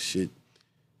chair in that shit.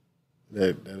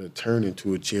 That'll turn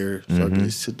into a chair so I can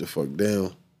just sit the fuck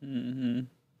down.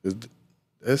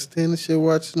 That standing shit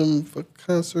watching them fucking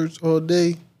concerts all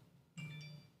day.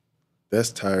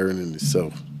 That's tiring in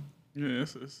itself. Yeah,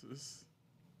 it's like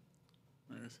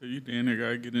I said, you damn near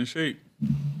gotta get in shape.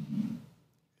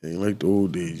 Ain't like the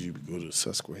old days. You could go to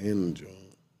Susquehanna, John,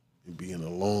 and be in a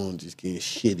lawn just getting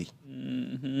shitty.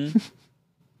 Mm-hmm.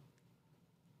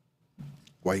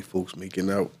 White folks making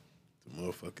out the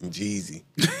motherfucking Jeezy.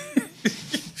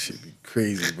 Shit be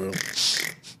crazy, bro.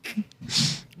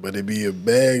 But it be a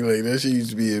bag, like, that shit used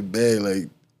to be a bag, like,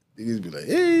 niggas be like,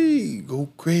 hey, go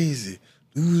crazy.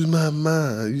 Lose my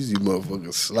mind. You see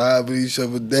motherfuckers slobbing each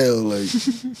other down like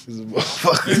it's a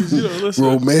motherfucking listen,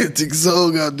 romantic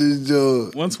song out this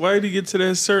joint. Once Whitey get to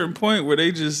that certain point where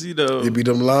they just, It be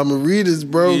them La Maritas,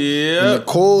 bro. Yeah. And the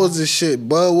Coors and shit.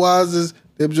 Budweisers,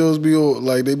 them joints be all,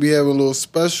 like, they be having a little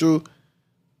special.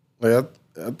 Like,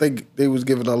 I think they was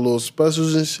giving out little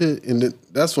specials and shit. And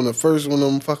that's when the first one of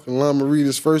them fucking La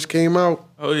Maritas first came out.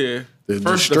 Oh, yeah. The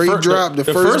first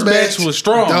batch was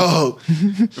strong. Dog.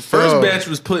 The first batch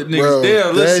was putting niggas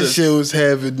down. Listen, that shit was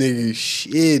having niggas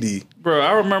shitty. Bro,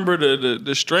 I remember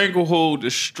the stranglehold, the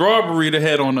strawberry they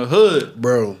had on the hood.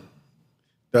 Bro.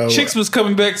 Chicks was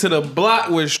coming back to the block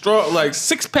with like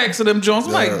 6 packs of them joints.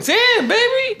 I'm like, damn,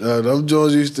 baby. Them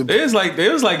joints used to. They was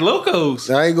like locos.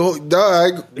 I ain't go.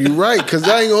 Dog, you right, cause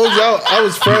I ain't gonna. I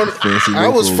was frowning. I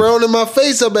was frowning my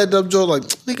face up at them joints. Like,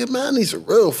 nigga, man, I need some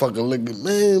real fucking liquor,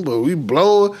 man. But we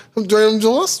blowing. I'm drinking them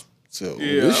joints. So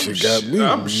this shit got me.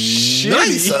 I'm shitty.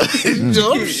 Nice. I'm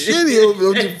shitty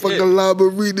over the fucking La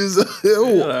Maritas. La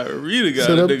Marita got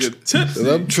a nigga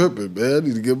tipsy. I'm tripping, man. I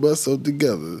need to get myself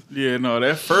together. Yeah, no,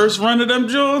 that first run of them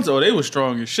joints, they was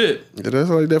strong as shit. Yeah, that's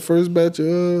like that first batch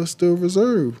of Still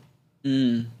Reserve.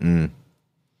 And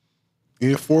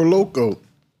Four Loko.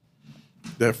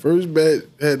 That first batch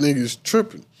had niggas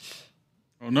tripping.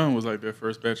 Oh, none was like that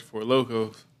first batch of Four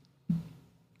Locos.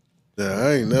 Nah,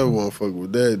 I ain't never want to fuck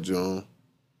with that, John.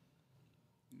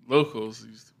 Locals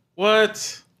used to,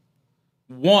 what?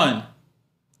 One,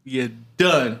 you're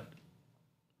done.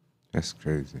 That's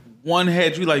crazy. One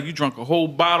had you like you drunk a whole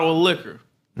bottle of liquor.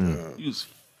 You was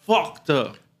fucked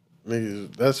up.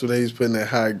 Niggas, that's what they was putting that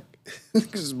high.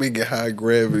 Niggas making high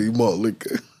gravity malt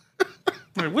liquor.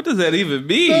 Like, what does that even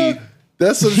mean?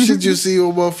 That's some shit you see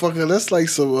on motherfucker. That's like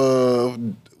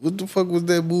some what the fuck was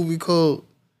that movie called?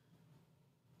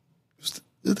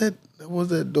 Was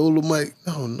that Dolomite?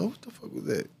 No, what the fuck was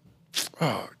that?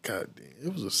 Oh goddamn!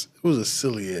 It was a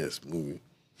silly ass movie.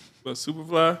 What,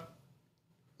 Superfly?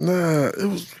 Nah, it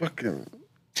was fucking.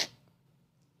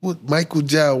 What Michael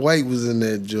Jai White was in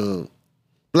that joint?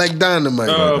 Black Dynamite.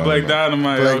 Oh, Black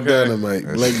Dynamite. Black Dynamite.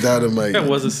 Black Dynamite. That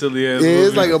was a silly ass movie. Yeah,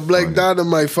 it's like a Black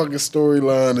Dynamite fucking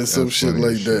storyline or some shit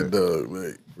like that, dog.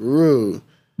 Like, for real.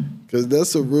 Cause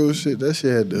that's some real shit. That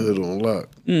shit had the hood on lock.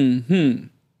 Mm-hmm.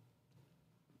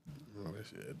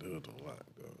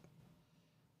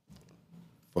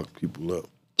 Fuck people up.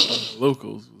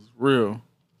 Locals was real.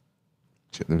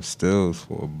 Check them stills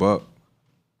for $1.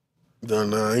 Nah,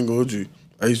 I ain't gonna hold you.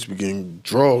 I used to be getting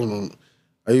drawn on.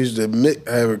 I used to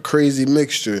have a crazy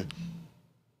mixture.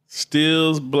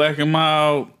 Stills, Black and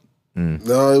Mild.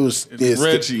 No, it was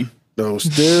Reggie.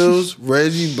 Stills,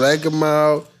 Reggie, Black and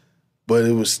Mild, but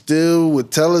it was still with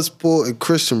Telesport and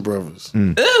Christian Brothers.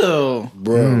 Ew.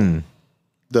 Bro.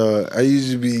 I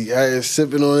used to be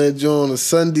sipping on that joint on a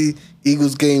Sunday.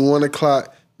 Eagles game 1:00.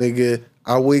 Nigga,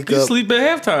 I wake You up. sleep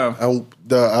at halftime. I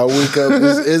wake up.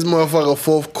 It's motherfucker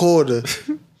fourth quarter.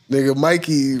 Nigga,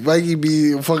 Mikey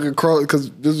be fucking cross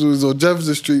because this was on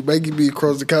Jefferson Street. Mikey be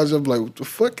across the couch. I'm like, what the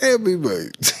fuck happened,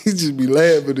 man? He just be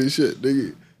laughing and shit,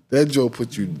 nigga. That joke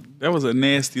put you. That was a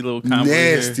nasty little combo.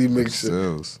 Nasty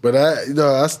mixture. But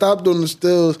I stopped on the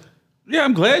stills. Yeah,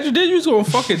 I'm glad you did. You was gonna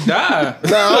fucking die.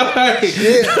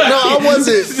 I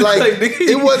wasn't like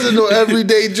it wasn't no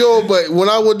everyday joint. But when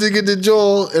I went to get the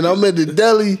joint and I'm at the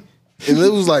deli and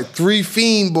it was like 3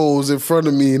 fiend bowls in front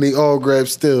of me and they all grabbed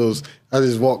stills, I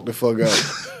just walked the fuck out.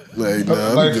 Like,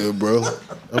 nah, I'm good, bro.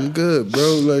 I'm good,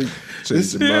 bro. Like. That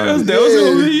was gonna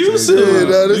be you, sir. Yeah,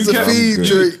 nah, this a feed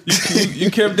trick.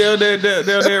 You kept down that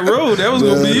road. That was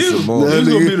gonna be you.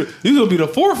 You was gonna be the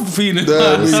fourth feed.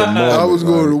 I was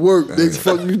going to work. Nigga,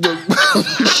 fuck you.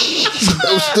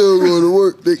 I'm still going to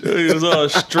work. Nigga. He was all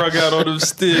struck out on them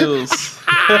stills.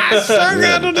 Struck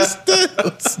out on the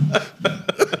stills.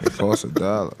 It cost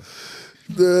 $1.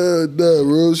 Nah,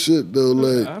 real shit though.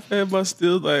 Like, I've had my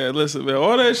stills. Like, listen, man,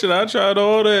 all that shit. I tried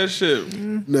all that shit.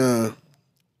 Nah.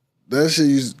 That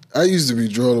shit I used to be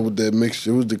drawn with that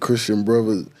mixture. It was the Christian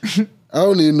Brothers. I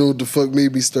don't even know what the fuck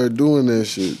made me start doing that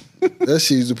shit. That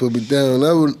shit used to put me down.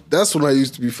 That's when I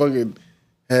used to be fucking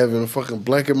having a fucking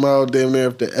Black and Mild damn near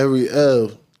after every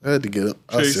L. I had to get him.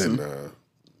 I Chasing. said, nah.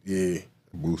 Yeah.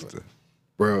 Booster.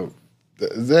 Bro.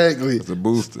 Exactly. It's a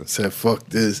booster. Said, fuck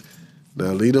this.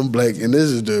 Now leave them black. And this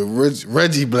is the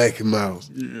Reggie Black and Miles.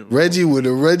 Yeah. Reggie with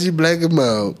a Reggie Black and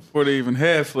Miles. Before they even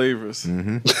had flavors.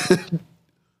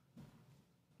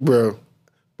 Bro.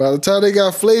 By the time they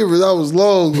got flavors, I was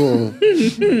long gone.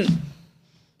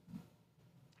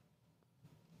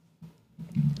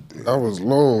 I was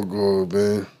long gone,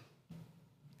 man.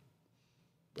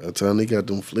 By the time they got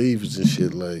them flavors and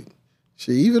shit, like,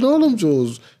 shit, even all them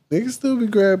Jones, niggas still be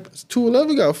grabbing.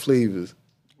 211 got flavors.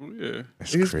 Oh, yeah.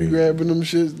 That's Niggas be crazy. grabbing them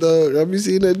shits, dog. I be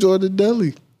seeing that Jordan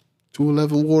Deli.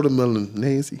 211 watermelon,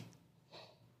 Nancy.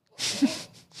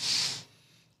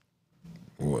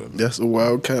 Watermelon. That's a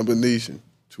wild combination.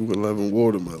 211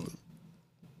 watermelon.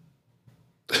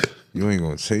 You ain't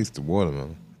gonna taste the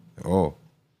watermelon at all.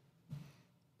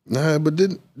 Nah, but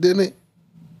didn't it?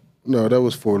 No, that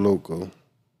was Four Loko.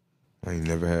 I ain't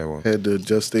never had one. Had to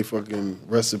adjust their fucking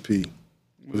recipe.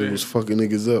 'Cause it was fucking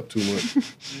niggas up too much.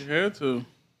 You had to.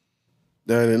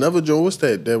 Now, and another joint, what's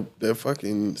that? That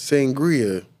fucking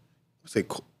sangria. What's that?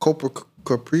 Copra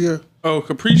Capria? Oh,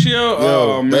 Capriccio? Yo,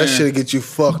 Oh, man. that shit get you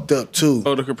fucked up too.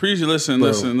 Oh, the Capriccio, listen.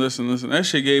 That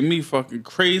shit gave me fucking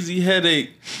crazy headache.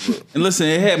 And listen,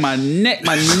 it had my neck.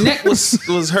 My neck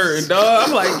was hurting, dog.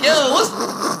 I'm like, yo,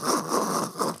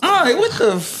 I'm like, what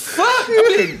the fuck?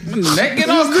 I mean, neck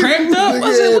getting all cramped up. I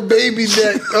Nigga said, had baby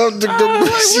neck under the I'm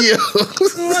bushy.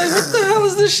 like, what the hell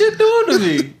is this shit doing to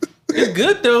me? It's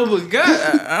good though, but God,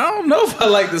 I don't know if I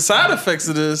like the side effects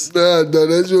of this. Nah,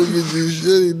 that joint get you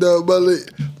shitty. Nah,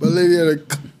 my lady had a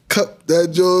cup.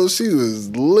 That joint, she was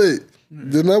lit.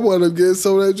 Then I wound up getting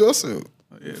some of that joint. I said,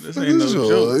 Yeah, this ain't no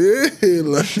joke. yeah,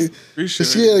 like Appreciate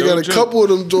she had it. got No a joke. couple of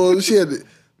them joints. She had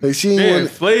like she They ain't had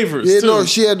want flavors Yeah, too. no,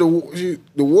 she had the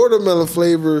watermelon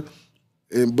flavor,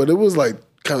 but it was like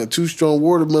kind of too strong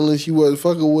watermelon. She wasn't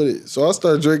fucking with it, so I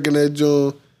started drinking that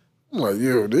joint. I'm like,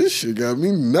 yo, this shit got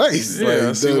me nice. Yeah, like,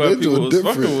 I see that- why that people joint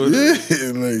was fucking with it.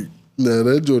 Yeah, like nah,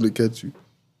 that joint will catch you.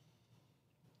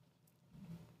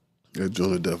 That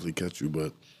joint will definitely catch you,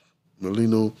 but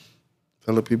Melino,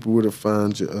 tell the people where to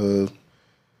find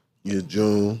your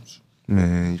Jones.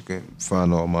 Man, you can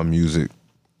find all my music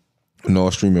on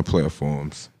all streaming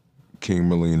platforms. King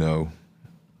Melino.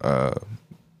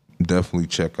 Definitely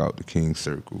check out the King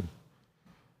Circle.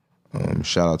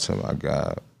 Shout out to my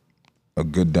guy, a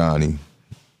good Donnie,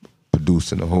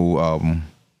 producing the whole album.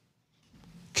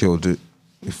 Killed it.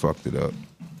 He fucked it up.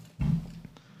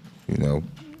 You know,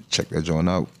 check that joint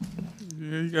out.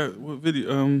 Yeah, you got what video?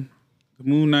 The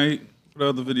Moon Knight. What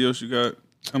other videos you got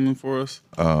coming for us?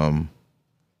 I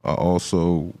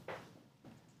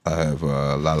have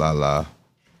La La La.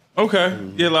 Okay,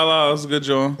 yeah, La La, that's a good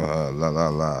joint. La La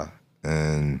La.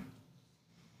 And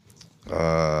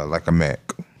Like a Mac.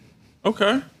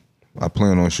 Okay, I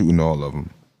plan on shooting all of them,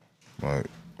 like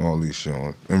all these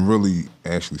shows, and really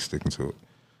actually sticking to it.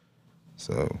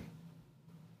 So,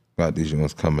 got these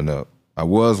ones coming up. I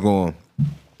was going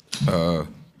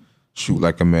shoot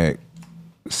Like a Mac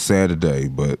Saturday,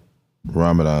 but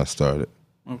Ramadan started.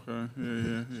 okay,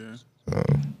 yeah. So,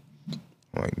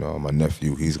 I'm like, no, my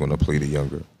nephew, he's gonna play the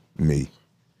younger me.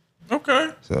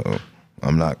 Okay. So,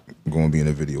 I'm not gonna be in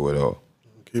the video at all.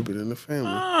 Keep it in the family.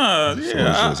 Ah, it's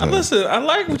yeah. just, Listen, I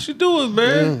like what you're doing,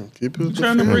 man. Keep it in the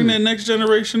Trying to family. bring that next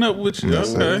generation up with you.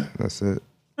 That's Okay, it. That's it.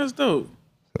 that's dope.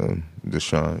 So, just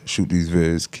trying to shoot these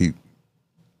vids, keep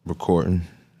recording,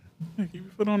 Yeah, keep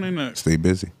your foot on their neck. stay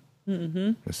busy.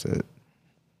 That's it.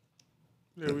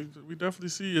 Yeah, we definitely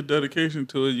see your dedication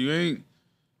to it. You ain't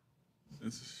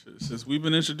since we've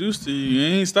been introduced to you.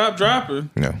 You ain't stopped dropping.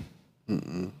 No.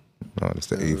 No, that's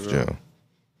the 8th Joe.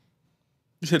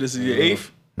 You said this is your 8th.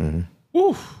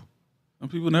 Woo. Some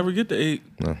people never get the 8.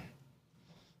 No.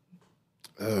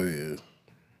 Oh yeah.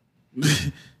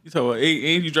 You talk about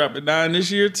 8, and you dropping 9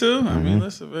 this year too. I mean,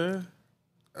 listen, man.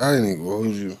 I ain't even gonna hold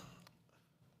you.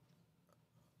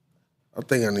 I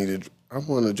think I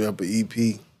want to drop an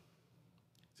EP.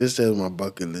 Just as my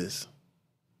bucket list.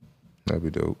 That'd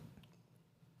be dope.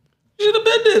 You should have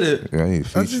been did it. Yeah, I need a I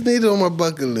feature. just need it on my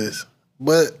bucket list.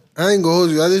 But I ain't gonna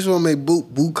hold you. I just want to make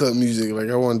boot cut music. Like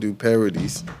I want to do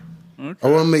parodies. Okay.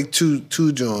 I want to make two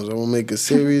Jones. I want to make a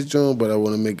serious Jones, but I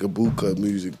want to make a boot cut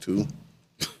music too.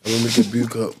 I want to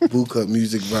make a boot cut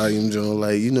music volume Jones.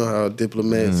 Like you know how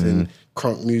diplomats and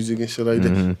crunk music and shit like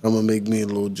that. I'm gonna make me a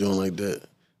little Jones like that.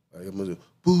 Like I'm gonna do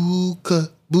boot cut,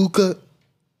 boot cut.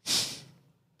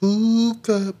 Boot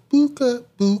cut, boot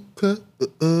cut, boot cut.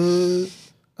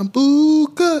 I'm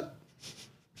boot cut.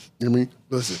 You know what I mean?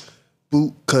 Listen,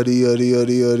 Boot cutty, uddy,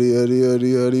 uddy, uddy, uddy,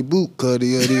 uddy, uddy, boot cutty,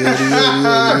 uddy, uddy, uddy,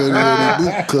 uddy, uddy, uddy,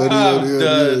 boot cutty, uddy,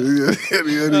 uddy,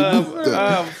 uddy, uddy, boot cutty.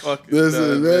 I'm fucking That's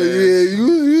done, it. man. Yeah,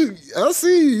 you, I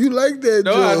see you. You like that,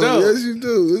 No, Joe. I don't. Yes, you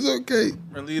do. It's okay.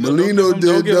 Melino,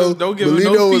 did though. don't give him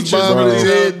Melino no was features, bobbing his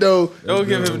bro. head though. Don't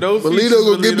give him no features. Melino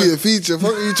gonna give me a feature.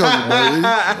 Fuck you talking about?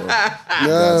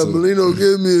 Nah, Melino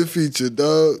give me a feature,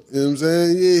 dog. You know what I'm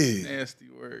saying? Yeah. Nasty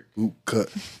work. Boot cut.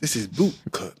 This is boot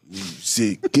cut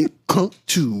music. Get crunk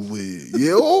to it.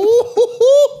 Yeah.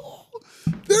 Oh,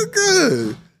 that's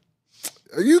good.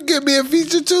 You give me a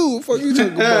feature too. What the fuck you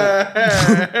talking about?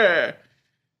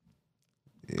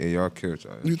 Yeah, y'all killed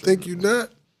y'all. You think you not?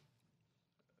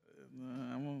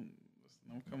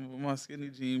 I'm coming with my skinny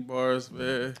jean bars,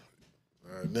 man.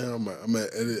 All right, now I'm at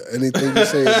edit anything you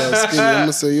say about skinny. I'm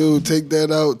gonna say, yo, take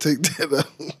that out. Take that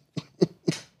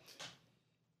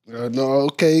out. No,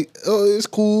 okay. Oh, it's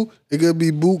cool. It could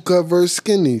be boot cut versus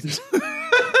skinnies.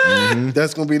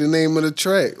 That's gonna be the name of the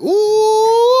track.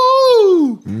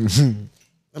 Ooh.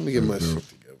 Let me get my shit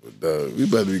together, dog. We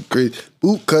about to be crazy.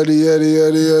 Boot cutty, yaddy,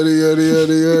 yaddy, yaddy, yaddy,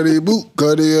 yaddy, yaddy. Boot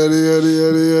cutty, yaddy, yaddy,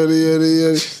 yaddy, yaddy, yaddy,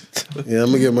 yaddy. Yeah, I'm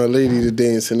gonna get my lady to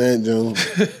dance in that joint.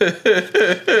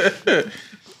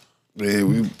 Yeah,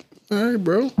 we. All right,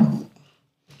 bro.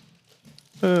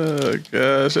 Oh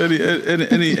gosh.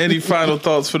 Any final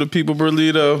thoughts for the people,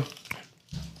 Berlito?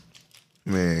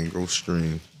 Man, go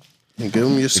stream. And give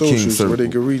them your King socials where they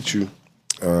Circle. can reach you.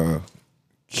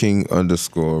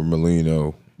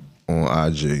 King_Melino on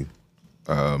IG.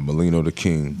 Melino the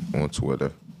King on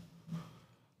Twitter.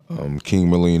 King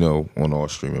Melino on all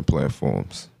streaming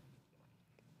platforms.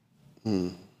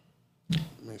 Make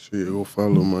sure you go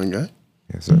follow my guy.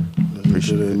 Yes, sir.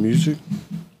 Listen to that music.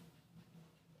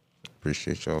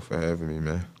 Appreciate y'all for having me,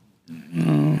 man.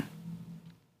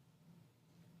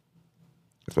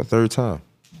 It's my third time.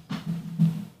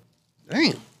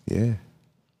 Damn. Yeah.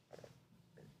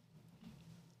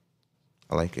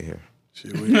 I like it here.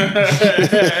 Shit, we- I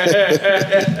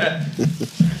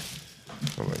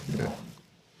like it.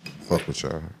 Fuck with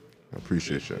y'all. I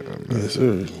appreciate y'all, man. Yes,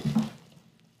 sir.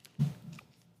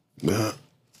 Nah.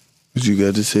 What you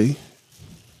got to say?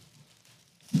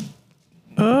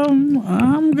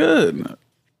 I'm good.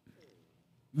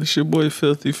 This your boy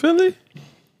Filthy Philly.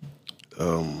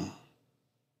 The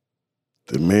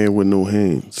man with no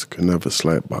hands can never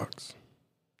slap box.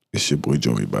 It's your boy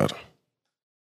Joey Bada.